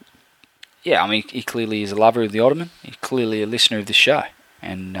my life. Yeah, I mean, he clearly is a lover of the Ottoman. He's clearly a listener of the show,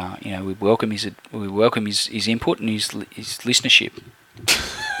 and we welcome his input and his listenership.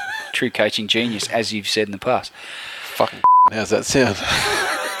 True coaching genius, as you've said in the past. Fucking how's that sound?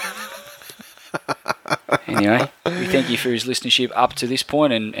 Anyway, we thank you for his listenership up to this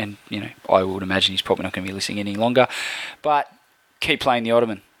point, and I would imagine he's probably not going to be listening any longer. But keep playing the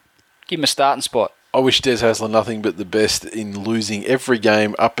Ottoman. Give him a starting spot. I wish Des Hasler nothing but the best in losing every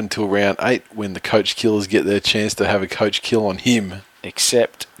game up until round 8 when the coach killers get their chance to have a coach kill on him.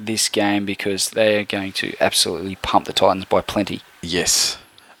 Except this game, because they are going to absolutely pump the Titans by plenty. Yes.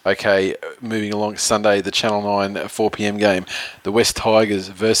 Okay, moving along, Sunday, the Channel 9 4pm game. The West Tigers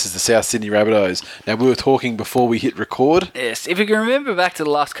versus the South Sydney Rabbitohs. Now, we were talking before we hit record. Yes, if you can remember back to the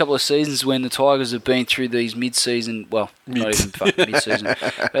last couple of seasons when the Tigers have been through these mid-season, well, not even fucking mid-season,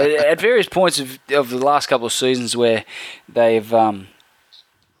 but at various points of the last couple of seasons where they've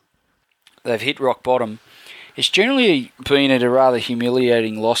hit rock bottom, it's generally been at a rather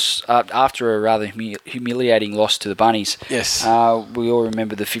humiliating loss, after a rather humiliating loss to the Bunnies. Yes. We all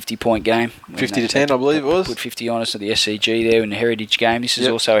remember the 50-point game. 50 to 10, I believe it was. Put 50 on us at the SCG there in the Heritage game. This is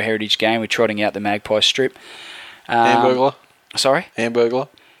also a Heritage game. We're trotting out the Magpie strip. Hamburglar? Sorry? Hamburglar?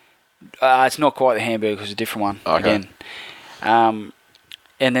 It's not quite the Hamburglar. It's a different one. Okay. Again.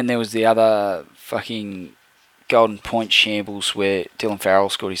 And then there was the other fucking Golden Point shambles where Dylan Farrell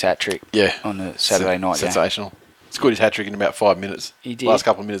scored his hat-trick on the Saturday night game. Sensational. Scored his hat-trick in about 5 minutes. He did. Last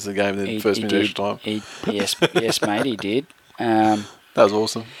couple of minutes of the game, then first minute extra time. Yes, mate, he did. That was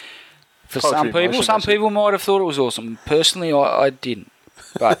awesome. For some people might have thought it was awesome. Personally, I didn't.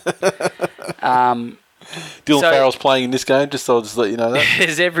 But Dylan Farrell's playing in this game, just so I'll just let you know that.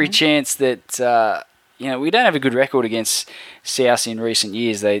 There's every chance that we don't have a good record against South in recent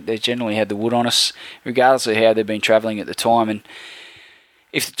years. They generally had the wood on us, regardless of how they've been travelling at the time. And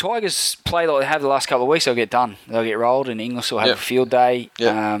if the Tigers play like they have the last couple of weeks, they'll get done. They'll get rolled, and Inglis will have a field day.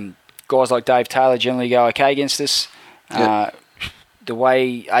 Yep. Guys like Dave Taylor generally go okay against us. The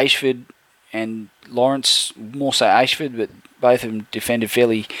way Ashford and Lawrence, more so Ashford, but both of them defended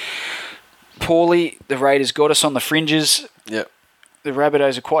fairly poorly. The Raiders got us on the fringes. Yep. The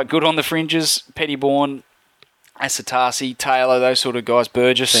Rabbitohs are quite good on the fringes. Pettybourne, Asatasi, Taylor, those sort of guys.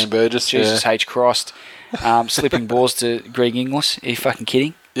 Burgess. Sam Burgess. Jesus H. Christ. Slipping balls to Greg Inglis. Are you fucking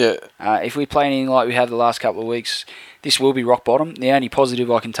kidding? Yeah. If we play anything like we have the last couple of weeks, this will be rock bottom. The only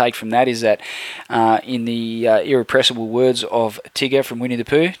positive I can take from that is that in the irrepressible words of Tigger from Winnie the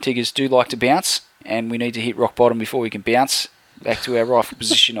Pooh, Tiggers do like to bounce, and we need to hit rock bottom before we can bounce back to our rightful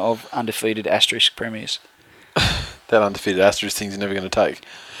position of undefeated asterisk premiers. That undefeated asterisk thing's never going to take.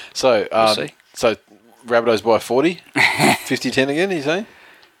 So, We'll see. So Rabbitohs by 40, 50-10 again, you saying?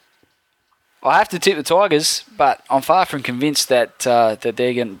 I have to tip the Tigers, but I'm far from convinced that that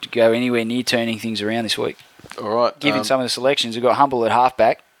they're going to go anywhere near turning things around this week. All right. Given some of the selections, we've got Humble at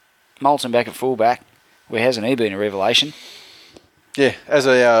halfback, Moulton back at fullback. Where hasn't he been a revelation? Yeah, as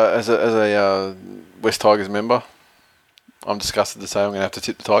a West Tigers member, I'm disgusted to say I'm going to have to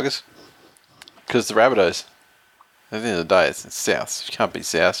tip the Tigers because the Rabbitohs. At the end of the day, it's South. You can't beat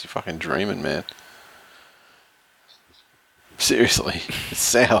South. You're fucking dreaming, man. Seriously, it's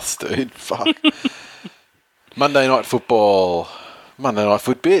South, dude. Fuck. Monday night football. Monday night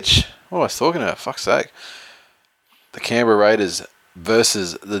foot, bitch. What am I talking about? Fuck's sake. The Canberra Raiders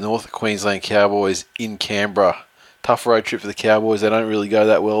versus the North Queensland Cowboys in Canberra. Tough road trip for the Cowboys. They don't really go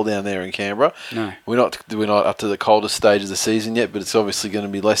that well down there in Canberra. No. We're not up to the coldest stage of the season yet, but it's obviously going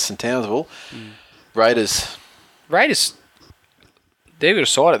to be less than Townsville. Raiders, they've got a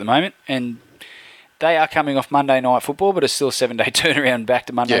side at the moment, and they are coming off Monday night football, but it's still a 7-day turnaround back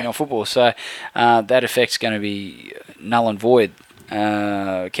to Monday night football. So that effect's going to be null and void.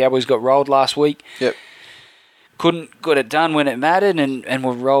 Cowboys got rolled last week. Yep. Couldn't get it done when it mattered, and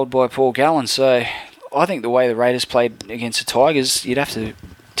were rolled by Paul Gallen. So I think the way the Raiders played against the Tigers, you'd have to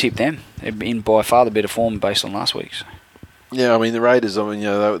tip them. They're in by far the better form based on last week's. Yeah, I mean, the Raiders, they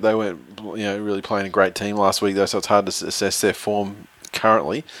weren't, really playing a great team last week, though, so it's hard to assess their form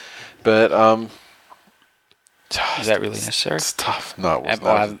currently. But, is that really necessary? It's tough. No, it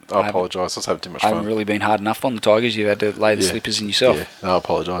wasn't. I apologise. I was having too much fun. I haven't really been hard enough on the Tigers. You had to lay the slippers in yourself. Yeah, no, I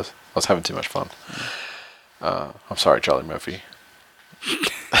apologise. I was having too much fun. I'm sorry, Charlie Murphy.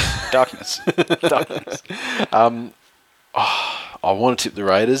 darkness. Darkness. I want to tip the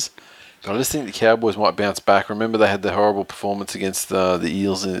Raiders, but I just think the Cowboys might bounce back. Remember, they had the horrible performance against the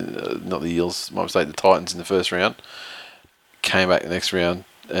Eels, not the Eels, my mistake, the Titans in the first round. Came back the next round,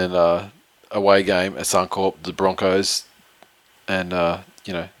 and away game at Suncorp, the Broncos, and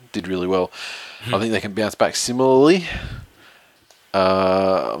did really well. I think they can bounce back similarly.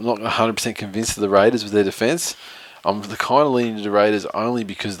 I'm not 100% convinced of the Raiders with their defence. I'm the kind of leaning to the Raiders only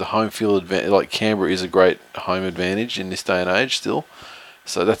because the home field advantage, like Canberra, is a great home advantage in this day and age still.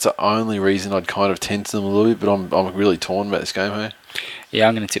 So that's the only reason I'd kind of tend to them a little bit. But I'm really torn about this game here. Yeah,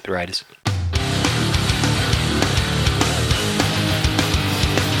 I'm going to tip the Raiders.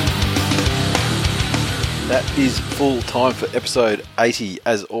 That is full time for episode 80.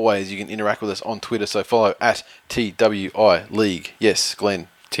 As always, you can interact with us on Twitter. So follow at TWI League. Yes, Glenn.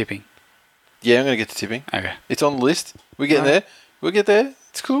 Tipping. Yeah, I'm going to get to tipping. Okay. It's on the list. We're getting there. We'll get there.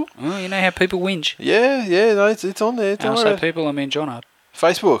 It's cool. Well, you know how people whinge. Yeah, no, it's on there. And also people, I mean John Hart.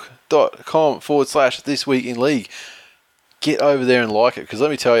 Facebook.com/This Week in League. Get over there and like it, because let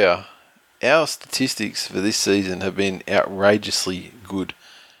me tell you, our statistics for this season have been outrageously good.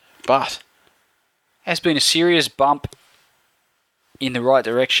 But has been a serious bump in the right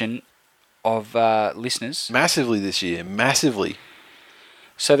direction of listeners. Massively this year. Massively.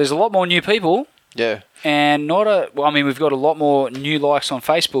 So there's a lot more new people. Yeah. And we've got a lot more new likes on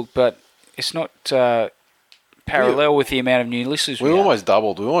Facebook, but it's not parallel with the amount of new listeners we almost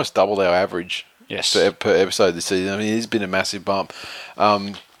doubled. We almost doubled our average. Yes. Per episode this season. I mean, it's been a massive bump.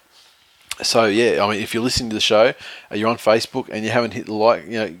 So, yeah, I mean, if you're listening to the show, you're on Facebook and you haven't hit the like,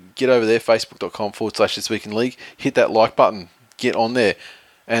 get over there, facebook.com/This Week in League. Hit that like button. Get on there.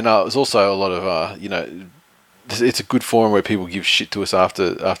 And there's also a lot of, it's a good forum where people give shit to us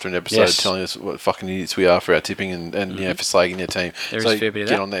after an episode, telling us what fucking idiots we are for our tipping and for slagging their team. There is a fair bit of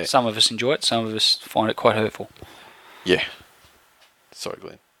that. On there. Some of us enjoy it. Some of us find it quite hurtful. Yeah. Sorry,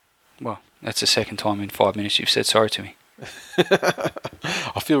 Glenn. Well, that's the second time in 5 minutes you've said sorry to me.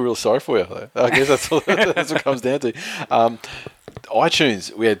 I feel real sorry for you, though. I guess that's what it comes down to.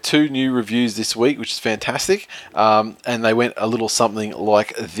 iTunes, we had 2 new reviews this week, which is fantastic. And they went a little something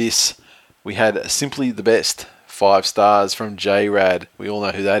like this. We had Simply the Best, 5 stars from J-Rad. We all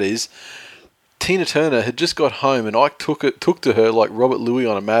know who that is. Tina Turner had just got home and Ike took to her like Robert Louis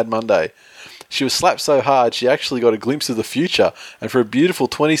on a Mad Monday. She was slapped so hard she actually got a glimpse of the future, and for a beautiful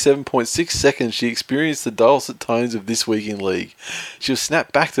 27.6 seconds she experienced the dulcet tones of This Week in League. She was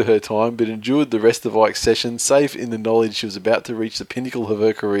snapped back to her time but endured the rest of Ike's session, safe in the knowledge she was about to reach the pinnacle of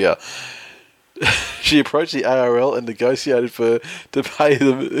her career. She approached the ARL and negotiated to pay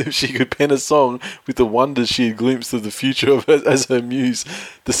them if she could pen a song with the wonders she had glimpsed of the future of her, as her muse.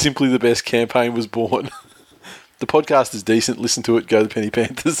 The Simply the Best campaign was born. The podcast is decent. Listen to it. Go the Penny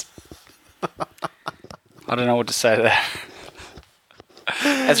Panthers. I don't know what to say to that.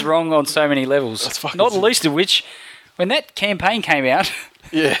 That's wrong on so many levels. Not the least of which, when that campaign came out,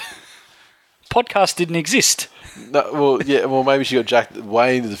 podcast didn't exist. No, well, maybe she got jacked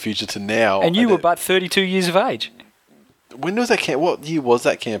way into the future to now. And you were but 32 years of age. When was that? What year was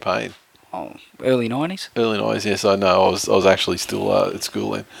that campaign? Oh, early 90s. Early 90s, yes. I know. I was actually still at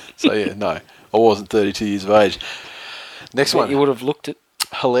school then. So yeah, no, I wasn't 32 years of age. Next one. You would have looked at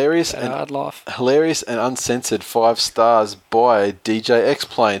hilarious and hard life. Hilarious and uncensored 5 stars by DJ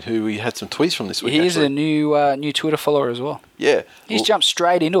X-Plane, who we had some tweets from this week. He is a new Twitter follower as well. Yeah, he's jumped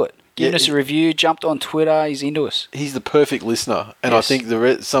straight into it. Giving us a review, jumped on Twitter, he's into us. He's the perfect listener, and I think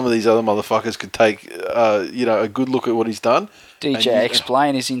some of these other motherfuckers could take a good look at what he's done. DJ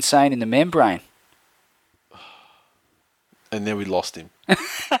Explain is insane in the membrane. And then we lost him.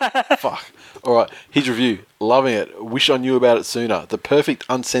 Fuck. All right, his review. Loving it. Wish I knew about it sooner. The perfect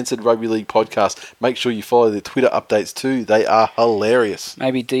uncensored rugby league podcast. Make sure you follow the Twitter updates too. They are hilarious.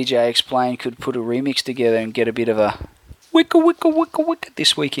 Maybe DJ Explain could put a remix together and get a bit of a wicka wicka wicka wicka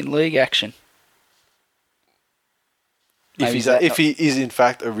This Week in League action. If he is in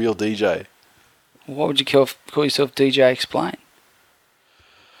fact a real DJ. What would you call yourself, DJ Explain?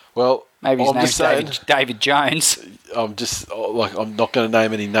 Well, maybe his name's David Jones. I'm not going to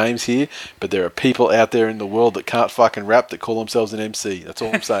name any names here, but there are people out there in the world that can't fucking rap that call themselves an MC. That's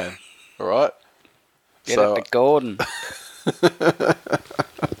all I'm saying. All right? Get it to Gordon.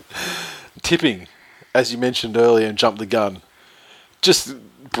 Tipping, as you mentioned earlier and jumped the gun. Just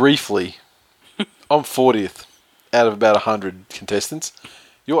briefly, I'm 40th out of about 100 contestants.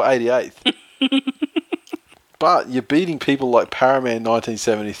 You're 88th. But you're beating people like Paraman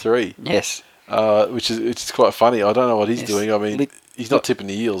 1973. Yes. Which is quite funny. I don't know what he's doing. I mean, He's not tipping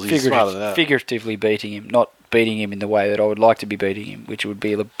the eels. He's smarter than that. Figuratively beating him, not beating him in the way that I would like to be beating him, which would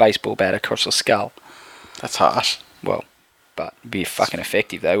be a baseball bat across the skull. That's harsh. Well, but it'd be fucking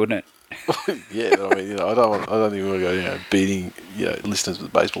effective though, wouldn't it? Yeah, but I mean, I don't think we're going to go, beating, listeners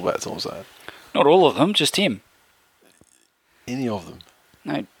with baseball bats. All I'm saying. Not all of them, just him. Any of them?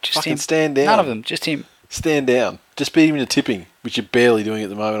 No, just fucking him. Stand down. None of them, just him. Stand down. Just beat him in the tipping, which you're barely doing at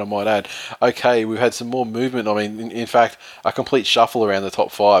the moment, I might add. Okay, we've had some more movement. I mean, in fact, a complete shuffle around the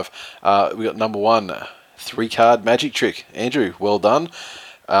top 5. We got number 1, 3-card magic trick. Andrew, well done.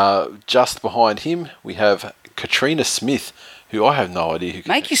 Just behind him, we have Katrina Smith, who I have no idea who.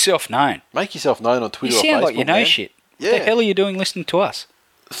 Make yourself known. Make yourself known on Twitter. You or sound Facebook, like you know man. shit. Yeah. What the hell are you doing listening to us?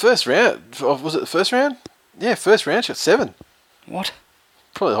 First round. Was it the first round? Yeah, first round. She got 7. What?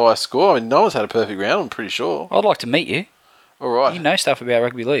 Probably the highest score. I mean, no one's had a perfect round, I'm pretty sure. I'd like to meet you. All right. You know stuff about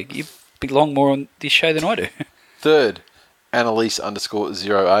rugby league. You belong more on this show than I do. Third, Annalise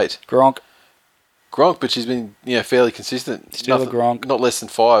 _08. Cronk, but she's been fairly consistent. Still a Cronk. Not less than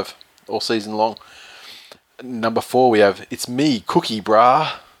 5 all season long. Number 4, we have It's Me, Cookie,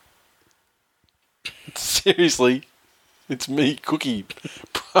 brah. Seriously, it's me, Cookie.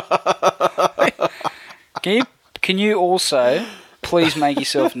 Can you also please make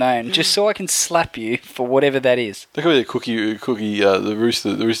yourself known, just so I can slap you for whatever that is? That could be a cookie. The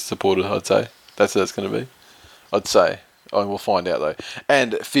rooster supporter. I'd say that's what it's going to be. I'd say. Oh, we'll find out though.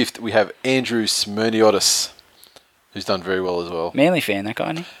 And 5th, we have Andrew Smyrniotis, who's done very well as well. Manly fan, that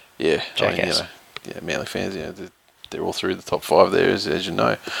guy, isn't he? Yeah, Jackass. Manly fans. They're all through the top 5 there, as you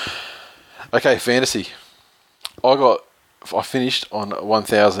know. Okay, fantasy. I finished on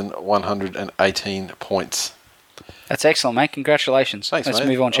 1,118 points. That's excellent, mate. Congratulations. Thanks, Let's mate.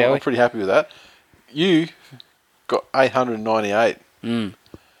 move on, shall we? I'm pretty happy with that. You got 898.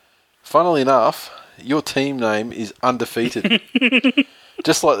 Funnily enough, your team name is Undefeated.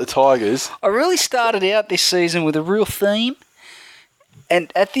 Just like the Tigers. I really started out this season with a real theme,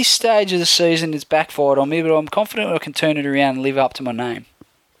 and at this stage of the season, it's backfired on me, but I'm confident I can turn it around and live up to my name.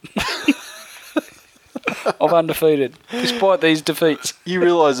 Of Undefeated, despite these defeats. You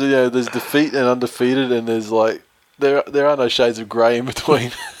realise there's defeat and undefeated, and there's there are no shades of grey in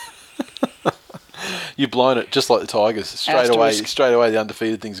between. You've blown it, just like the Tigers. Straight away, the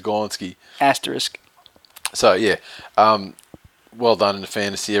undefeated thing's gone, ski. Asterisk. So yeah, well done in the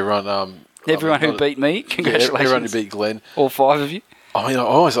fantasy, everyone. Everyone who beat me, congratulations. Everyone who beat Glenn. All 5 of you. I mean,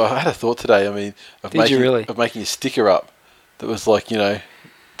 I had a thought today. I mean, of making a sticker up that was that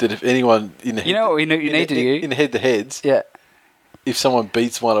if anyone in the what you need to do in head-to-heads, yeah, if someone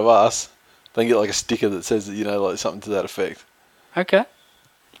beats one of us, they can get a sticker that says something to that effect. Okay,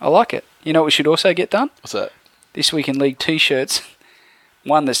 I like it. You know what we should also get done? What's that? This Week in League T-shirts.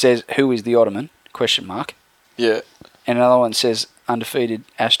 One that says "Who is the Ottoman?" ? Yeah. And another one says "Undefeated."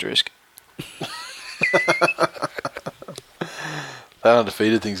 Asterisk. That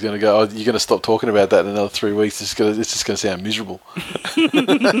undefeated thing's going to go. You're going to stop talking about that in another 3 weeks. It's just going to sound miserable.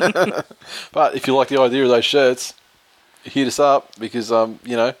 But if you like the idea of those shirts, hit us up because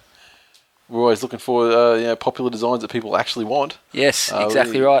we're always looking for popular designs that people actually want. Yes,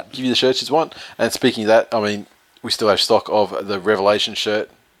 exactly right. Give you the shirts you want. And speaking of that, I mean, we still have stock of the Revelation shirt,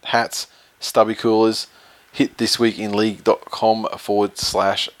 hats, stubby coolers. Hit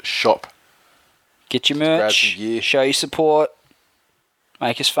thisweekinleague.com/shop. Get your merch. Show your support.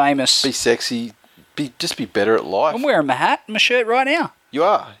 Make us famous. Be sexy. Just be better at life. I'm wearing my hat and my shirt right now. You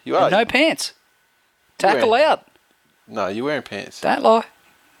are. And no pants. Tackle out. No, you're wearing pants. Don't lie.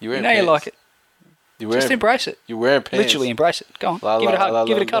 You're wearing pants. You like it. Just embrace it. You're wearing pants. Literally embrace it. Go on. Give it a hug.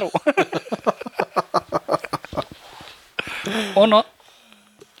 Give it a cuddle. Or not.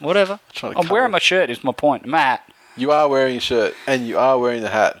 Whatever. I'm wearing my shirt is my point. My hat. You are wearing a shirt and you are wearing the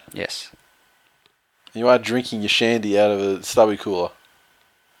hat. Yes. You are drinking your shandy out of a stubby cooler.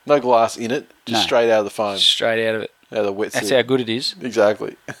 No glass in it, just straight out of the foam. Straight out of it. Out of the wetsuit. That's how good it is.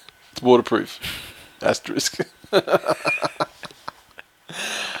 Exactly. It's waterproof. Asterisk. That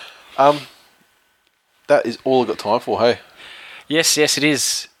is all I've got time for, hey? Yes, it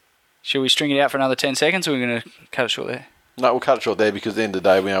is. Shall we string it out for another 10 seconds or are we going to cut it short there? No, we'll cut it short there because at the end of the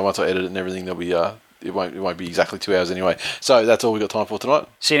day, once I edit it and everything, there'll be it won't be exactly 2 hours anyway. So that's all we've got time for tonight.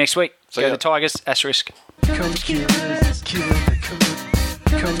 See you next week. Go the Tigers, asterisk. Come kill us, kill the commute.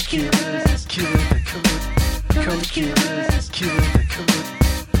 Come kill us, kill the commute. Come kill us, kill the commute.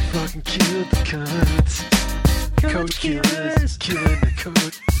 Fucking kill the cunts. Come kill us, kill the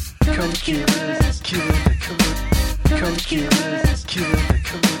commute. Come kill us, kill the commute. Come kill us, kill the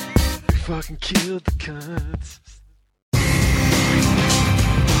commute. We fucking kill the cunts.